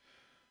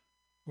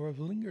 or have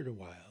lingered a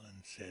while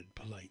and said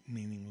polite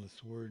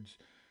meaningless words,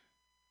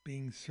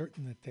 being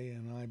certain that they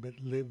and I but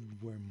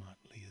lived where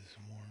motley is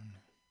worn.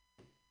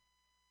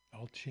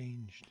 All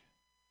changed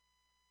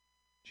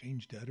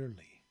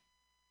utterly.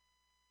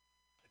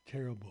 A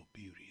terrible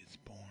beauty is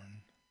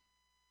born.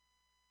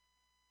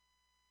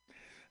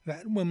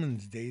 That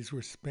woman's days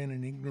were spent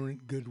in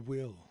ignorant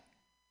goodwill,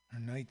 her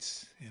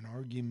nights in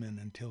argument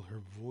until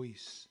her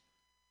voice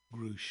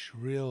grew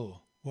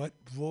shrill. What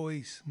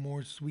voice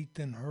more sweet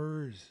than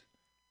hers?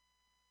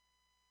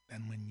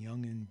 Than when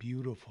young and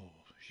beautiful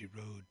she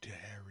rode to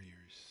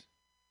harriers.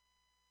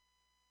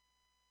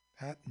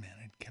 That man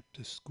had kept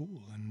a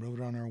school and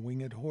rode on our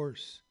winged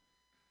horse.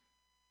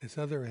 This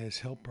other, as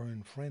helper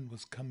and friend,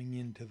 was coming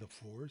into the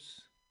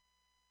force.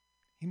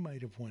 He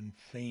might have won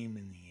fame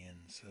in the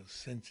end, so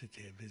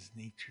sensitive his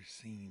nature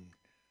seemed,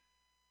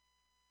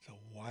 so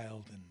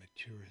wild and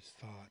mature his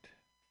thought.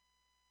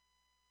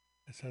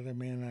 This other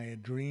man I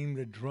had dreamed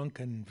a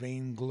drunken,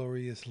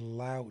 vainglorious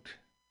lout.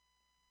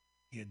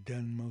 He had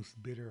done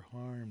most bitter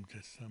harm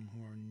to some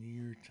who are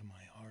near to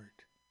my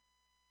heart.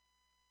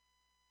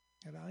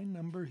 Yet I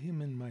number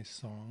him in my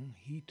song.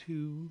 He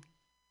too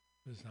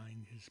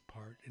resigned his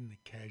part in the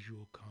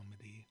casual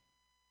comedy.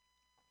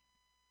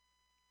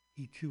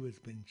 He too has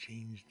been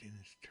changed in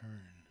his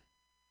turn,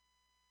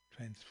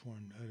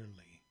 transformed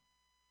utterly.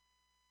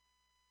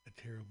 A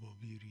terrible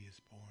beauty is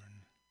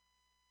born.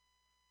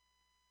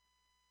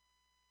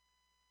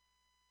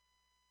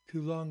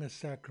 Too long a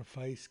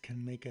sacrifice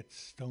can make it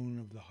stone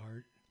of the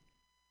heart.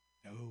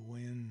 Oh,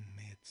 when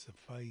may it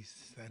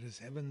suffice? That is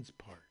heaven's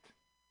part.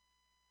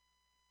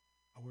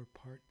 Our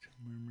part to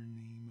murmur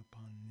name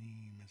upon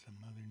name as a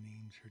mother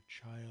names her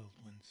child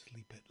when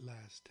sleep at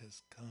last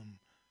has come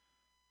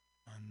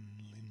on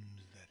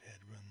limbs that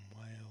had run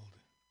wild.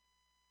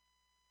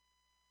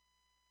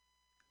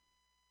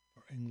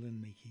 For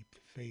England may keep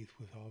the faith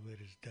with all that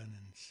is done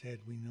and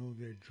said. We know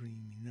their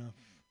dream enough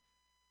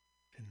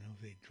to know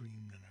they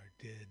dreamed and are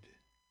dead.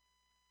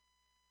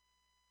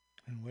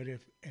 And what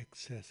if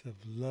excess of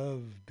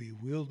love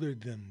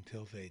bewildered them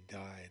till they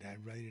died? I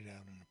write it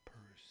out in a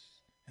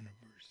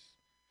verse.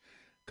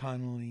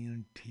 Connolly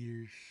in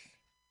tears,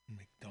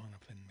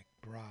 MacDonough and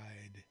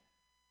McBride,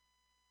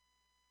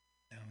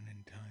 down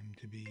in time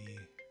to be,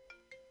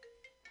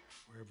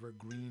 wherever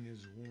green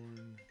is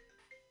worn,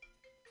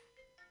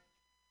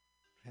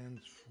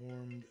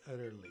 transformed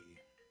utterly,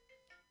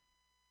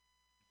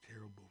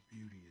 terrible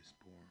beauty is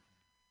born.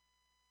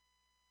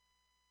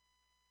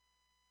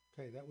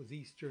 Okay, that was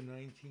Easter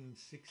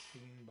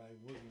 1916 by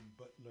William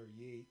Butler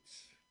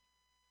Yeats.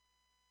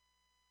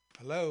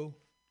 Hello.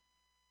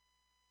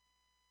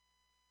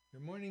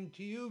 Good morning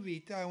to you,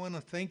 Vita. I want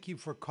to thank you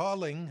for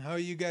calling. How are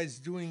you guys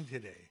doing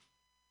today?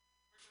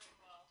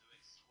 We're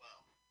doing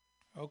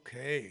well.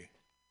 Okay.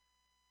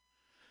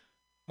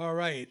 All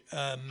right.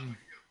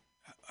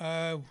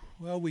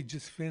 Well, we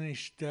just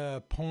finished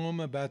a poem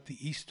about the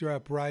Easter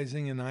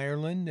uprising in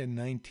Ireland in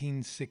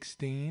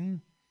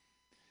 1916.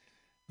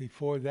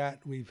 Before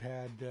that, we've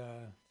had,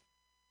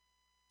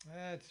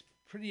 it's a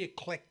pretty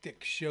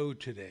eclectic show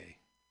today.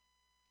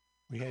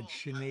 We had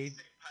Sinead.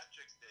 St.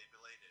 Patrick's Day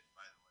belated,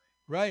 by the way.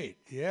 Right.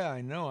 Yeah,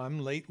 I know. I'm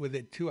late with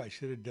it too. I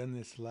should have done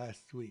this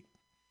last week.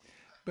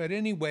 But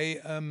anyway,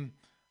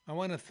 I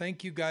want to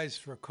thank you guys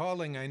for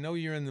calling. I know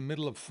you're in the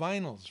middle of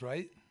finals,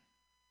 right?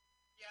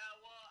 Yeah,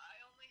 well, I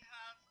only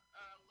have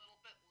a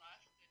little bit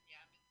left in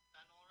Yemen's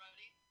done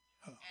already,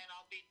 and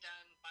I'll be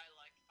done by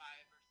like 5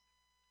 or 6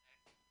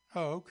 today.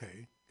 Oh,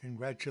 okay.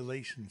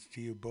 Congratulations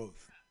to you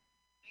both.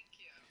 Thank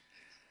you.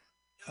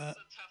 It was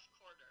a tough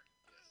quarter.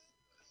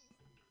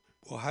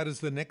 Well, how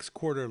does the next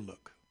quarter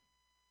look?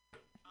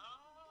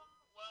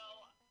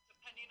 Well,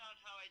 depending on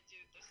how I do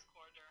this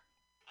quarter,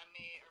 I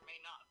may or may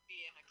not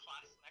be in a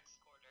class next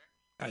quarter.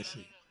 I But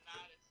see. other than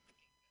that, it's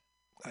looking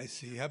good. I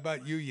see. How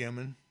about you,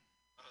 Yemen?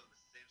 Oh, the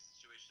same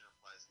situation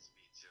applies to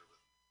me too.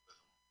 With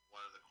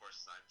one of the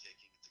courses I'm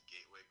taking, it's a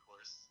gateway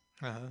course.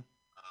 Uh-huh.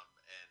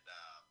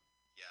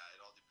 Yeah,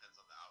 it all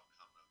depends on the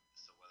outcome of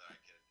so whether I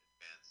can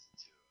advance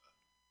into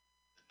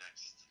the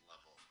next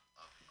level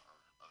of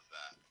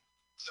that.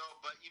 So,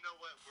 but you know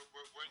what?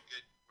 We're in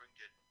good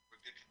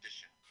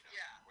condition. You know?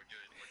 Yeah, we're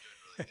doing really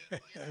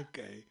good. Like,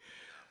 Okay.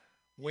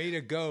 Way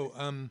to go.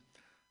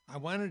 I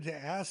wanted to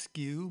ask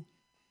you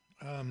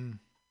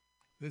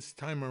this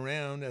time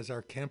around as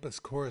our campus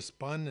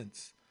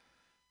correspondents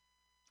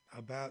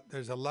about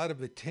there's a lot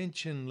of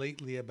attention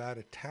lately about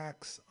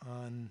attacks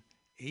on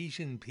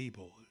Asian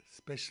people,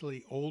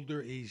 especially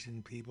older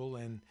Asian people,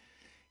 and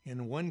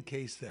in one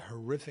case, the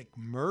horrific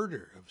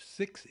murder of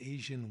 6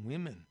 Asian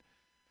women.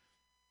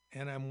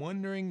 And I'm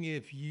wondering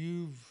if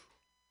you've,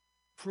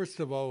 first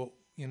of all,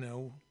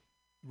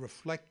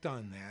 reflect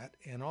on that,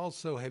 and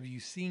also have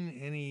you seen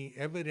any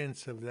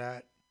evidence of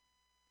that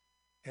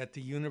at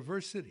the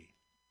university?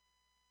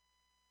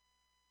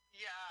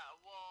 Yeah,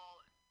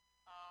 well,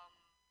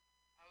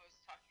 I was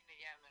talking to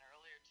Yemen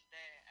earlier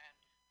today, and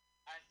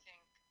I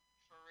think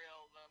for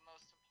real, the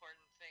most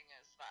important thing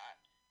is that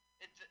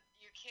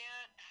you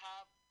can't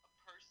have a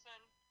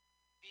person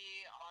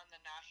be on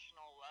the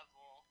national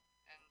level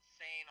and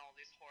saying all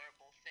these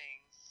horrible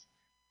things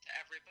to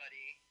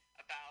everybody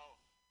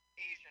about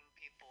Asian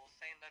people,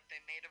 saying that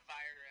they made a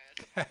virus,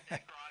 that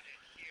they brought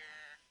it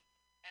here,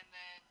 and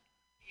then,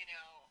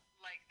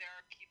 like there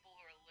are people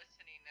who are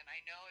listening, and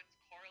I know it's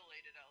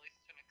correlated at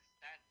least to an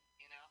extent,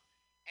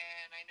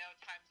 and I know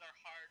times are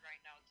hard right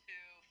now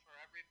too for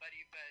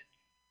everybody, but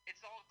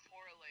it's all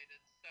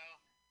correlated. So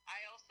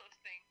I also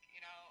think,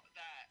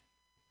 that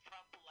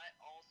Trump let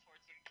all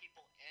sorts of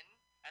people in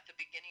at the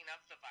beginning of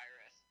the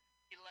virus.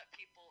 He let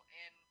people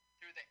in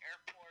through the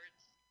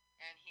airports,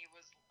 and he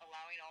was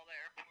allowing all the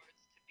airports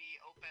to be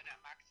open at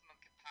maximum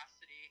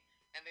capacity,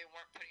 and they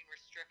weren't putting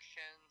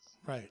restrictions.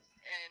 Right.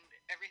 And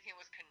everything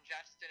was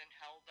congested and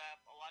held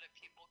up. A lot of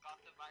people got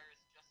the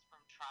virus just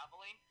from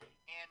traveling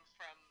and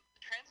from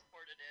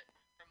transported it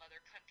from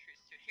other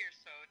countries to here.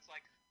 So it's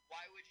like,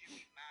 why would you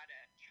be mad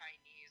at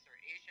Chinese or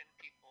Asian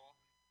people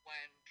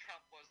when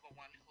Trump was the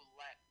one who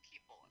let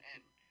people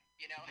in?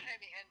 You know what I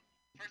mean? And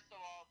first of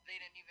all, they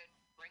didn't even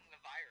bring the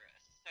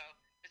virus. So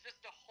it's just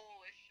a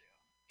whole issue,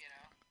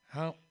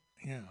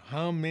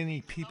 How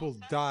many people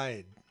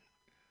died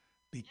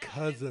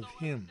because of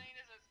him? What I'm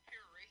saying is it's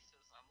pure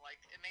racism.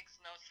 Like, it makes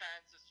no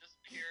sense. It's just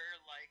pure,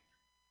 like,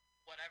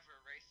 whatever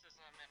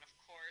racism. And of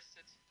course,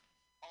 it's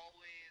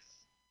always,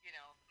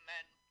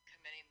 men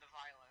committing the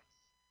violence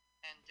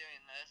and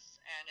doing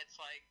this. And it's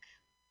like,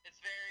 it's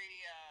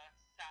very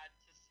sad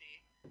to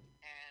see.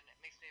 And it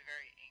makes me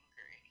very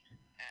angry.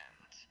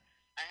 And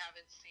I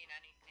haven't seen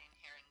anything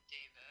here in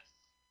Davis.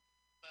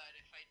 But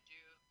if I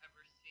do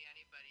ever see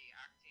anybody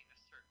acting a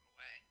certain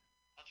way,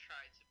 I'll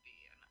try to be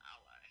an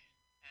ally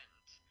and,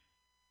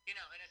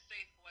 in a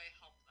safe way,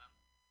 help them.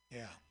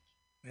 Yeah.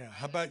 Yeah.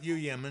 How about you,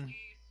 Yemen?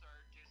 Or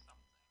do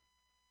something.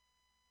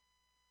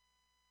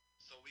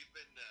 So we've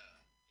been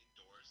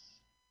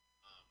indoors.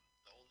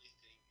 The only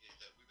thing is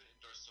that we've been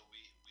indoors, so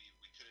we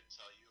couldn't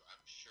tell you.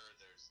 I'm sure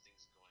there's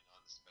things going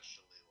on,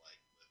 especially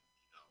like with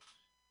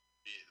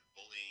the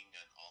bullying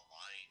and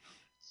online on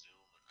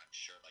Zoom. I'm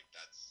sure like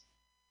that's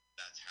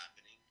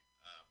happening.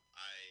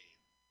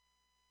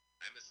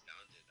 I'm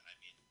astounded. I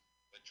mean,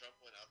 when Trump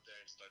went out there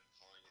and started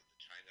calling it the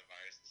China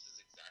virus, this is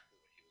exactly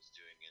what he was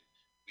doing, and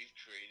we've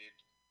created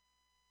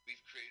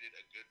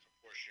a good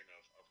proportion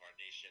of our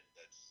nation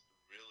that's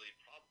really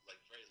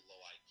like very low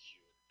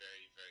IQ and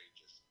very very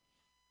just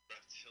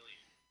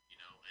reptilian,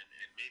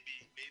 and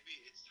maybe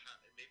it's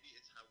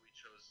how we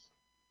chose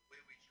the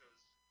way we chose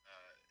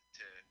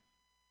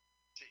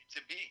to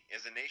be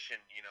as a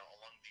nation,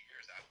 along the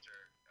years after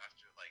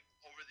like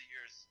over the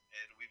years,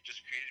 and we've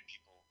just created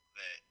people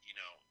that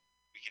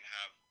we can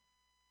have.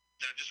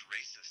 They're just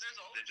racist.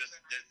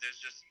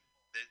 There's just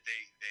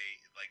they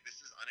like, this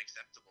is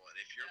unacceptable. And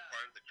if you're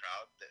part of the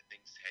crowd that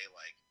thinks, hey,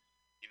 like,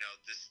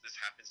 this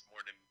happens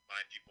more to my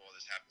people,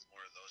 this happens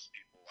more to those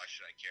people, why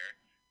should I care?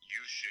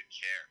 You should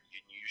care.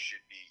 You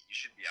should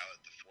be out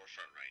at the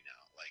forefront right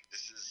now. Like,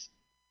 this is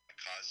a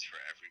cause for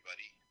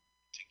everybody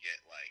to get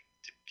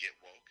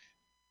woke,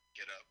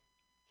 get up,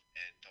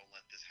 and don't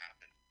let this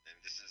happen. And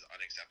this is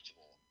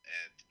unacceptable.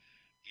 And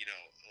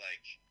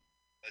like,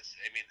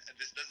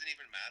 this doesn't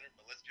even matter,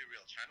 but let's be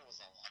real. China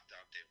was on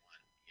lockdown day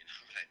one. You know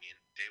what I mean?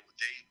 Day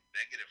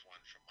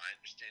 -1 from my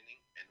understanding.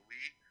 And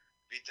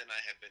Vita and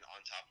I have been on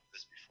top of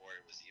this before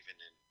it was even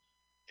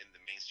in the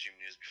mainstream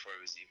news, before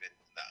it was even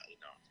that, you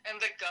know.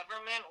 And the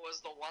government was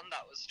the one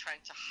that was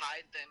trying to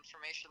hide the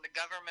information. The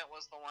government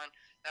was the one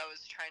that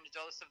was trying to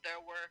do this. If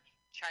there were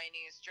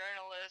Chinese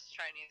journalists,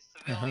 Chinese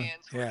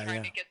civilians who were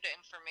trying to get the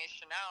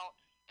information out,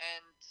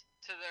 and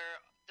to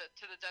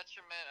the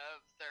detriment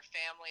of their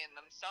family and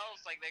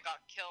themselves, like they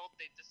got killed,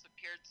 they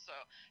disappeared. So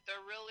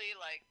they're really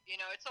like, you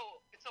know, it's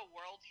a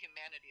world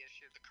humanity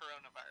issue. The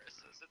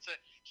coronavirus is. It's a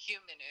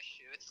human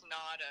issue. It's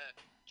not a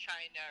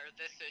China or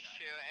this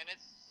issue, and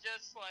it's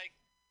just like,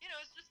 you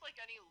know, it's just like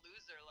any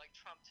loser like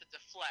Trump to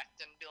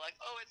deflect and be like,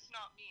 oh, it's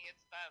not me,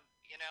 it's them,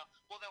 you know.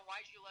 Well, then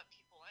why'd you let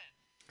people in?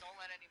 Don't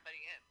let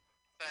anybody in.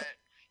 But,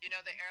 you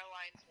know, the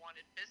airlines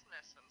wanted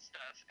business and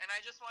stuff. And I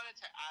just wanted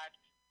to add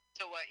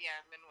to what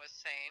Yanmin was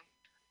saying,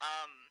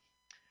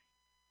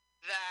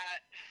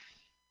 that,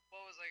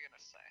 what was I going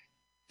to say?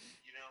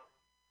 You know,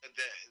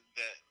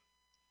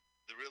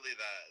 the really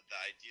the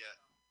idea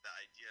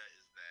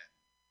is that,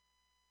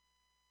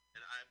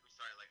 and I'm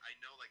sorry, like, I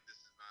know, like,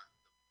 this is not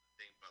the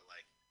thing, but,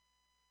 like,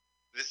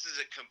 this is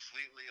a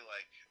completely,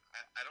 like,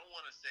 I don't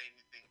want to say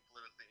anything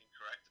politically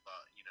incorrect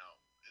about, you know,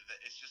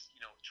 it's just,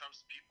 you know,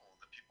 Trump's people,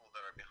 the people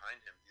that are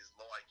behind him, these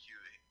low IQ,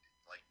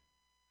 like,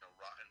 you know,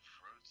 rotten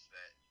fruits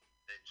that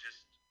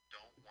just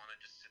don't want to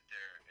just sit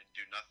there and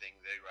do nothing.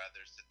 They'd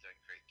rather sit there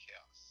and create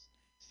chaos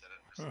instead of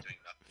just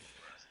doing nothing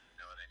for us. You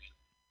know what I mean?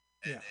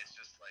 And it's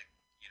just like,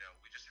 you know,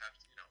 we just have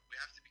to, you know, we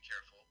have to be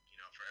careful, you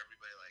know, for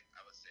everybody. Like,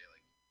 I would say,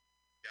 like,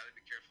 you got to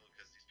be careful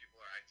because these people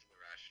are acting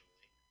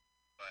irrationally,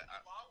 but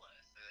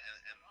lawless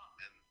and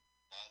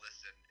lawless,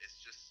 and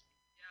it's just,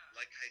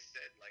 like I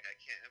said, like, I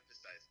can't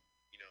emphasize,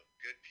 you know,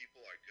 good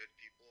people are good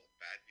people,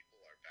 bad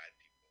people are bad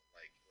people.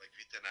 Like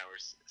Vita and I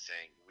were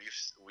saying,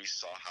 we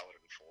saw how it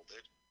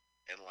unfolded,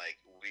 and, like,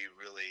 we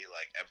really,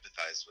 like,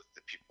 empathize with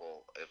the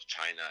people of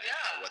China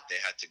and what they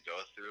had to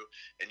go through.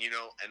 And, you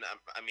know, and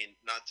I mean,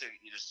 not to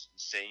just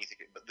say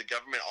anything, but the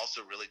government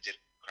also really did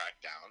crack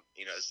down.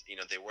 You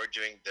know, they were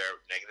doing their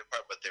negative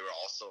part, but they were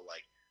also,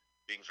 like,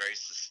 being very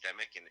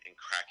systemic and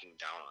cracking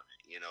down on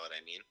it. You know what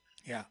I mean?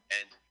 Yeah.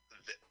 And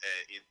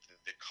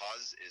the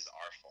cause is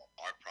our fault.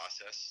 Our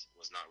process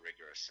was not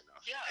rigorous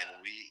enough. Yeah.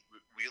 And we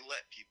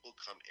let people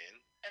come in,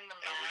 and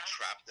we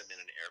trapped them in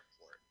an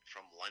airport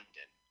from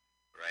London,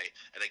 right?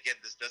 And again,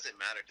 this doesn't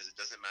matter because it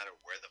doesn't matter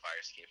where the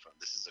virus came from.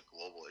 This is a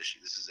global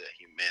issue. This is a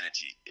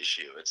humanity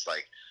issue. It's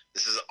like,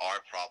 this is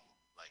our problem.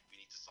 Like, we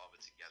need to solve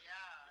it together.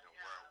 You know,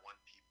 we're one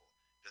people.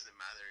 It doesn't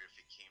matter if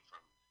it came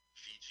from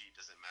Fiji. It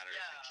doesn't matter if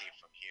it came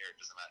from here. It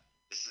doesn't matter.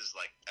 This is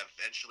like,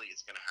 eventually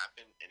it's going to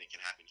happen, and it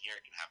can happen here,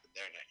 it can happen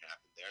there, and it can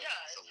happen there. Yeah,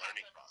 it's a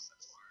learning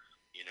process.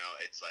 You know,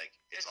 it's like,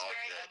 it's all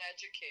very good.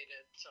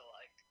 uneducated to,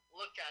 like,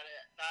 look at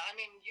it. I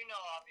mean, you know,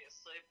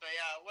 obviously, but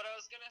yeah, what I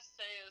was going to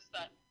say is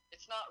that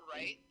it's not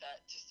right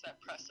that to set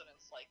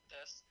precedents like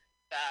this,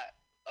 that,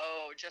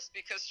 oh, just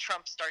because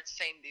Trump starts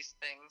saying these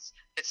things,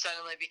 it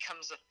suddenly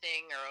becomes a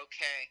thing or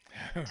okay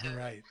to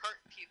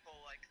hurt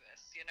people like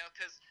this, you know,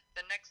 because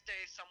the next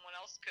day someone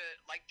else could,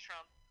 like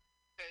Trump,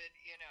 could,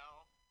 you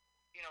know,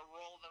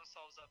 roll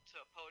themselves up to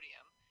a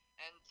podium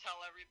and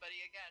tell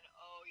everybody again,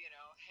 oh, you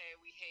know, hey,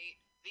 we hate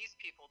these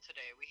people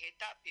today, we hate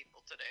that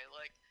people today.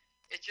 Like,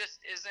 it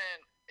just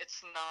isn't,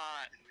 it's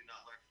not. Did we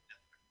not learn from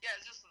Hitler? Yeah,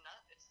 it's just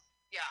not,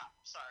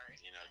 sorry.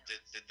 You know,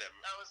 did the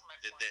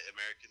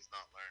Americans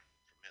not learn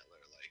from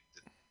Hitler?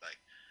 Like,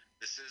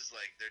 this is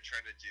like, they're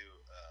trying to do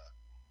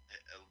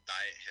a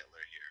diet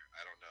Hitler here.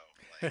 I don't know.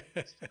 Like,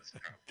 it's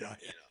kind of,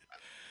 diet. You know,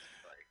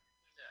 like,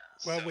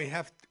 well,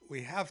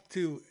 we have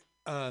to,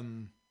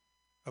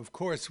 of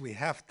course, we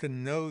have to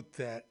note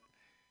that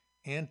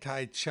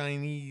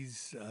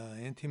anti-Chinese,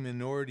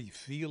 anti-minority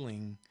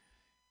feeling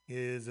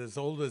is as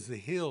old as the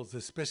hills,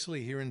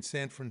 especially here in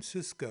San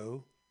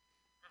Francisco.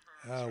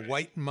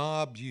 White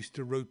mobs used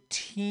to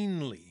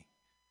routinely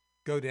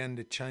go down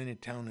to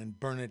Chinatown and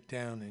burn it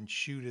down and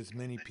shoot as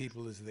many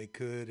people as they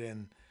could,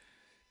 and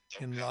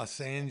in Los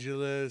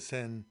Angeles,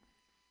 and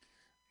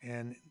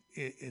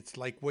it's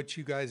like what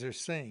you guys are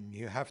saying.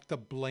 You have to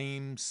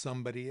blame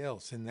somebody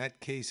else. In that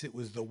case, it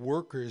was the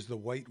workers, the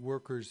white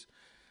workers,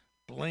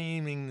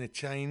 blaming the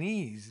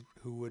Chinese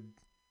who would,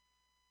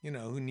 you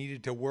know, who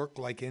needed to work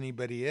like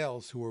anybody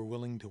else, who were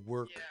willing to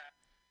work.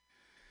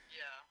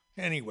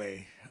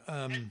 Anyway.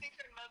 I think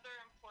another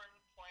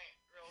important point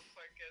real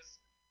quick is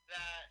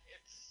that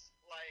it's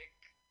like,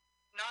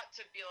 not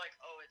to be like,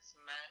 oh, it's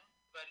men,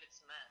 but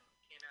it's men,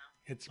 you know?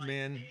 It's like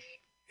men.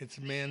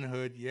 It's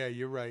manhood. Yeah,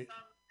 you're right.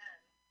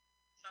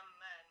 Some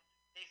men,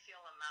 they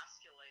feel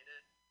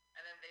emasculated,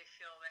 and then they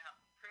feel they have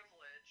the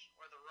privilege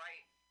or the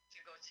right to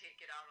go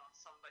take it out on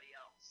somebody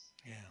else.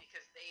 Yeah.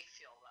 Because they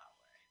feel that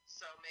way.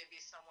 So maybe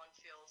someone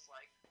feels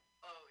like,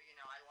 oh, you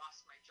know, I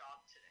lost my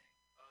job today.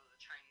 Oh, the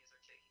Chinese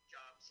are taking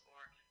jobs.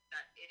 Or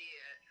that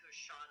idiot who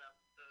shot up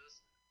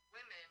those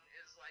women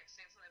is like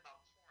saying something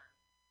about porn.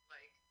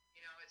 Like,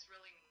 you know, it's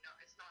really no,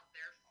 it's not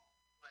their fault.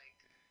 Like,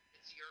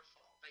 it's that's your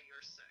fault that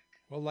you're sick.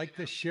 Well, like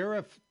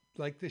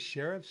the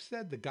sheriff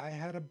said, the guy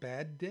had a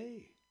bad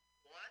day.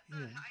 What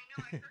the? I know,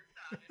 I heard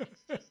that, and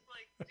it's just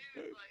like,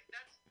 dude, like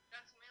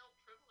that's male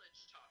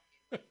privilege talking.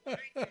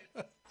 Like, what are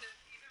you to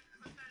even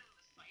put that in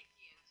the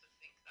psyche and to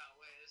think that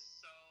way is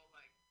so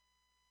like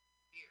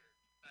weird.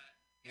 But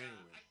yeah,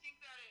 anyway. I think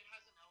that it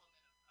has an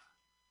element of that.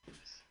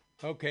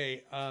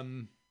 Okay.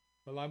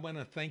 Well, I want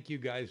to thank you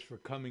guys for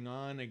coming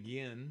on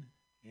again,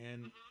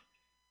 and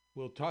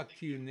we'll talk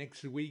to you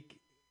next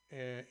week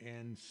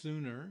and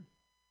sooner.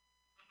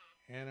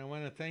 And I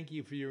want to thank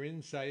you for your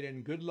insight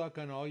and good luck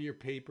on all your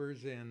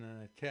papers and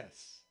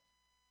tests.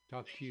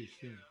 Talk to you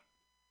soon.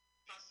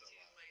 Talk to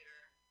you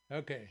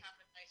later. Okay. Have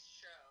a nice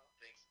show.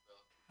 Thanks,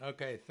 Bill.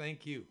 Okay.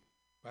 Thank you.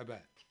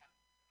 Bye-bye.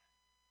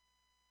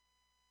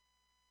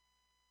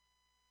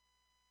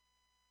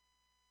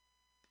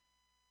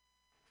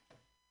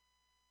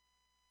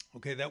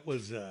 Okay, that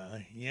was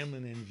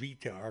Yemen and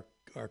Vita,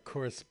 our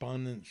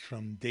correspondents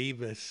from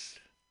Davis,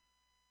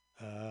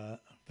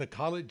 the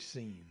college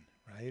scene,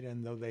 right?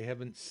 And though they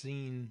haven't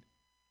seen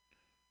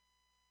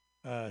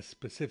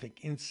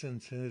specific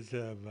instances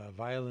of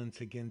violence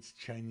against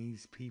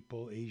Chinese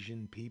people,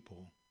 Asian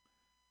people,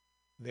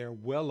 they're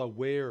well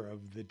aware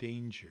of the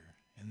danger,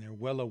 and they're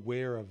well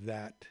aware of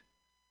that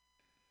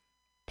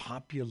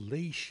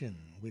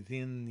population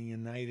within the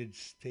United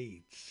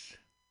States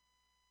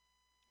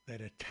that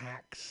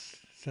attacks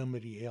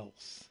somebody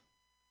else,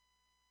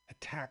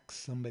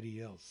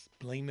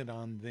 blame it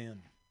on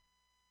them.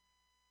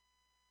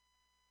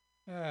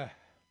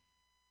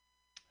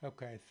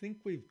 Okay, I think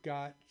we've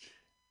got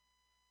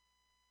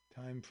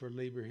time for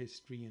labor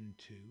history in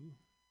 2.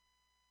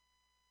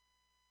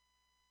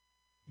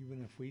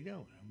 Even if we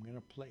don't, I'm going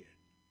to play it.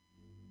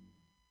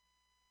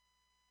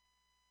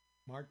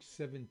 March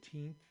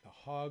 17th, the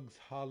Hogs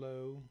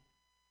Hollow.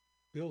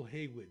 Bill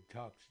Haywood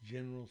talks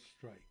general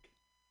strike.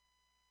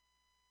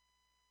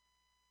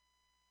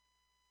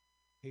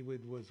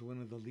 Haywood was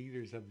one of the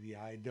leaders of the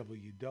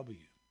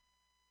IWW.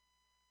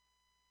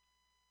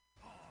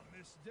 On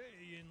this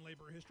day in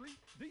labor history,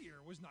 the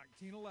year was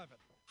 1911.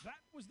 That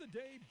was the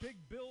day Big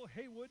Bill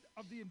Haywood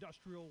of the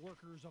Industrial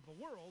Workers of the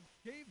World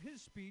gave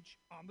his speech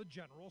on the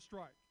general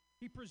strike.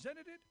 He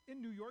presented it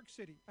in New York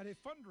City at a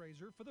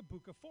fundraiser for the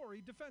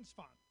Bucafori Defense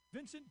Fund.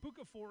 Vincent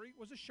Bucafori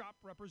was a shop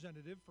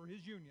representative for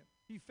his union.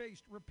 He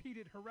faced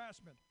repeated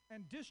harassment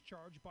and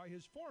discharge by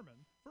his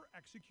foreman for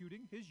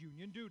executing his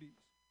union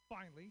duties.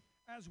 Finally,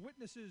 as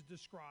witnesses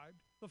described,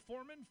 the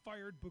foreman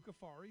fired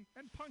Bucafori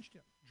and punched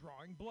him,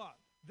 drawing blood.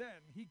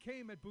 Then he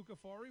came at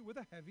Bucafori with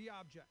a heavy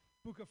object.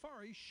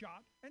 Bucafori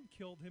shot and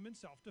killed him in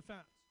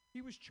self-defense.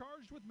 He was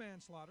charged with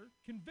manslaughter,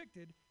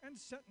 convicted, and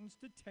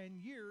sentenced to 10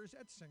 years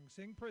at Sing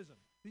Sing prison.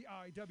 The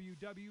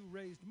IWW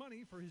raised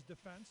money for his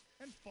defense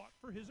and fought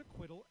for his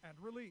acquittal and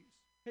release.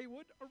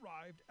 Haywood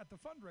arrived at the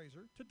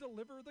fundraiser to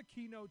deliver the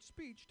keynote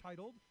speech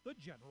titled The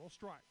General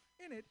Strike.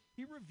 In it,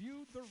 he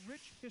reviewed the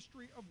rich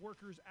history of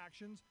workers'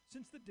 actions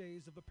since the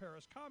days of the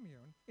Paris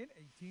Commune in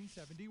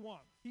 1871.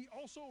 He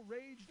also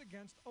raged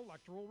against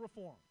electoral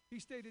reform. He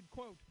stated,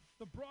 quote,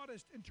 "The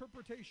broadest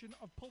interpretation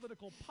of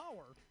political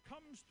power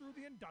comes through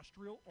the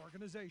industrial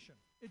organization.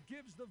 It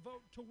gives the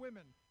vote to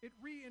women. It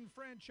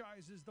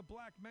re-enfranchises the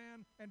black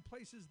man and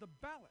places the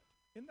ballot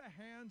in the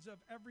hands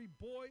of every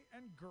boy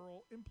and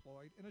girl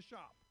employed in a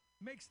shop.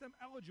 Makes them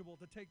eligible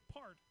to take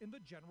part in the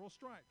general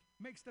strike,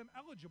 makes them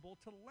eligible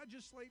to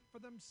legislate for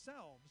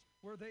themselves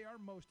where they are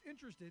most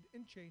interested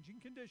in changing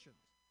conditions,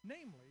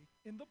 namely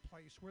in the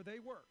place where they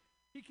work."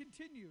 He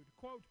continued,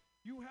 quote,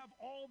 "You have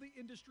all the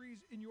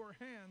industries in your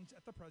hands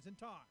at the present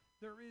time.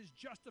 There is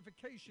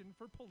justification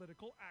for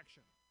political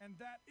action, and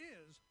that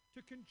is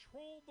to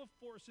control the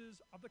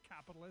forces of the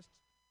capitalists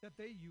that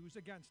they use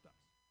against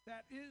us.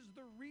 That is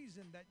the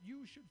reason that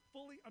you should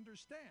fully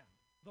understand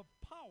the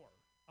power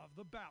of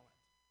the ballot."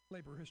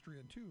 Labor History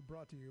in 2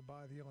 brought to you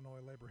by the Illinois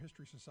Labor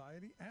History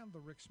Society and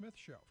The Rick Smith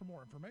Show. For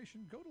more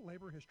information, go to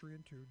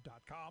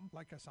laborhistoryin2.com,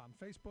 like us on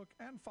Facebook,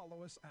 and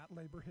follow us at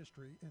Labor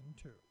History in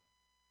 2.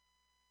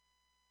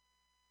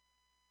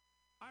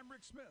 I'm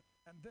Rick Smith,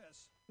 and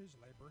this is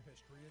Labor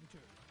History in 2.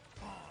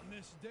 On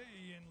this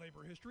day in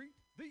labor history,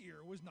 the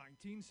year was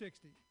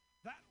 1960.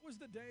 That was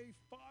the day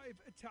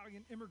 5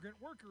 Italian immigrant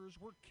workers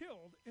were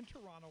killed in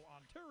Toronto,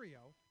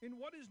 Ontario, in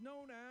what is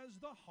known as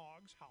the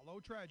Hogs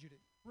Hollow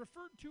tragedy.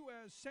 Referred to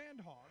as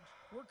sand hogs,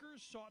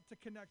 workers sought to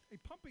connect a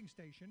pumping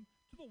station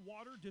to the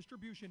water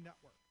distribution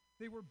network.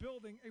 They were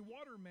building a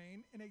water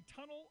main in a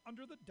tunnel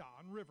under the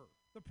Don River.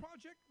 The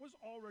project was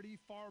already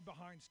far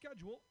behind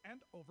schedule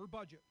and over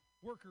budget.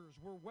 Workers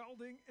were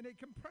welding in a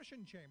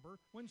compression chamber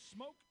when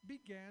smoke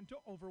began to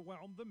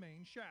overwhelm the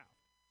main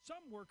shaft.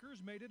 Some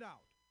workers made it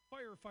out.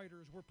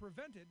 Firefighters were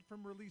prevented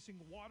from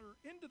releasing water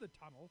into the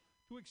tunnel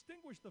to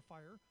extinguish the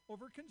fire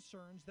over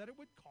concerns that it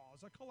would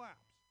cause a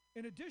collapse.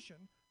 In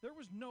addition, there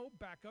was no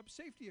backup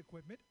safety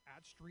equipment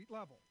at street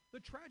level. The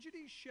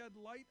tragedy shed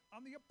light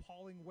on the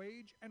appalling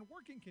wage and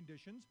working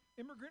conditions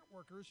immigrant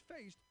workers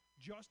faced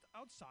just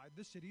outside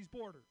the city's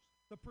borders.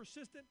 The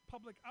persistent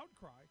public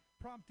outcry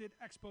prompted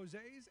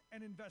exposés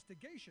and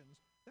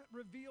investigations that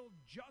revealed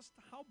just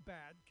how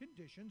bad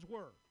conditions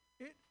were.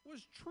 It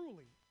was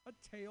truly a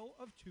tale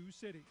of two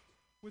cities.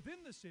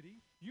 Within the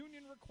city,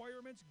 union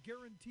requirements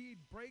guaranteed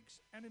breaks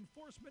and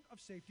enforcement of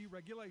safety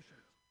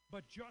regulations.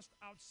 But just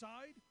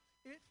outside,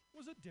 it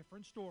was a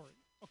different story.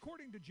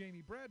 According to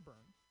Jamie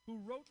Bradburn,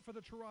 who wrote for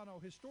the Toronto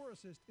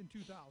Historicist in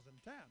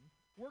 2010,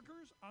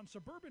 workers on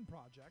suburban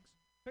projects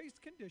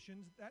faced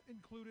conditions that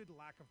included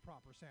lack of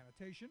proper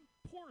sanitation,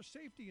 poor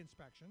safety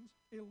inspections,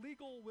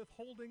 illegal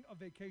withholding of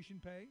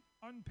vacation pay,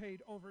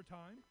 unpaid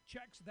overtime,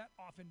 checks that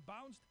often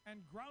bounced,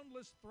 and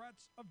groundless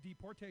threats of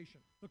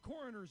deportation. The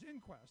coroner's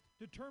inquest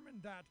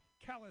determined that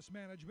callous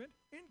management,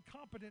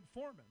 incompetent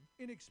foremen,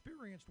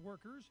 inexperienced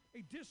workers,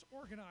 a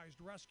disorganized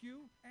rescue,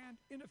 and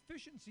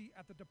inefficiency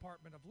at the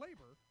Department of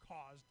Labor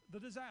caused the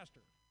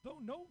disaster. Though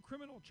no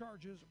criminal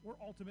charges were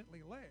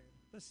ultimately laid,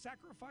 the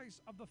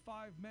sacrifice of the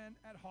 5 men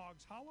at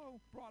Hogs Hollow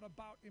brought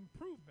about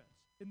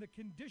improvements in the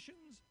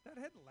conditions that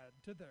had led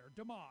to their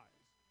demise.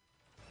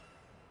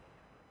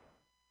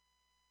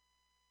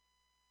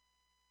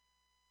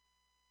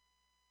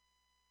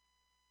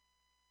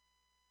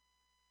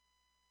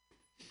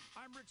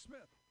 I'm Rick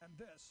Smith, and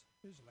this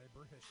is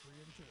Labor History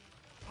in 2.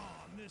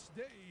 On this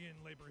day in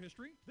labor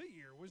history, the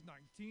year was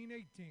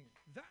 1918.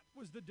 That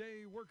was the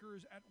day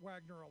workers at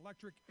Wagner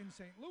Electric in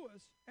St.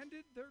 Louis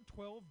ended their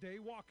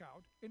 12-day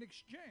walkout in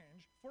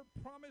exchange for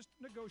promised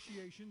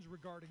negotiations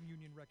regarding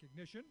union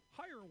recognition,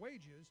 higher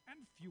wages,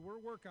 and fewer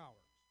work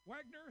hours.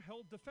 Wagner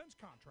held defense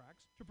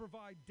contracts to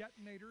provide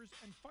detonators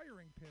and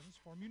firing pins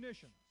for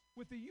munitions.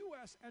 With the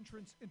U.S.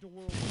 entrance into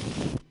World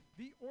War II,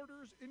 the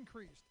orders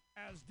increased,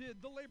 as did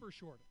the labor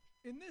shortage.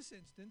 In this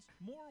instance,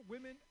 more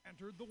women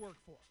entered the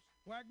workforce.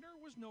 Wagner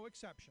was no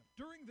exception.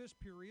 During this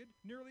period,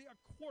 nearly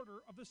a quarter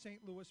of the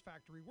St. Louis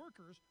factory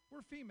workers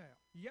were female,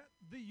 yet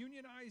the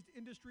unionized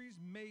industries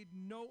made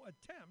no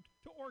attempt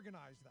to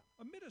organize them.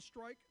 Amid a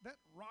strike that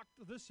rocked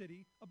the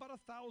city, about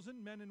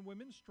 1,000 men and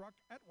women struck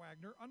at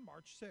Wagner on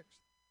March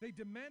 6th. They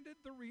demanded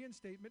the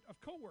reinstatement of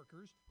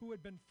co-workers who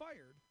had been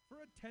fired for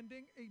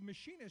attending a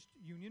machinist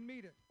union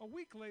meeting. A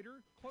week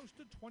later, close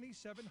to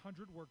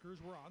 2,700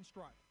 workers were on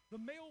strike. The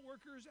male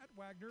workers at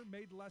Wagner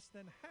made less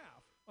than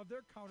half of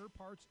their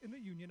counterparts in the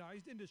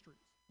unionized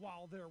industries,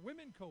 while their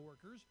women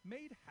co-workers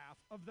made half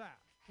of that.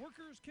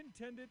 Workers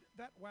contended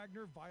that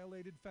Wagner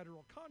violated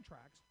federal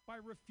contracts by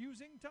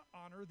refusing to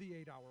honor the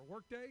 8-hour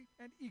workday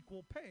and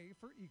equal pay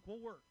for equal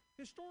work.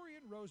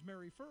 Historian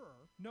Rosemary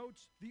Furrer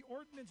notes the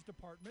Ordnance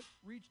Department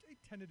reached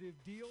a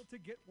tentative deal to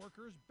get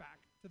workers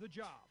back to the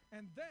job,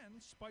 and then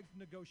spiked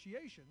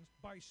negotiations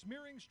by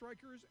smearing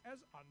strikers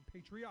as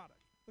unpatriotic.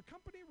 The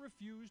company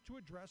refused to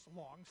address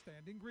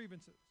long-standing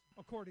grievances.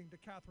 According to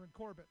Catherine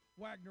Corbett,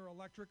 Wagner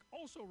Electric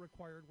also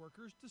required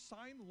workers to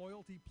sign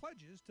loyalty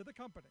pledges to the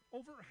company.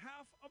 Over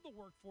half of the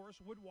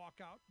workforce would walk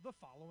out the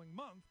following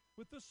month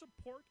with the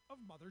support of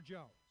Mother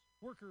Jones.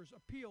 Workers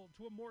appealed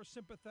to a more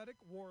sympathetic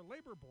war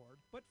labor board,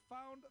 but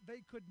found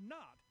they could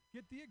not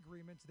get the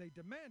agreements they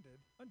demanded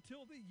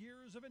until the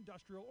years of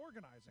industrial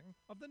organizing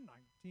of the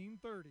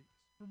 1930s.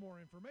 For more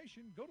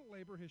information, go to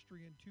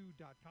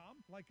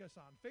laborhistoryin2.com, like us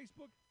on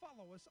Facebook,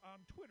 follow us on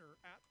Twitter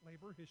at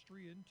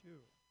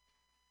laborhistoryin2.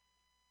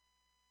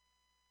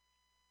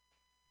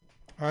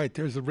 All right,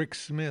 there's a Rick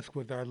Smith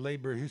with our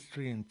Labor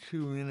History in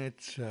 2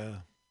 minutes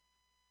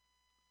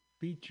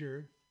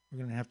feature. We're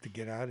going to have to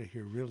get out of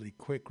here really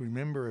quick.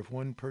 Remember, if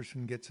one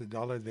person gets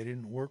 $1 they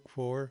didn't work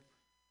for,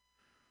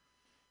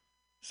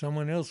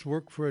 someone else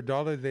worked for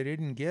 $1 they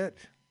didn't get.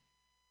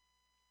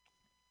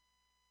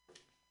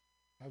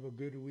 Have a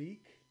good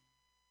week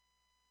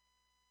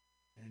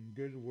and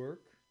good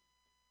work.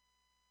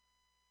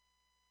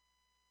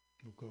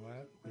 We'll go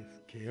out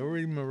with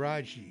Kaori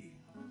Miraji.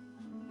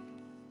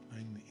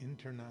 I'm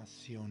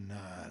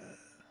Internacional.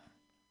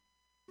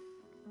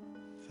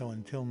 So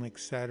until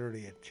next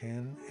Saturday at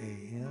 10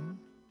 a.m.,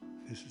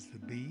 this is the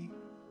B.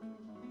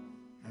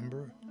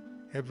 Remember,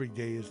 every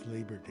day is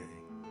Labor Day.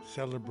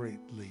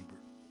 Celebrate labor.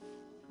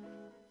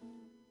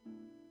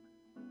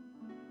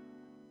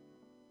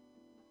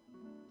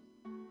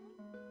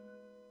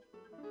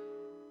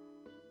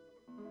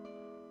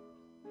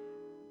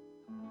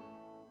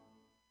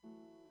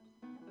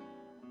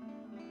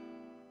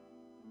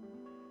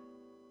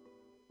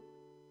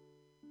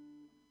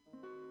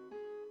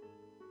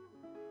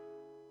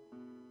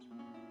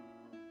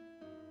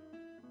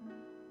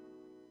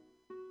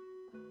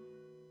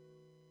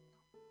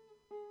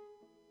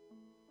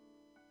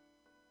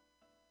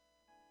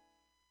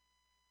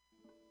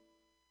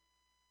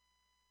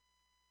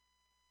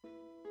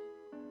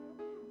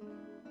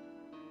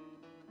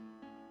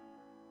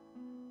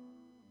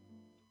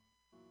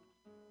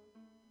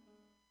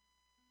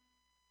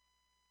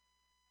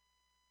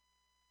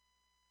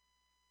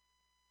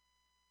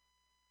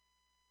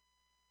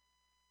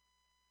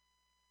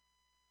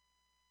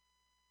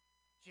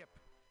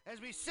 As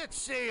we set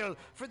sail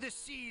for the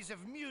seas of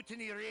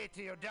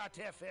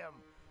MutinyRadio.fm.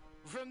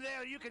 From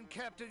there, you can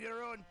captain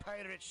your own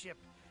pirate ship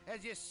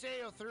as you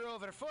sail through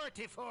over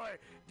 44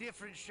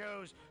 different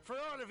shows for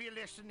all of your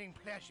listening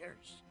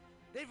pleasures.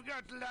 They've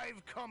got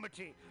live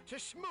comedy to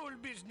small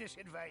business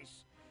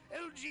advice,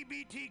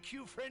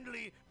 LGBTQ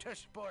friendly to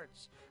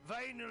sports,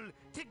 vinyl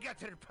to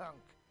gutter punk.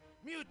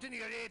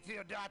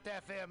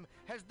 MutinyRadio.fm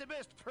has the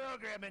best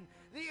programming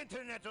the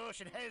internet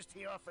ocean has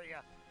to offer you.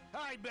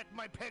 I bet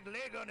my peg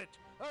leg on it,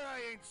 or I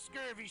ain't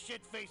scurvy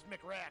shit-faced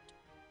McRat.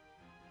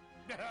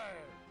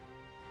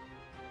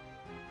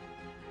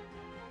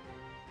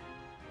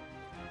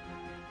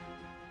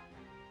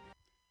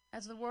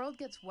 As the world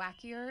gets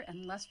wackier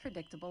and less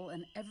predictable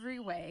in every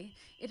way,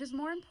 it is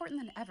more important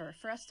than ever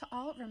for us to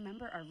all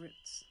remember our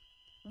roots.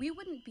 We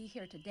wouldn't be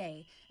here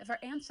today if our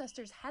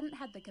ancestors hadn't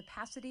had the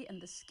capacity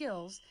and the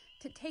skills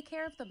to take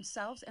care of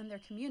themselves and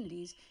their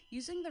communities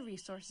using the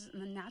resources in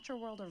the natural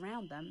world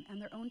around them and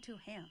their own two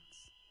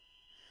hands.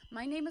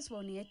 My name is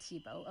Wonia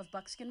Thibault of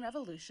Buckskin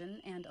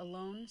Revolution and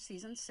Alone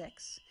Season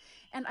 6,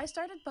 and I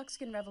started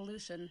Buckskin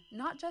Revolution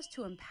not just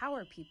to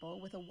empower people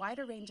with a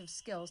wider range of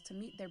skills to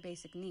meet their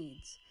basic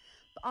needs,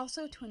 but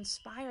also to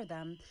inspire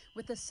them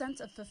with a sense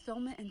of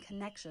fulfillment and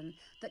connection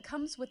that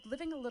comes with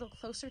living a little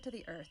closer to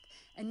the earth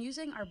and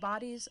using our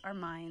bodies, our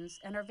minds,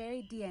 and our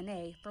very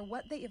DNA for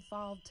what they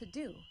evolved to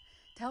do,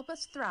 to help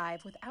us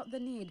thrive without the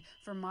need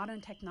for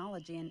modern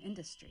technology and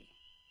industry.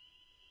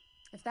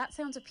 If that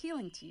sounds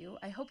appealing to you,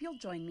 I hope you'll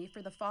join me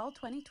for the Fall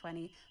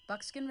 2020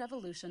 Buckskin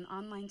Revolution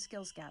Online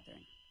Skills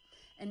Gathering,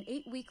 an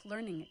 8-week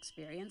learning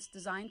experience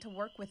designed to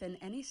work within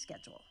any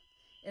schedule.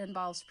 It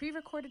involves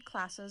pre-recorded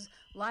classes,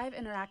 live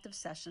interactive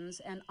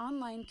sessions, and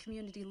online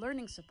community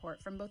learning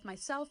support from both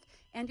myself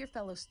and your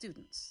fellow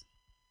students.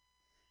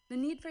 The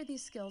need for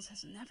these skills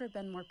has never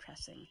been more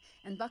pressing,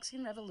 and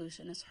Buckskin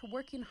Revolution is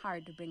working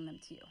hard to bring them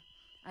to you.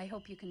 I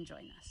hope you can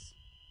join us.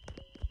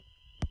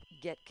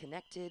 Get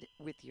connected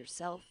with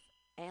yourself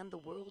and the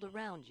world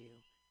around you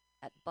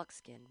at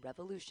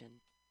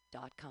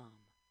buckskinrevolution.com.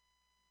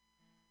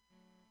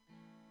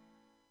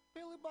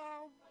 Billy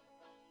Bob,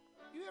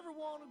 you ever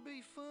want to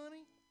be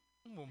funny?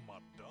 Well, my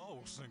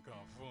dogs think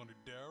I'm funny,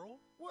 Daryl.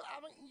 Well,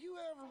 I mean, you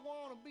ever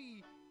want to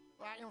be,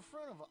 like, in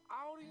front of an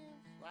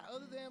audience? Like,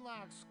 other than,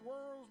 like,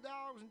 squirrels,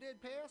 dogs, and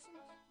dead peasants?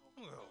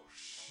 Oh,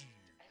 shoot.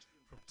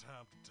 From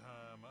time to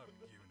time, I've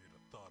given it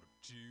a thought or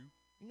two.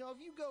 You know, if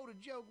you go to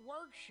Joke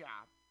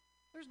Workshop,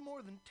 there's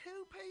more than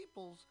 2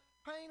 peoples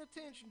paying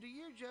attention to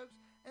your jokes,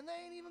 and they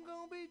ain't even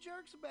gonna be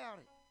jerks about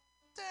it.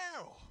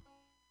 Daryl,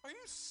 are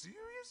you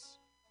serious?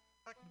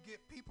 I can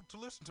get people to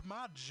listen to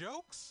my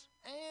jokes?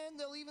 And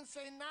they'll even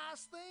say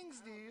nice things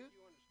to you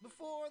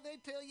before they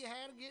tell you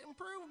how to get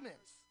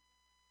improvements.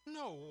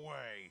 No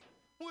way.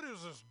 What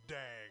is this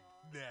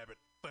dag-nabbit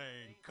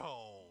thing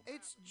called?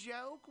 It's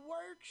Joke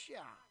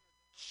Workshop.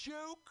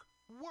 Joke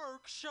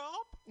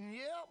Workshop?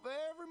 Yep,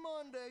 every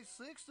Monday,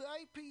 6 to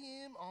 8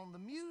 p.m. on the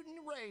Mutiny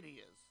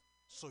Radios.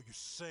 So you're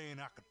saying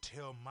I could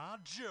tell my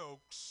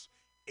jokes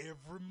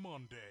every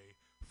Monday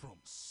from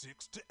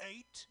 6 to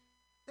 8?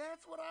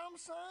 That's what I'm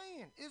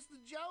saying. It's the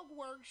Joke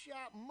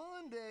Workshop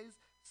Mondays,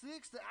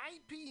 6 to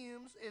 8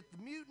 p.m. at the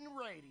Mutiny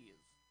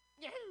Radios.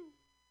 Yahoo!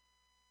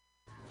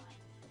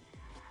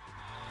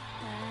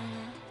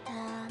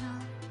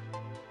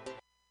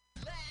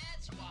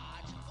 Let's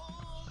watch a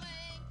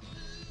full-length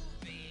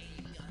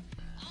movie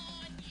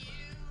on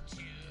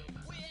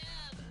YouTube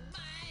with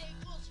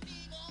Michael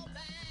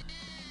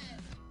Spiegelman.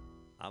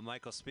 I'm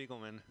Michael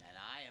Spiegelman. And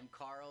I am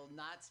Carl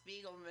Not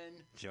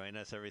Spiegelman. Join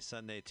us every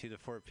Sunday, 2 to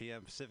 4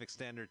 p.m. Pacific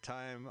Standard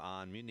Time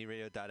on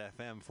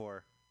MutinyRadio.fm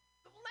for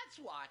Let's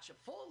watch a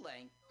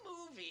full-length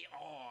movie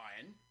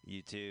on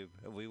YouTube.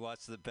 We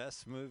watch the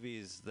best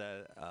movies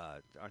that,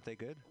 aren't they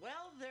good?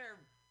 Well, they're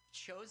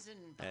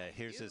chosen by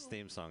Here's you. his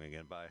theme song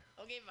again. Bye.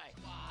 Okay, bye.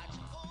 Watch a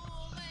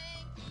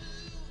full-length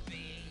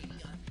movie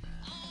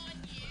on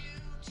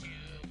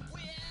YouTube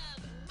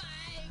with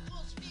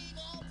Michael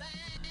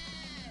Spiegelman.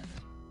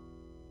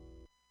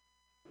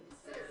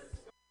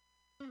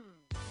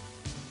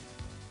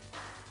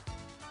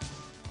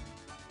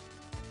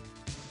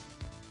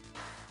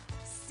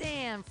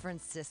 San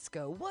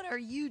Francisco, what are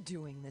you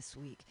doing this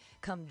week?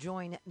 Come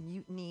join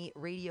Mutiny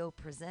Radio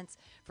Presents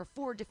for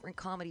 4 different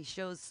comedy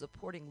shows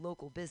supporting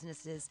local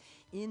businesses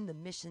in the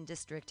Mission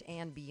District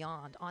and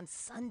beyond. On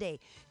Sunday,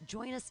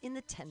 join us in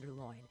the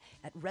Tenderloin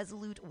at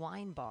Resolute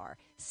Wine Bar,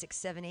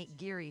 678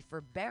 Geary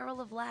for Barrel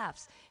of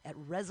Laughs at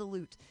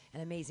Resolute, an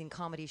amazing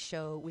comedy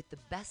show with the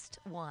best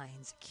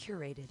wines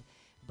curated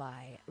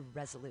by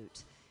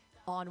Resolute.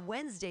 On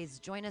Wednesdays,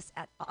 join us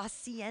at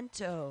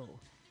Asiento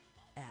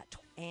at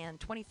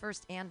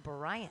 21st and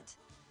Bryant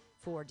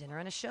for dinner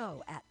and a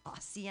show at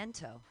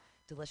Asiento.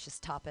 Delicious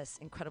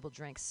tapas, incredible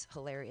drinks,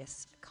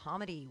 hilarious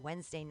comedy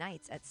Wednesday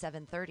nights at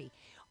 7:30.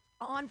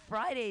 On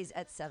Fridays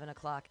at 7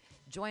 o'clock,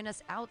 join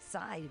us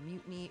outside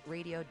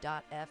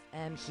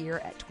MutinyRadio.fm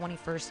here at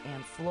 21st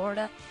and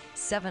Florida,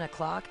 7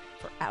 o'clock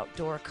for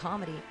outdoor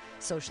comedy,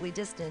 socially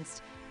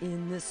distanced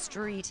in the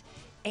street.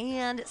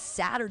 And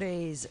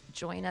Saturdays,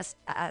 join us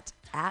at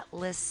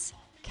Atlas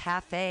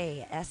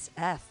Cafe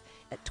SF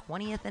at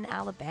 20th and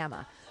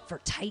Alabama for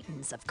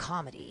Titans of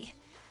Comedy.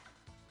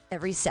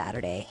 every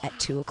Saturday at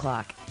 2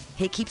 o'clock.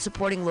 Hey, keep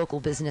supporting local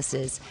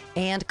businesses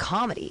and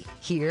comedy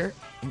here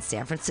in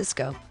San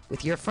Francisco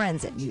with your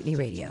friends at Mutiny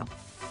Radio.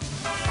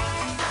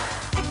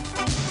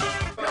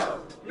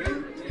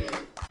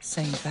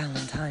 St.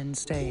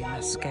 Valentine's Day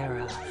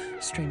Mascara,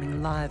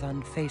 streaming live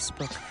on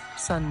Facebook,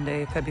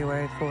 Sunday,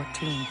 February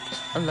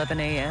 14th, 11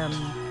 a.m.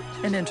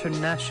 An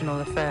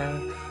international affair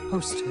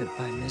hosted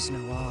by Ms.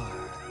 Noir.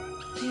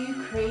 Do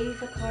you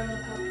crave a caramel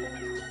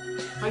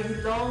cupcake? Are you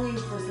longing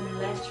for some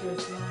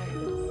lecherous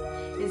lines?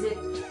 Is it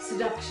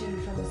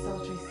seduction from a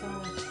sultry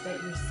sonnet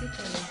that you're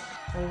seeking?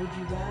 Or would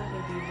you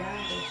rather be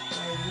ravished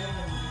by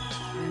rhythm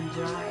and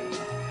drive?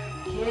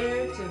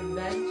 Care to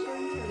venture a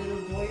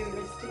little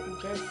voyeuristic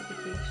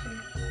versification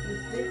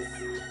with this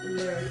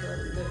lyrical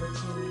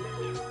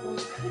libertine? Or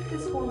could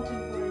this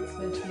wanton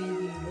wordsmith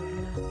leave you with an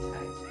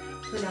appetite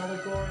for an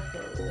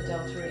allegorical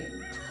adultery?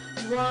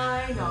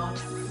 Why not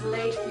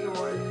slake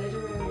your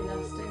literary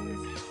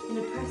lustings in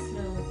a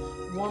personal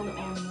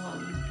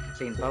one-on-one?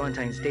 St.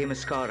 Valentine's Day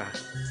Mascara.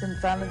 St.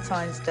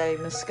 Valentine's Day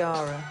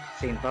Mascara.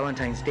 St.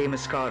 Valentine's Day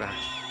Mascara.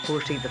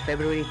 14th of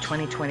February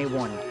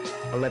 2021,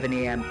 11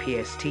 a.m.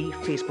 PST,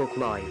 Facebook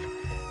Live.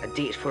 A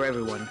date for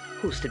everyone,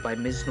 hosted by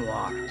Ms.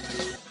 Noir.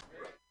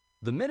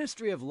 The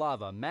Ministry of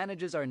Lava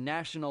manages our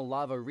national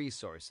lava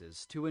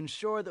resources to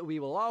ensure that we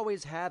will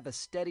always have a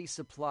steady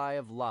supply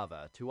of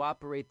lava to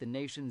operate the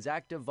nation's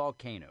active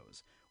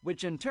volcanoes,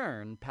 which in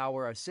turn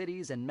power our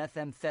cities and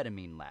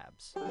methamphetamine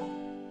labs.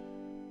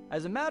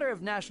 As a matter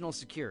of national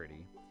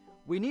security,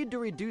 we need to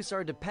reduce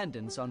our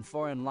dependence on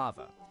foreign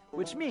lava,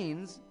 which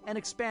means an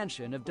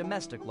expansion of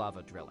domestic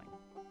lava drilling.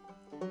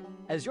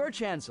 As your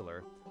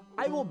chancellor,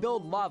 I will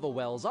build lava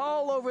wells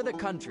all over the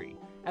country,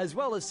 as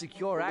well as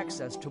secure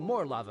access to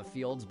more lava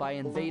fields by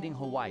invading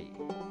Hawaii.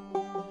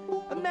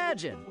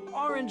 Imagine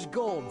orange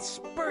gold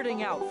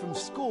spurting out from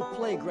school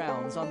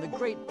playgrounds on the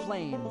Great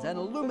Plains and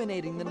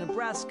illuminating the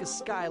Nebraska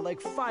sky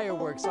like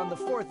fireworks on the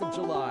 4th of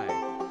July.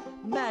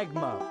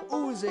 Magma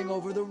oozing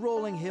over the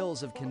rolling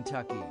hills of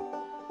Kentucky.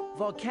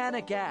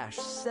 Volcanic ash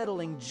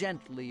settling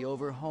gently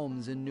over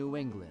homes in New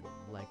England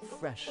like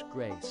fresh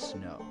gray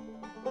snow.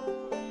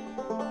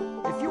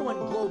 If you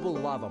want global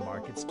lava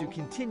markets to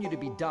continue to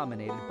be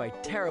dominated by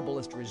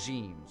terriblest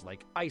regimes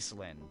like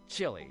Iceland,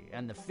 Chile,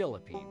 and the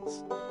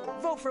Philippines,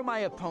 vote for my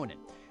opponent,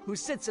 who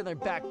sits in their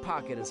back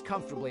pocket as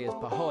comfortably as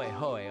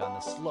Pahoehoe on the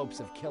slopes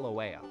of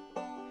Kilauea.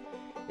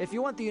 If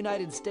you want the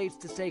United States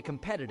to stay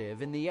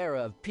competitive in the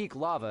era of peak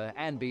lava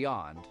and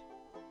beyond,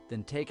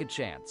 then take a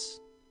chance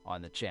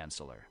on the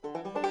Chancellor.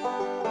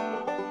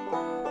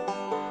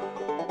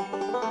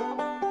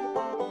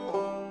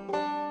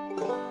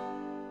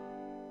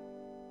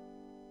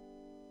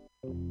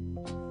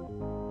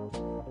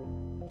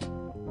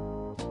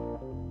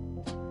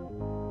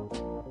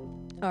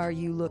 Are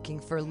you looking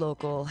for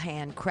local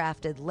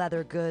handcrafted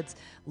leather goods?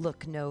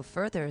 Look no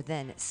further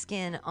than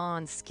Skin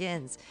on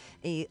Skins,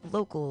 a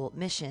local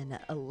Mission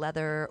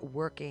leather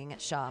working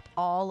shop.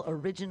 All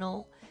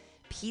original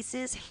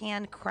pieces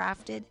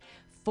handcrafted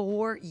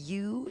for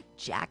you.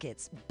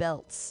 Jackets,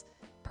 belts,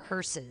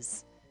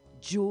 purses,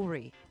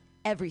 jewelry,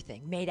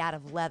 everything made out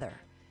of leather.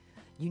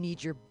 You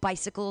need your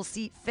bicycle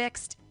seat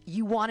fixed?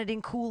 You want it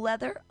in cool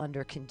leather?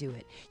 Under can do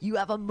it. You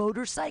have a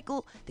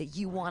motorcycle that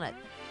you want to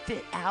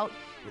fit out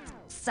with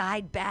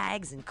side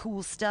bags and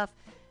cool stuff?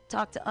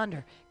 Talk to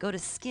Under. Go to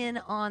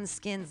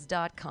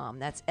skinonskins.com.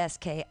 That's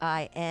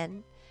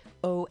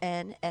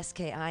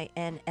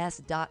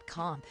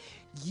SKINONSKINS.com.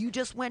 You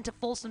just went to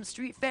Folsom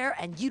Street Fair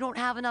and you don't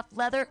have enough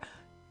leather?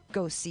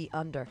 Go see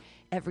Under.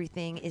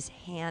 Everything is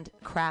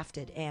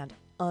handcrafted and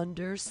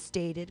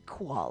understated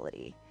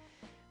quality.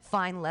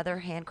 Fine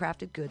leather,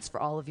 handcrafted goods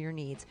for all of your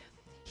needs.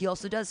 He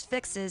also does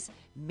fixes.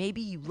 Maybe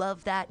you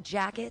love that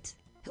jacket.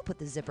 He'll put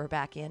the zipper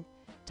back in.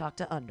 Talk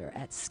to Under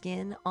at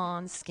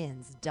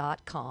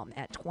skinonskins.com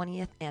at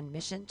 20th and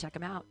Mission. Check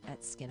him out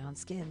at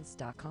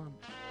skinonskins.com.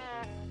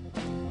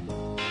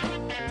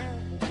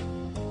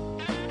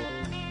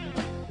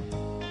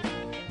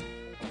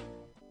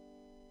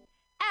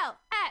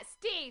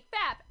 LSD,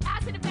 FAP,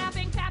 acid and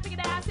fapping, fapping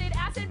and acid,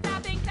 acid,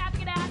 fapping,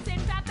 fapping and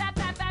acid, fap, fap,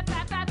 fap, fap,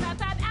 fap, fap, fap,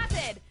 fap,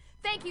 acid.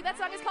 Thank you. That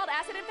song is called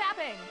Acid and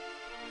Fapping.